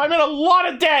mom. I'm in a lot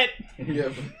of debt.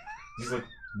 Yep. He's like,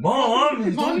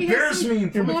 Mom, don't embarrass me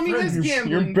in front of my friends.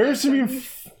 You're embarrassing me.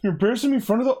 You're embarrassing me in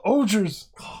front of the ogres.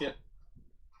 Yeah.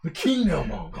 The king now,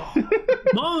 Mom.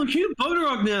 Mom, cute Boner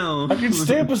Rock now. I can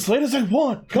stay up as late as I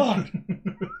want. God.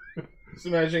 Just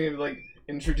imagining it like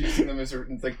introducing them as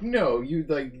it's like, no, you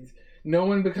like. No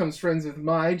one becomes friends with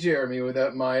my Jeremy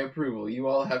without my approval. You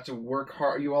all have to work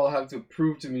hard. You all have to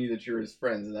prove to me that you're his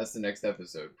friends, and that's the next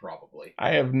episode, probably.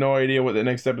 I have no idea what the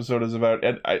next episode is about.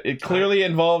 It clearly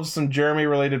involves some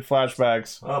Jeremy-related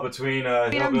flashbacks. Oh, between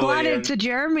I'm glad it's a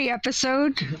Jeremy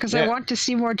episode, because I want to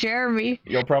see more Jeremy.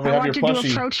 You'll probably have your plushie. I want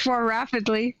to approach more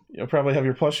rapidly. You'll probably have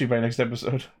your plushie by next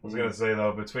episode. I was gonna say,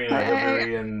 though, between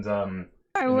Hillbilly and...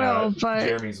 I will, but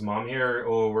Jeremy's mom here.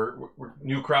 Oh, we're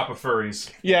new crop of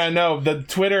furries. Yeah, no, the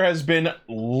Twitter has been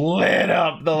lit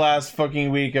up the last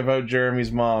fucking week about Jeremy's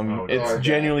mom. It's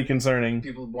genuinely concerning.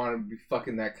 People want to be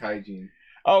fucking that Kaijin.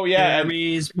 Oh yeah,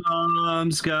 Jeremy's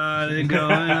mom's got it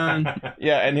going on.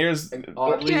 Yeah, and here's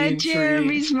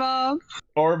Jeremy's mom.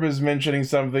 Orb is mentioning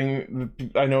something.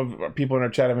 I know people in our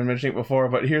chat have been mentioning it before,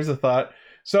 but here's the thought.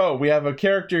 So we have a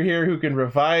character here who can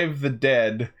revive the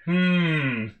dead.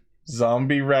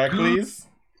 Zombie Rackley's.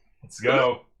 Let's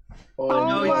go.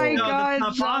 Oh my God!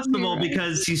 That's not possible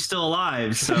because he's still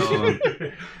alive. So,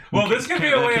 well, this could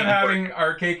be a way of having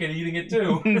our cake and eating it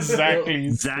too. Exactly.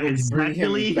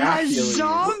 Exactly. A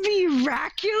zombie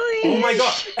Rackley. Oh my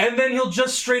God! And then he'll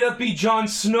just straight up be Jon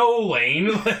Snow, Lane.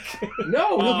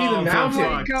 No, he'll be the mountain. Oh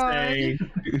my God.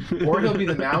 Or he'll be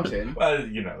the mountain.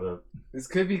 You know. This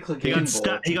could be clicking.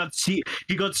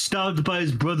 He got stabbed by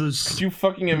his brothers. Could you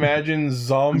fucking imagine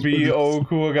zombie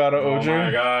Okuagata Ojo? Oh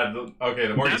my God! Okay,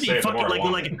 the more you say it, the more I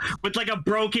want it. With like a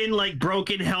broken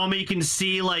helmet, you can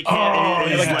see like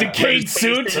like decayed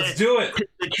suit. Let's do it.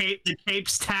 The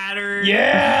cape's tattered.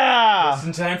 Yeah. Just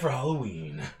in time for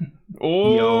Halloween.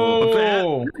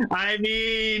 Oh. I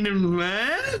mean,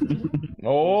 man.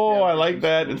 Oh, I like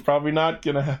that. It's probably not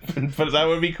gonna happen, but that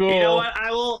would be cool. You know what?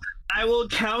 I will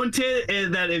count it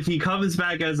in that if he comes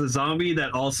back as a zombie,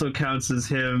 that also counts as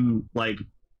him like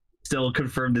still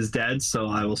confirmed as dead. So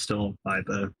I will still buy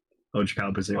the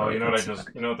Ojikawa Zero. Oh, you know what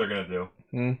they're gonna do?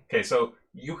 Okay, so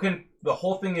you can. The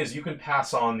whole thing is you can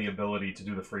pass on the ability to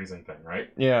do the freezing thing, right?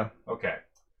 Yeah. Okay.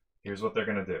 Here's what they're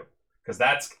gonna do, because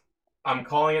I'm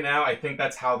calling it now. I think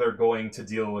that's how they're going to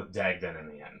deal with Dagden in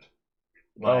the end.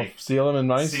 Like, seal him in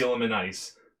ice. Seal him in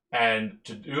ice. And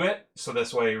to do it, so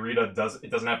this way it doesn't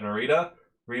happen to Rita.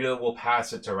 Rita will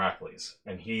pass it to Rackley's,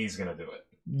 and he's gonna do it.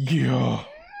 Yeah.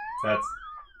 That's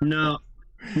no.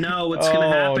 What's gonna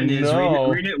happen is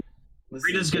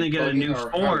Rita's gonna get a new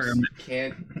form. You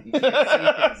can't say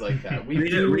things like that. We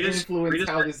do influence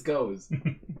how this goes.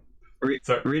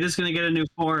 Rita's gonna get a new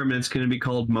form, and it's gonna be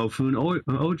called Mofun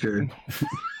Oger. Has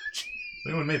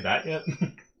anyone made that yet?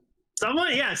 Someone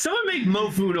make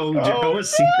Mofun Oger. Oh, I want to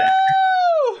see that.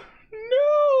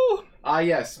 No. Ah,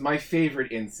 yes, my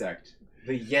favorite insect,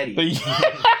 the Yeti. The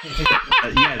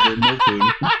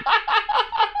Mofun.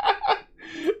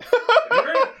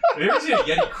 Have you ever seen a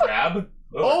Yeti crab?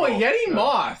 Oh, a Yeti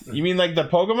moth. You mean like the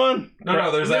Pokemon?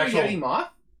 No, there's actual Yeti moth.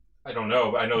 I don't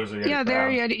know, but I know there's a Yeti crab. They're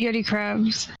Yeti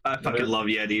crabs. I fucking love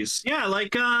Yetis. Yeah,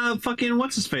 like fucking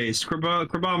what's his face,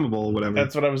 Crabominable, whatever.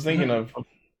 That's what I was thinking of.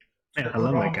 Yeah, I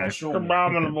love that guy.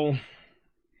 Crabominable.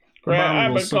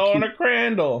 I've been calling a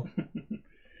Crandall.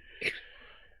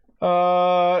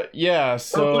 Yeah,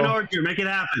 so... Orchard, make it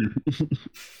happen.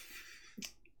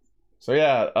 So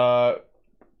yeah,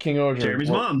 King Orchard.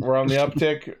 Jeremy's mom. We're on the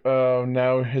uptick.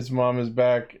 Now his mom is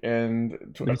back,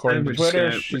 and according to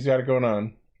Twitter, she's got it going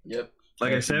on. Yep.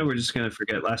 Like I said, we're just gonna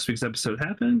forget last week's episode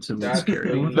happened, and let's That's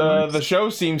carry on. The show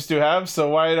seems to have, so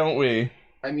why don't we?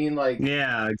 I mean, like...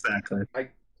 Yeah, exactly.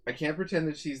 I can't pretend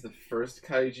that she's the first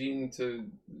Kaijin to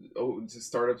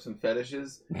start up some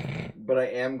fetishes, but I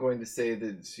am going to say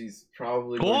that she's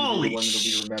probably going to be the one that'll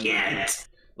be remembered.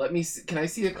 Let me see. Can I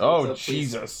see a close up,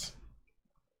 Jesus.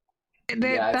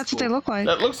 That's what they look like.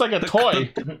 That looks like a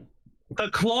toy. The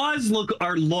claws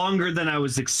are longer than I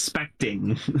was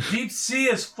expecting. Deep Sea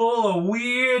is full of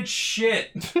weird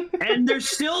shit. And there's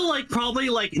still probably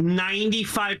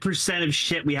 95% of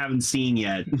shit we haven't seen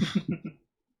yet.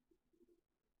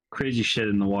 Crazy shit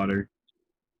in the water.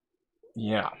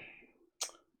 Yeah.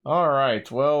 All right.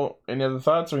 Well, any other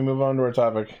thoughts? Or we move on to our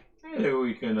topic. Hey,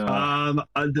 we can.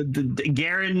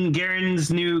 Garen's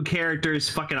new character is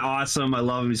fucking awesome. I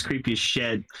love him. He's creepy as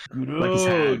shit.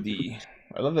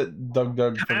 I love that Doug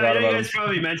forgot about you him. guys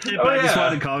probably mentioned it, but I just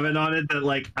wanted to comment on it that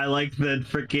I like the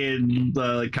freaking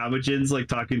Kamujin's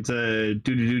talking to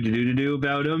do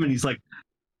about him, and he's like,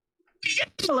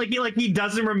 Like he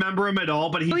doesn't remember him at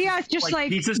all, but he's it's just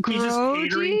like he's just catering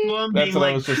to him. That's being what I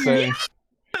like, was just saying.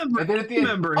 And then at the end,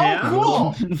 remember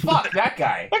oh, him. cool! Fuck that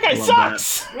guy. That guy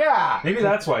sucks. Yeah. Maybe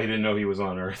that's why he didn't know he was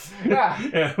on Earth.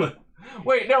 Yeah.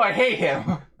 Wait, no, I hate him.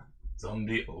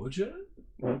 Zombie Oja?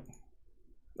 Oh,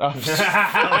 Okay,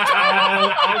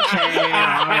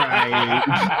 alright.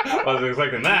 I wasn't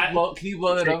expecting that. Keep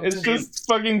blowing it up. it's just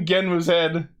fucking Genmu's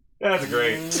head. That's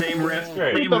great. Same riff.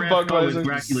 Great. Same The riff. bug Always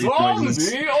noises. Hercules noises.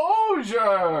 Zombie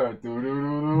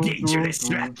Oja! Dangerous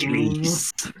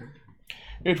Hercules.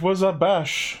 It was a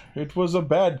bash. It was a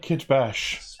bad kit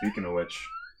bash. Speaking of which.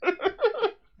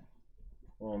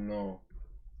 Oh no.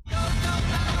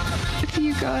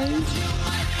 You guys.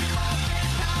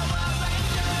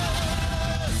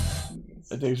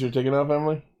 I think you're taking off,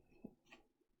 Emily?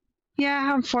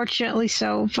 Yeah, unfortunately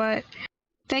so, but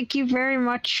thank you very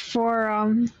much for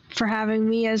having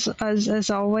me as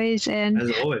always. And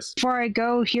As always. before I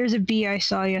go, here's a bee I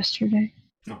saw yesterday.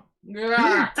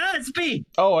 That's me.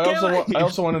 Oh, I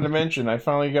also wanted to mention, I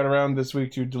finally got around this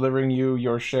week to delivering you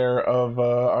your share of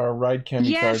our ride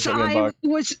candy cards Yes, that we I unlocked.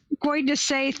 was going to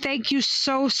say thank you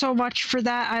so much for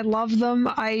that. I love them.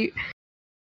 I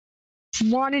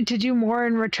wanted to do more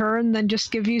in return than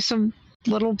just give you some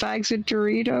little bags of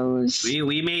Doritos.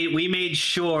 We made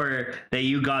sure that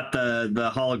you got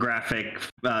the holographic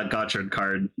Gotchard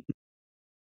card.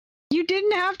 You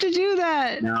didn't have to do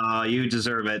that. No, you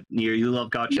deserve it. You love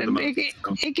Gotchard the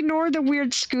most. Ignore the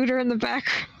weird scooter in the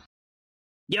back.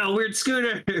 Yo, weird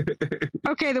scooter.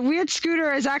 Okay, the weird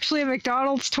scooter is actually a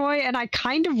McDonald's toy, and I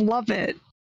kind of love it.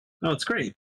 Oh, it's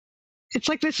great. It's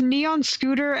like this neon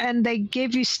scooter, and they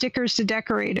give you stickers to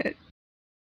decorate it.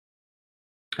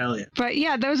 Hell yeah. But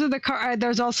yeah, those are the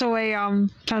there's also a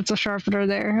pencil sharpener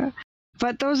there.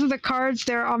 But those are the cards.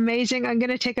 They're amazing. I'm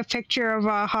gonna take a picture of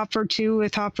Hopper 2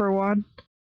 with Hopper 1.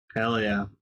 Hell yeah.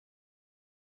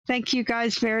 Thank you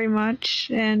guys very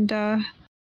much, and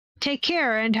take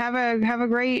care and have a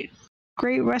great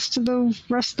rest of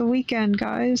the weekend,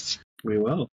 guys. We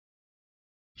will.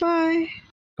 Bye.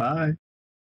 Bye.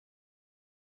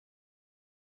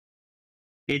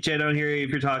 H, I don't hear you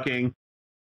if you're talking.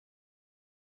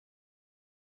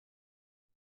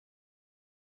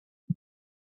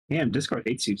 Damn, Discord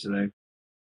hates you today.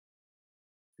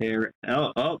 There.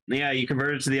 Oh, yeah, you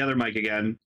converted to the other mic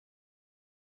again.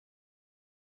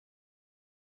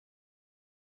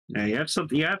 Yeah, you have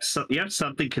something. You have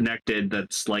something connected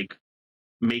that's like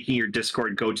making your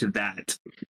Discord go to that.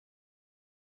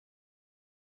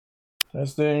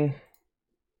 Testing.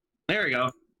 There we go.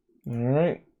 All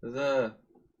right.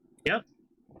 Yep.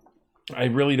 I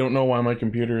really don't know why my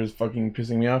computer is fucking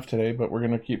pissing me off today, but we're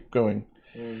gonna keep going.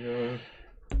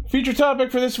 Feature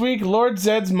topic for this week: Lord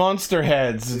Zed's Monster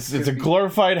Heads. It's a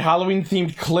glorified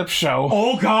Halloween-themed clip show.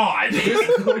 Oh God! This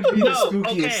is going to be the No,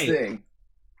 spookiest okay. thing.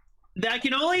 I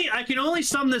can only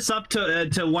sum this up to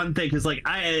one thing, because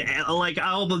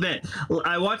I'll admit,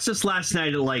 I watched this last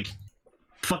night at like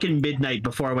fucking midnight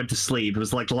before I went to sleep. It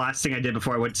was like the last thing I did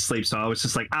before I went to sleep, so I was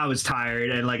just like, I was tired,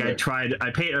 and like I paid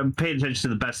attention to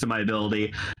the best of my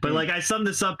ability, but like I summed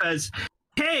this up as,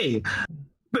 hey,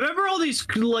 remember all these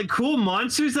like cool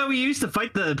monsters that we used to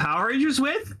fight the Power Rangers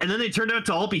with, and then they turned out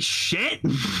to all be shit?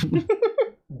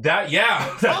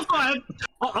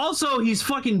 Also, he's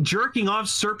fucking jerking off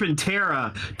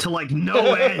Serpentera to like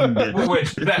no end.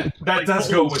 Which that Like, does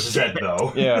go holy with Zed shit.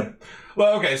 though. Yeah.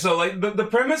 Well, okay, so like the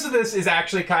premise of this is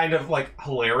actually kind of like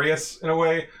hilarious in a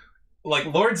way. Like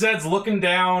Lord Zed's looking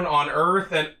down on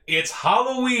Earth and it's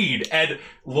Halloween, and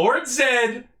Lord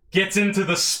Zed gets into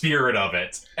the spirit of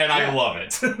it, and I love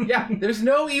it. Yeah, there's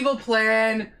no evil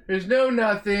plan. There's no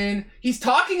nothing. He's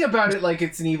talking about it like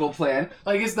it's an evil plan.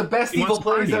 Like it's the best evil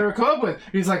plan he's ever come up with.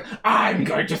 He's like, I'm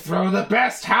going to throw the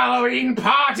best Halloween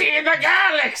party in the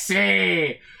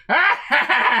galaxy!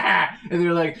 And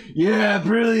they're like, yeah,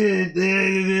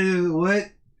 brilliant.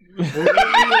 What?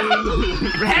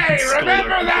 Hey,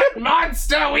 remember that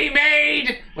monster we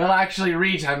made? Well, actually,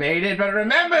 Rita made it, but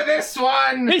remember this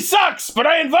one? He sucks, but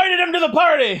I invited him to the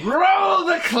party! Roll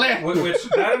the clip! Which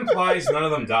that implies none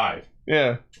of them died.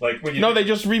 Yeah. Like when you No, they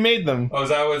just remade them. Oh, is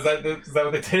that what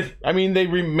they did? I mean, they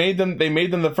remade them. They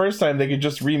made them the first time. They could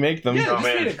just remake them. Yeah, Oh, just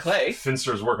man. made it clay.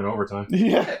 Finster's working overtime.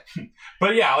 Yeah.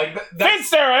 But yeah, like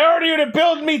Finster, I order you to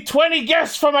build me 20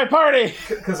 guests for my party.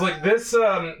 because like this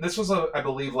was I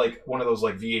believe like one of those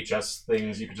like VHS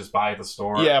things you could just buy at the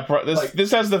store. Yeah,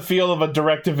 this has the feel of a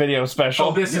direct-to-video special.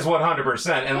 Oh, this is 100%.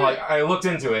 And like I looked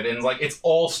into it, and like it's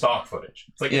all stock footage.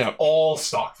 It's like it's all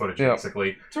stock footage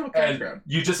basically. Total And background.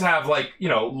 you just have like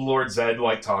Lord Zed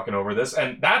like talking over this,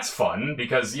 and that's fun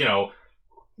because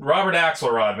Robert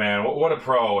Axelrod, man, what a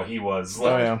pro he was.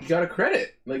 Like, You got a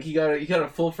credit. Like he got a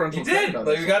full frontal. He did.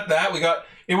 Like, we got that.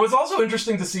 It was also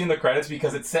interesting to see in the credits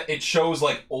because it shows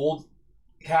like old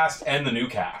cast and the new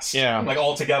cast. Yeah. Like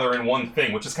all together in one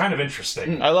thing, which is kind of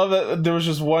interesting. I love that there was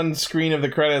just one screen of the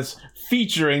credits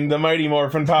featuring the Mighty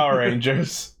Morphin Power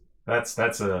Rangers. That's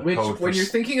a Which, code when you're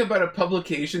thinking about a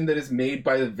publication that is made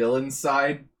by the villain's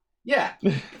side, yeah,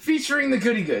 featuring the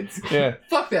goody goods. Yeah.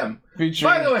 Fuck them.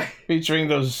 By the way, featuring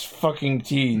those fucking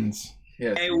teens.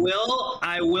 Yes.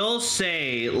 I will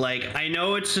say, like, I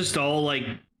know it's just all like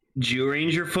Jew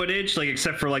Ranger footage, like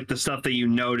except for like the stuff that you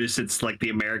notice, it's like the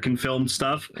American film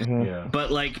stuff. Mm-hmm. Yeah.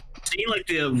 But like seeing like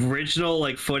the original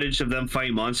like footage of them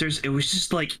fighting monsters, it was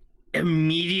just like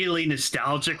immediately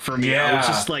nostalgic for me. I was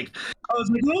just like, I was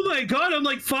like, oh my god, I'm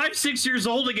like 5-6 years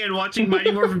old again watching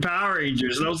Mighty Morphin Power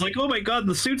Rangers, and I was like, oh my god,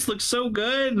 the suits look so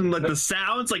good, and like the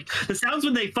sounds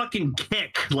when they fucking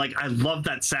kick, like I love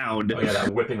that sound. Oh yeah,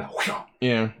 that whipping.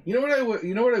 Yeah. You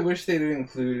know what I wish they'd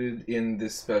included in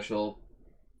this special,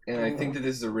 and I think that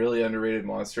this is a really underrated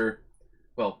monster.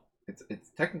 Well, it's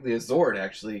technically a Zord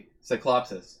actually,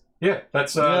 Cyclopsis. Yeah,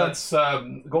 that's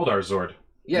Goldar's Zord.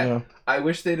 Yeah, I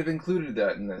wish they'd have included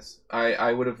that in this.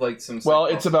 I would have liked some. Well,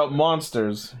 it's about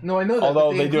monsters. No, I know that.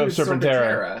 Although but they do have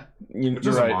Serpentera. Which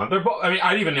is a monster. I mean,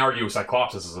 I'd even argue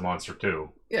Cyclopsis is a monster too.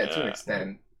 Yeah, to an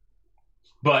extent.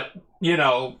 But they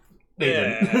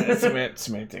didn't.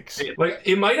 Semantics. Like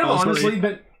it might have honestly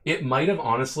been. It might have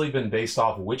honestly been based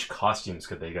off which costumes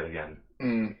could they get again.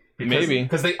 Maybe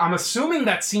because I'm assuming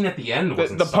that scene at the end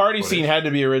wasn't the party scene had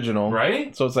to be original,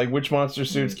 right? So it's like, which monster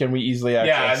suits can we easily access?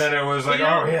 Yeah, and then it was like,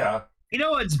 You know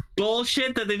what's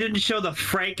bullshit that they didn't show the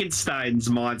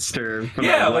Frankenstein's monster from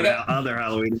other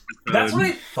Halloween episode. That's what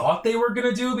I thought they were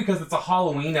gonna do because it's a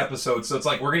Halloween episode, so it's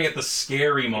like we're gonna get the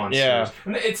scary monsters. Yeah.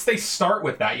 And they start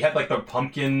with that. You had like the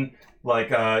pumpkin.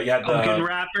 Like, you had the pumpkin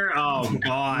rapper. Oh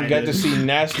god! You got to see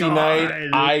Nasty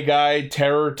Knight, Eye Guy,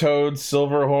 Terror Toad,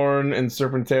 Silverhorn, and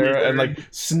Serpentera, and like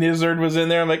Snizzard was in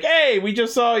there. I'm like, hey, we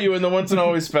just saw you in the Once and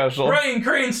Always special. Bryan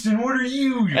Cranston, what are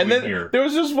you doing and then here? There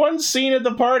was just one scene at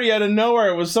the party out of nowhere.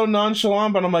 It was so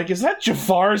nonchalant, but I'm like, is that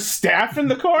Jafar's staff in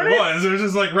the corner? It was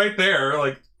just like right there,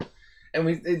 like. And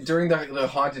we during the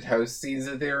haunted house scenes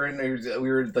that they were in, we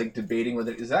were like debating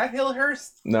whether is that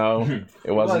Hillhurst? No,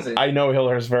 it wasn't. I know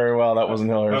Hillhurst very well. That wasn't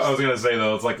Hillhurst. I was gonna say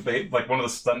though, it's like one of the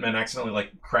stuntmen accidentally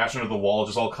like crashed into the wall,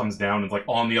 just all comes down and like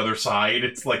on the other side.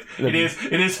 It's like it is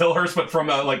Hillhurst, but from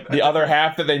like the other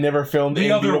half that they never filmed. The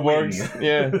in other Beetleborgs.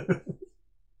 Yeah.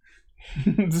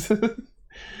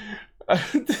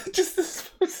 Just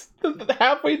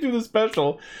halfway through the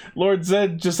special, Lord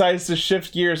Zed decides to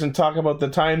shift gears and talk about the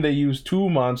time they used 2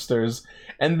 monsters,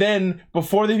 and then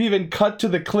before they've even cut to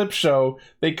the clip show,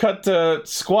 they cut to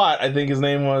Squat, I think his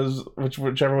name was,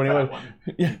 whichever one he was.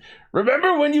 Yeah.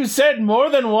 Remember when you said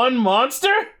more than one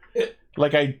monster?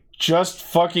 Like I just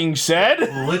fucking said?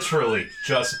 Literally,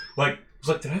 just like. I was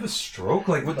like, did I have a stroke?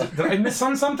 Like, did I miss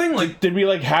on something? Like, did we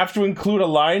like have to include a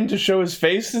line to show his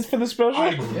face for the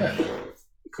special?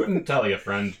 Couldn't tell you,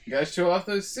 friend. You guys show off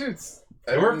those suits.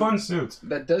 They were fun suits.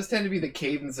 That does tend to be the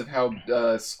cadence of how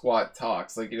Squat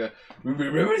talks. Like,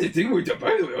 remember the thing where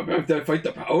I'm about to fight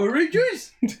the Power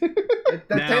Rangers? that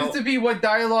tends to be what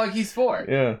dialogue he's for.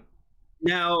 Yeah.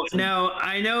 Now,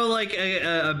 I know like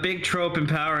a big trope in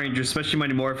Power Rangers, especially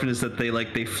Mighty Morphin, is that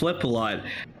they flip a lot.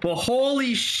 But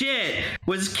holy shit,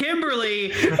 was Kimberly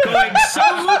going so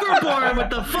overboard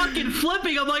with the fucking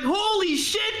flipping? I'm like, holy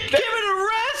shit, give it a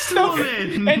rest,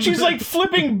 woman! And she's like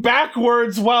flipping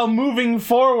backwards while moving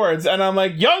forwards, and I'm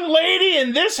like, young lady,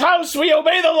 in this house we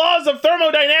obey the laws of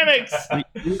thermodynamics.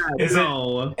 Is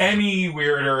it any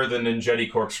weirder than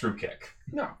Ninjetti corkscrew kick?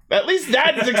 No. At least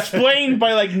that is explained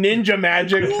by like ninja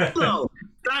magic. Cool, though.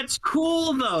 That's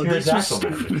cool though.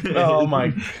 Oh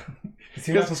my.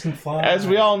 Can fly. As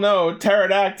we all know,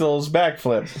 pterodactyls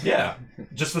backflip. Yeah,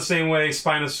 just the same way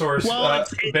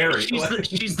Spinosaurus Barry.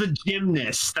 She's the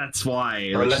gymnast. That's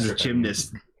why. Like, she's a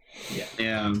gymnast.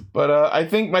 Yeah. But I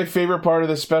think my favorite part of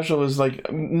this special is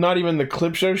like not even the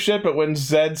clip show shit, but when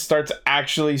Zed starts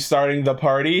starting the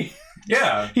party.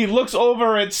 Yeah. He looks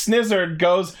over at Snizzard,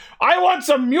 goes, I want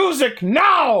some music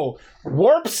now!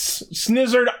 Warps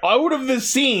Snizzard out of the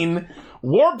scene,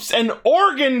 warps an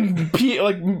organ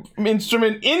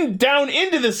instrument down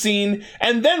into the scene,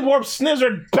 and then warps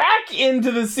Snizzard back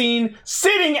into the scene,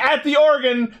 sitting at the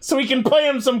organ, so he can play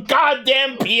him some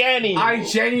goddamn piano. I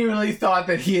genuinely thought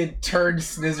that he had turned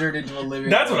Snizzard into a living.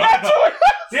 That's what I thought.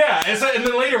 Yeah, and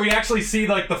then later we actually see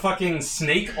like the fucking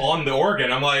snake on the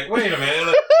organ. I'm like, wait a minute.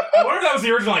 Like, I wonder if that was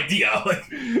the original idea. Like,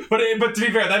 but to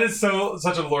be fair, that is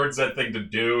such a Lord Zed thing to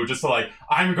do. Just to like,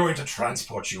 I'm going to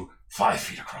transport you 5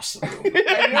 feet across the room. And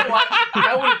you know what?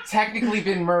 That would have technically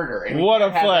been murder. And what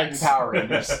a flex! Power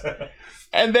Rangers.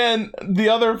 And then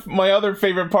my other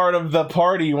favorite part of the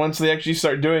party, once they actually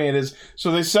start doing it, is so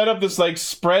they set up this like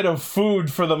spread of food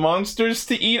for the monsters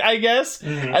to eat, I guess.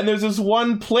 Mm-hmm. And there's this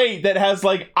one plate that has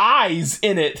like eyes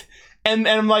in it, and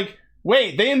I'm like,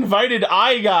 wait, they invited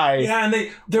Eye Guy. Yeah,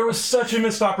 and there was such a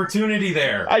missed opportunity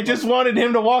there. I just wanted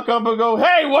him to walk up and go,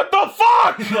 "Hey, what the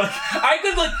fuck?"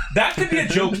 That could be a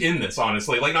joke in this,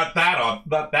 honestly. Like not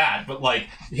that, but like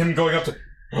him going up to.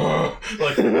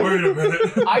 Like, wait a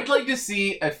minute. I'd like to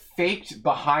see a faked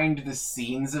behind the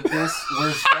scenes of this where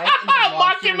Zed and the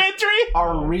mockumentary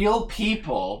are real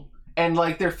people, and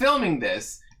like they're filming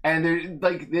this, and they're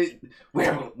like,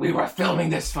 we were filming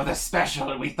this for the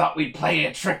special, and we thought we'd play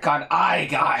a trick on Eye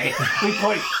Guy. We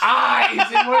put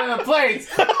eyes in one of the plates,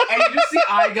 and you just see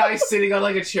Eye Guy sitting on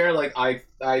like a chair. Like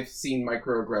I've seen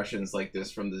microaggressions like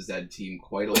this from the Zed team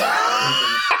quite a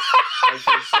lot.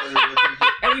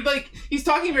 And he's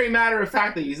talking very matter of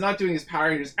factly. He's not doing his Power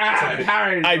Rangers.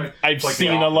 I've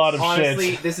seen a lot of shit.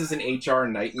 Honestly, this is an HR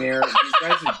nightmare. These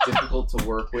guys are difficult to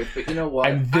work with, but you know what?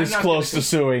 I'm this close to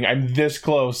suing. I'm this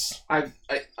close. I've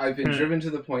been driven to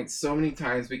the point so many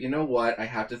times, but you know what? I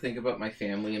have to think about my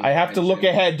family. And I have to look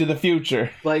ahead to the future.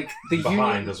 Like the behind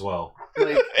union, as well.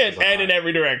 Like, and in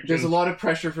every direction. There's a lot of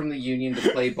pressure from the union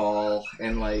to play ball,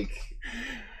 and like.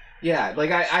 Yeah, like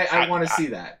I want to see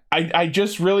that. I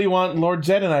just really want Lord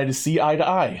Zed and I to see eye to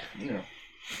eye. Yeah.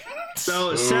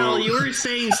 So, Sal, you were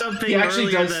saying something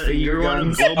earlier that you were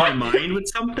wanting to blow my mind with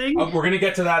something? We're going to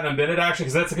get to that in a minute, actually,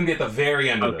 because that's going to be at the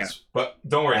very end of this. But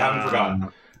don't worry, I haven't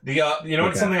forgotten. You know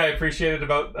what's something I appreciated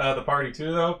about the party,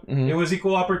 too, though? Mm-hmm. It was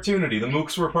equal opportunity. The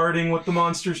Mooks were partying with the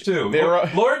monsters, too.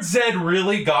 Lord Zed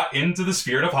really got into the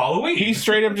spirit of Halloween. He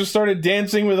straight up just started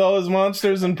dancing with all his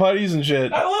monsters and putties and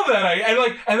shit. I love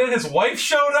that. And then his wife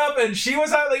showed up, and she was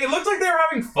like, it looked like they were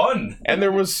having fun. And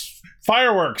there was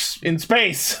fireworks in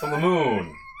space. On the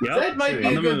moon. Yep. Zed might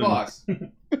be a good boss.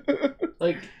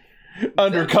 Like...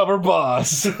 Undercover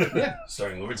boss. Yeah.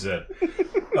 Starting Lord Zed.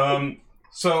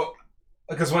 So...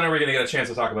 Because when are we going to get a chance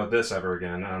to talk about this ever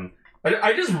again?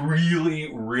 I just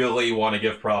really, really want to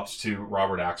give props to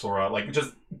Robert Axelrod. Like,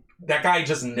 just that guy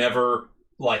just never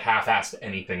like half-assed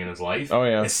anything in his life. Oh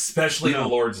yeah, especially the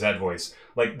Lord Zed voice.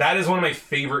 Like that is one of my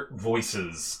favorite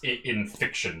voices in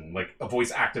fiction, like a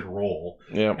voice-acted role.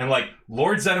 Yeah, and like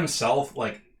Lord Zed himself,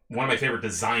 like one of my favorite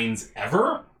designs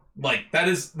ever. Like that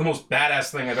is the most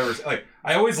badass thing I've ever seen. Like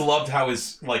I always loved how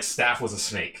his like staff was a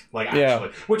snake. Like actually,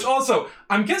 which also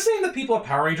I'm guessing the people at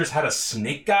Power Rangers had a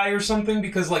snake guy or something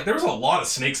because like there was a lot of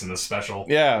snakes in this special.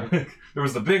 Yeah, there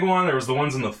was the big one. There was the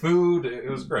ones in the food. It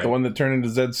was great. The one that turned into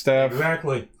Zed's staff.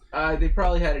 Exactly. They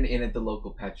probably had an inn at the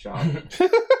local pet shop.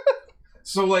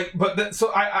 So like,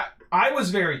 I was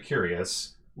very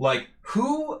curious. Like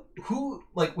who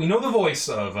like we know the voice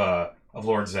of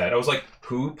Lord Zed. I was like,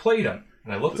 who played him?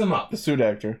 And I looked him up. The suit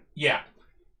actor. Yeah.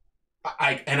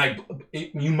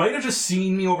 You might have just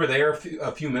seen me over there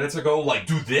a few minutes ago, like,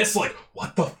 do this? Like,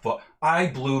 what the fuck? I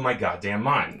blew my goddamn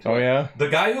mind. Oh, yeah? The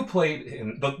guy who played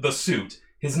him, the suit,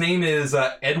 his name is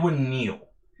Edwin Neal.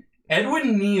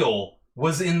 Edwin Neal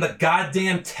was in the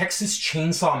goddamn Texas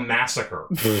Chainsaw Massacre.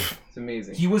 It's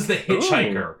amazing. He was the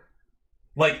hitchhiker. Ooh.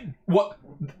 Like, what?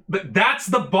 But that's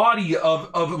the body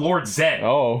of Lord Zed.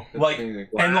 Oh. Like,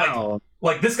 wow. And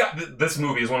like this guy, this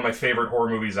movie is one of my favorite horror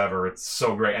movies ever. It's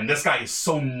so great, and this guy is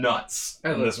so nuts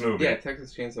in this movie. Yeah,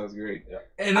 Texas Chainsaw is great. Yeah.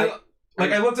 And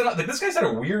I looked it up. Like this guy's had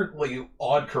a weird, like,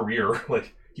 odd career.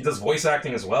 Like he does voice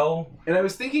acting as well. And I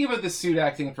was thinking about the suit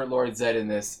acting for Lord Zed in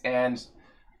this, and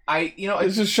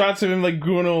it's just shots of him like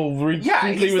going over he's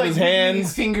with like his hands,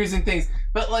 his fingers and things.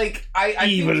 But like I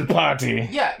evil think, party.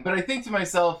 Yeah, but I think to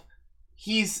myself,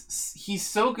 he's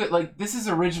so good. Like this is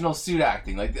original suit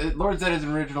acting. Like Lord Zed is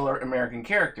an original American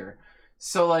character,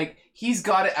 so like he's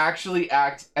got to actually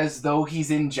act as though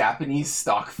he's in Japanese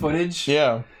stock footage.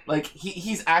 Yeah, like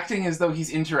he's acting as though he's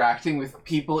interacting with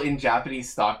people in Japanese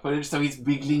stock footage. So he's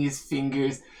wiggling his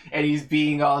fingers and he's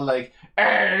being all like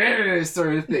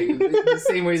sort of thing, the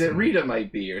same way that Rita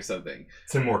might be or something.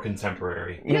 It's a more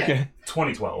contemporary. Yeah. Okay.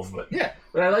 2012, but yeah.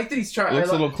 But I like that he's trying. Looks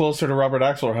a little closer to Robert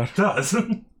Axelrod. It does.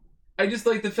 I just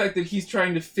like the fact that he's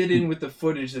trying to fit in with the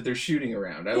footage that they're shooting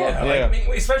around. I love Yeah, that. like, I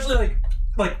mean, especially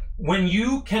like when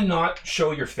you cannot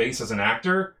show your face as an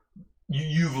actor,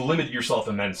 you've limited yourself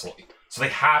immensely. So they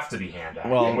have to be hand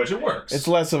acting, Well, which it works. It's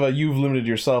less of a you've limited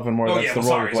yourself and more that's the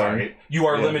role you're playing. Sorry. You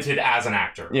are limited as an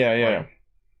actor. Yeah. Like,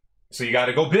 so you got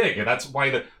to go big, and that's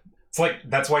why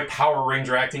that's why Power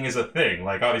Ranger acting is a thing.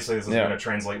 Like, obviously, this is going to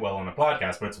translate well on a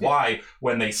podcast, but it's why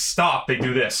when they stop, they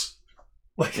do this.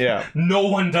 Like, no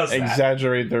one does that.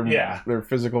 Exaggerate their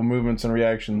physical movements and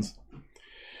reactions.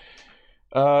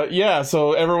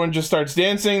 So everyone just starts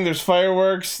dancing, there's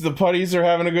fireworks, the putties are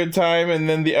having a good time, and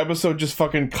then the episode just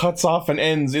fucking cuts off and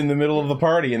ends in the middle of the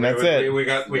party, and that's it. We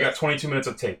got 22 minutes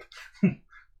of tape.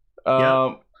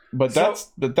 But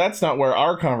that's not where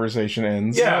our conversation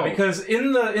ends. Yeah, because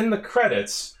in the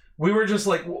credits, we were just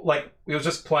like it was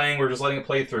just playing, we were just letting it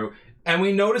play through, and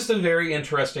we noticed a very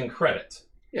interesting credit.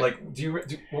 Yeah. Like,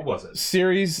 what was it?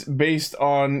 Series based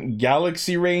on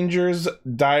Galaxy Rangers,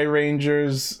 Die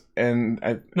Rangers, and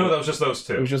no, that was just those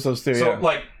two. It was just those two. So,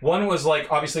 like, one was like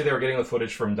obviously they were getting the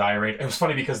footage from Die Ranger. It was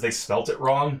funny because they spelt it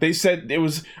wrong. They said it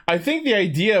was. I think the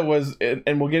idea was,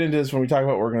 and we'll get into this when we talk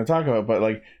about what we're going to talk about. But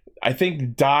like, I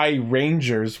think Die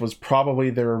Rangers was probably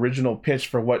their original pitch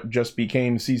for what just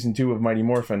became season 2 of Mighty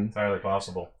Morphin. Entirely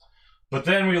possible. But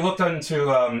then we looked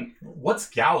into what's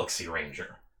Galaxy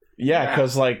Ranger. Yeah,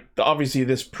 because like obviously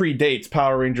this predates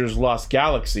Power Rangers Lost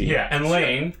Galaxy. Yeah, and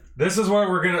Lane, this is where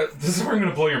we're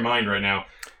gonna blow your mind right now.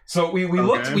 So we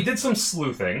looked, we did some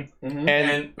sleuthing,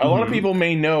 and a lot of people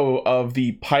may know of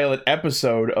the pilot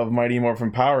episode of Mighty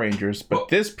Morphin Power Rangers, but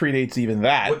this predates even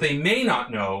that. What they may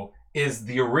not know is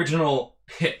the original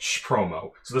pitch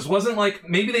promo. So this wasn't like,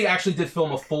 maybe they actually did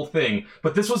film a full thing,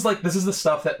 but this was like, this is the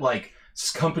stuff that like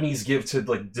companies give to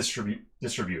like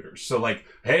distributors. So like,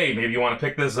 hey, maybe you want to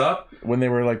pick this up, when they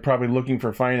were like probably looking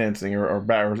for financing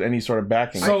or any sort of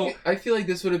backing. So I feel like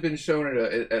this would have been shown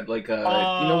at like a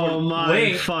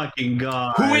my fucking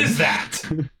god, who is that?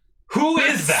 Who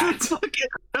is that?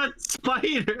 That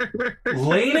spider.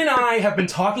 Lane and I have been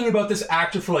talking about this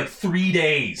actor for like 3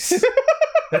 days.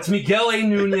 That's Miguel A.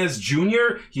 Nunez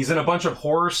Jr. He's in a bunch of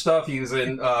horror stuff. He was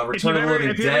in Return of the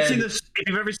Living Dead. If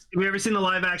you've ever seen the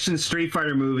live action Street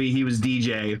Fighter movie, he was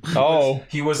DJ. Oh,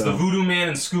 he was the Voodoo Man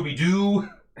in Scooby Doo.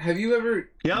 Have you ever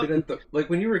been at like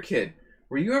when you were a kid?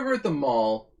 Were you ever at the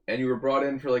mall and you were brought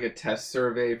in for like a test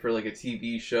survey for like a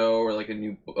TV show or like a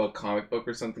new comic book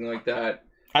or something like that?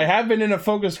 I have been in a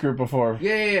focus group before.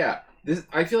 Yeah.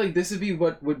 I feel like this would be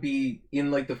what would be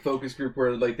in like the focus group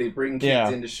where like they bring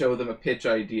kids in to show them a pitch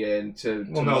idea and to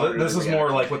this is more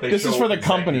like what they. This is for the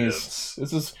companies.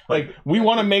 This is like, we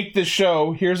want to make this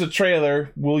show. Here's a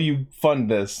trailer. Will you fund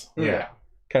this? Yeah,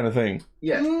 kind of thing.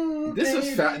 Yeah,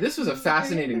 this was a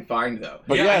fascinating find though.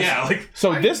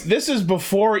 But this is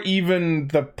before even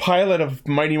the pilot of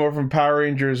Mighty Morphin Power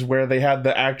Rangers, where they had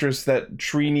the actress that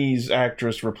Trini's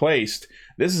actress replaced.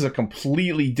 This is a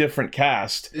completely different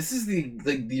cast. This is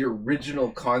the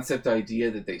original concept idea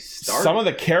that they started. Some of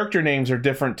the character names are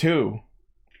different too.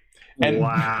 And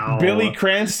Billy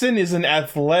Cranston is an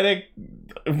athletic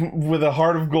with a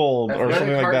heart of gold or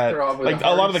something like that. Like a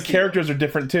lot of the characters are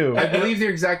different too. I believe their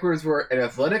exact words were an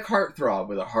athletic heartthrob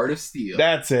with a heart of steel.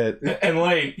 That's it. And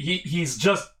Lane, he's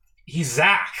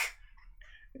Zach.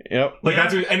 Yep. Like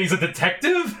that's, and he's a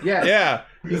detective? Yes. Yeah.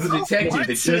 He's a detective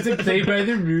that doesn't play by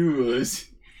the rules.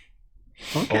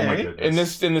 Okay. Oh my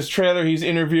goodness. In this trailer, he's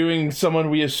interviewing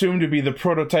someone we assume to be the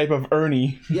prototype of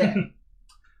Ernie. Yeah.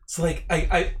 It's like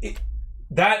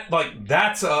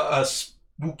that's a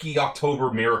spooky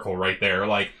October miracle right there.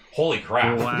 Like, holy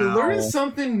crap. Wow. You learn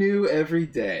something new every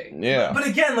day. Yeah. But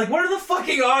again, like, what are the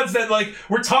fucking odds that like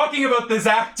we're talking about this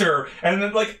actor and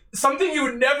then like something you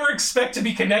would never expect to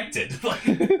be connected?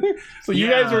 So you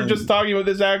guys were just talking about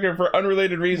this actor for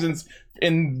unrelated reasons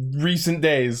in recent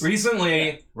days.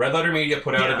 Recently, Red Letter Media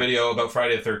put out a video about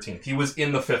Friday the 13th. He was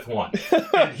in the fifth one.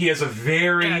 And he has a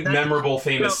very memorable,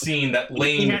 famous scene that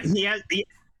Lane...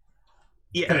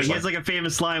 He has like a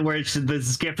famous line where the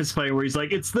skip is playing where he's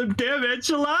like, "It's the damn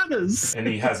enchiladas," and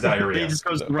he has diarrhea. He just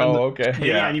goes and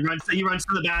he runs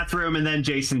to the bathroom, and then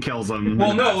Jason kills him.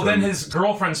 Well, no, then his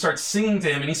girlfriend starts singing to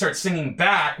him, and he starts singing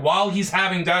back while he's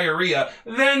having diarrhea.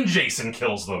 Then Jason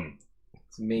kills them.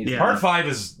 It's amazing. Part 5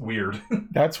 is weird.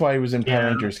 That's why he was in Power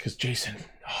Rangers, because Jason.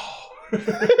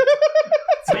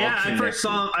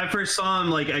 I first saw him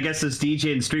like, I guess, as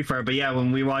DJ in Street Fighter. But yeah,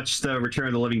 when we watched Return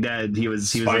of the Living Dead, he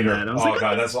was in that. I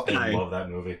was I love that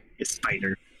movie.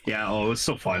 Spider. Yeah, it was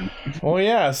so fun. Well,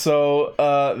 yeah, so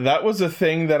that was a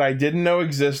thing that I didn't know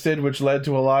existed, which led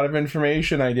to a lot of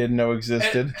information I didn't know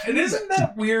existed. And isn't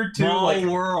that weird too? Small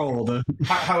world.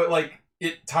 How it like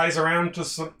it ties around to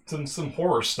some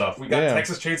horror stuff. We got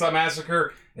Texas Chainsaw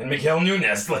Massacre and Miguel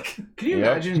Nunes. Like, can you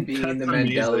imagine being in the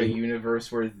Mandela amazing.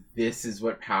 universe where this is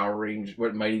what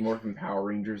what Mighty Morphin Power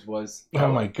Rangers was?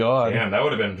 Oh my god. Damn, that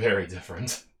would have been very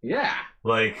different. Yeah.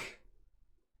 Like,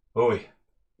 oy.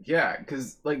 Yeah,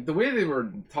 because like the way they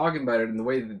were talking about it and the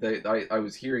way that I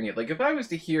was hearing it, like if I was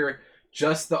to hear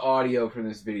just the audio from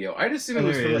this video, I'd assume it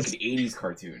was from like an 80s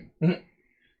cartoon.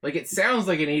 Like it sounds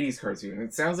like an 80s cartoon.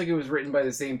 It sounds like it was written by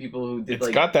the same people who did. It's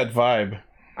got that vibe.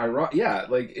 Yeah,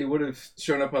 like it would have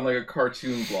shown up on like a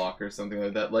cartoon block or something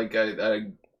like that. Like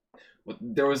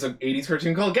there was an 80s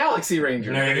cartoon called Galaxy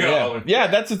Rangers. There you go. Yeah,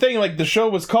 that's the thing. Like the show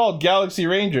was called Galaxy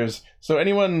Rangers. So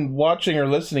anyone watching or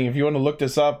listening, if you want to look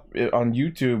this up on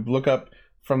YouTube, look up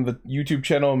from the YouTube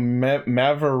channel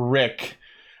Maverick.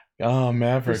 Oh,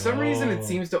 Maverick. For some reason, it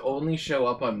seems to only show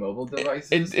up on mobile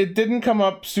devices. It didn't come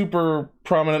up super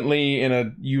prominently in a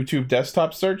YouTube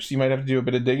desktop search, so you might have to do a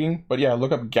bit of digging. But yeah,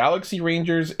 look up Galaxy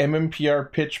Rangers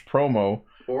MMPR pitch promo.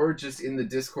 Or just in the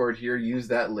Discord here, use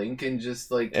that link and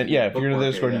just like... And yeah, if you're in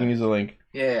the Discord, you can use the link.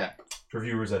 Yeah. For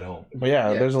viewers at home. But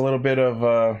yeah, there's a little bit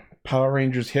of Power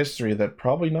Rangers history that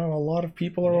probably not a lot of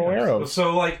people are aware of.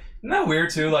 So like, isn't that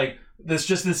weird too? Like, there's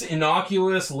just this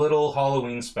innocuous little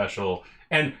Halloween special...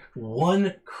 And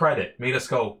one credit made us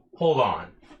go, hold on.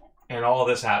 And all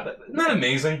this happened. Isn't that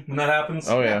amazing when that happens?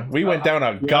 Oh, yeah. We went down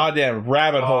a goddamn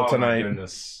rabbit hole tonight. My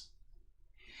goodness.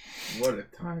 What a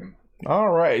time. All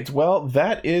right. Well,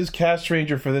 that is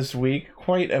Castranger for this week.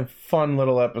 Quite a fun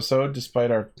little episode, despite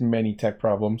our many tech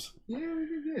problems. Yeah, we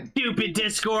did good. Stupid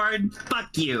Discord.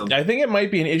 Fuck you. I think it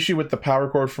might be an issue with the power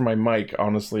cord for my mic,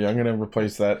 honestly. I'm going to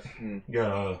replace that. You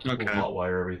gotta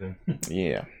hotwire everything.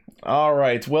 Yeah. All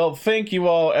right. Well, thank you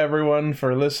all, everyone,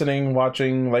 for listening,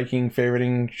 watching, liking,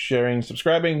 favoriting, sharing,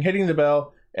 subscribing, hitting the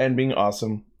bell, and being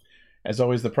awesome. As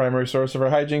always, the primary source of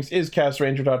our hijinks is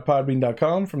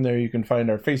castranger.podbean.com. From there, you can find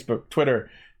our Facebook,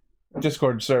 Twitter,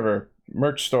 Discord server,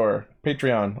 merch store,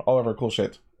 Patreon, all of our cool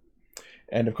shit.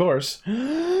 And of course,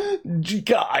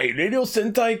 Jikai Radio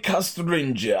Sentai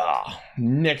Castranger.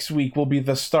 Next week will be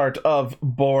the start of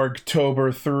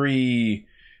Borgtober 3.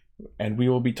 And we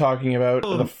will be talking about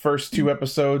the first 2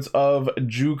 episodes of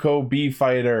Juko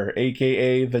B-Fighter,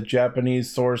 aka the Japanese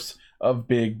source of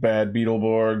Big Bad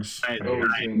Beetleborgs.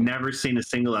 I've never seen a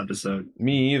single episode.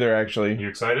 Me either, actually. You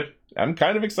excited? I'm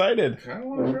kind of excited. I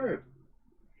want to try it.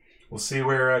 We'll see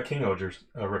where King Oger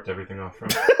ripped everything off from.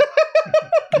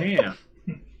 Yeah.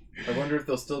 I wonder if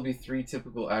there'll still be 3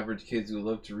 typical average kids who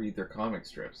love to read their comic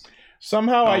strips.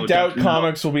 Somehow I doubt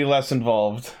comics will be less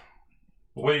involved.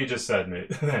 What you just said, mate.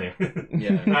 Anyway.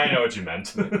 Yeah. I know what you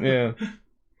meant. Yeah.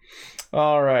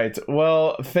 All right.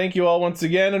 Well, thank you all once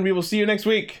again, and we will see you next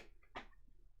week.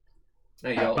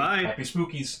 Hey, y'all. Bye. Happy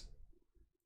Spookies.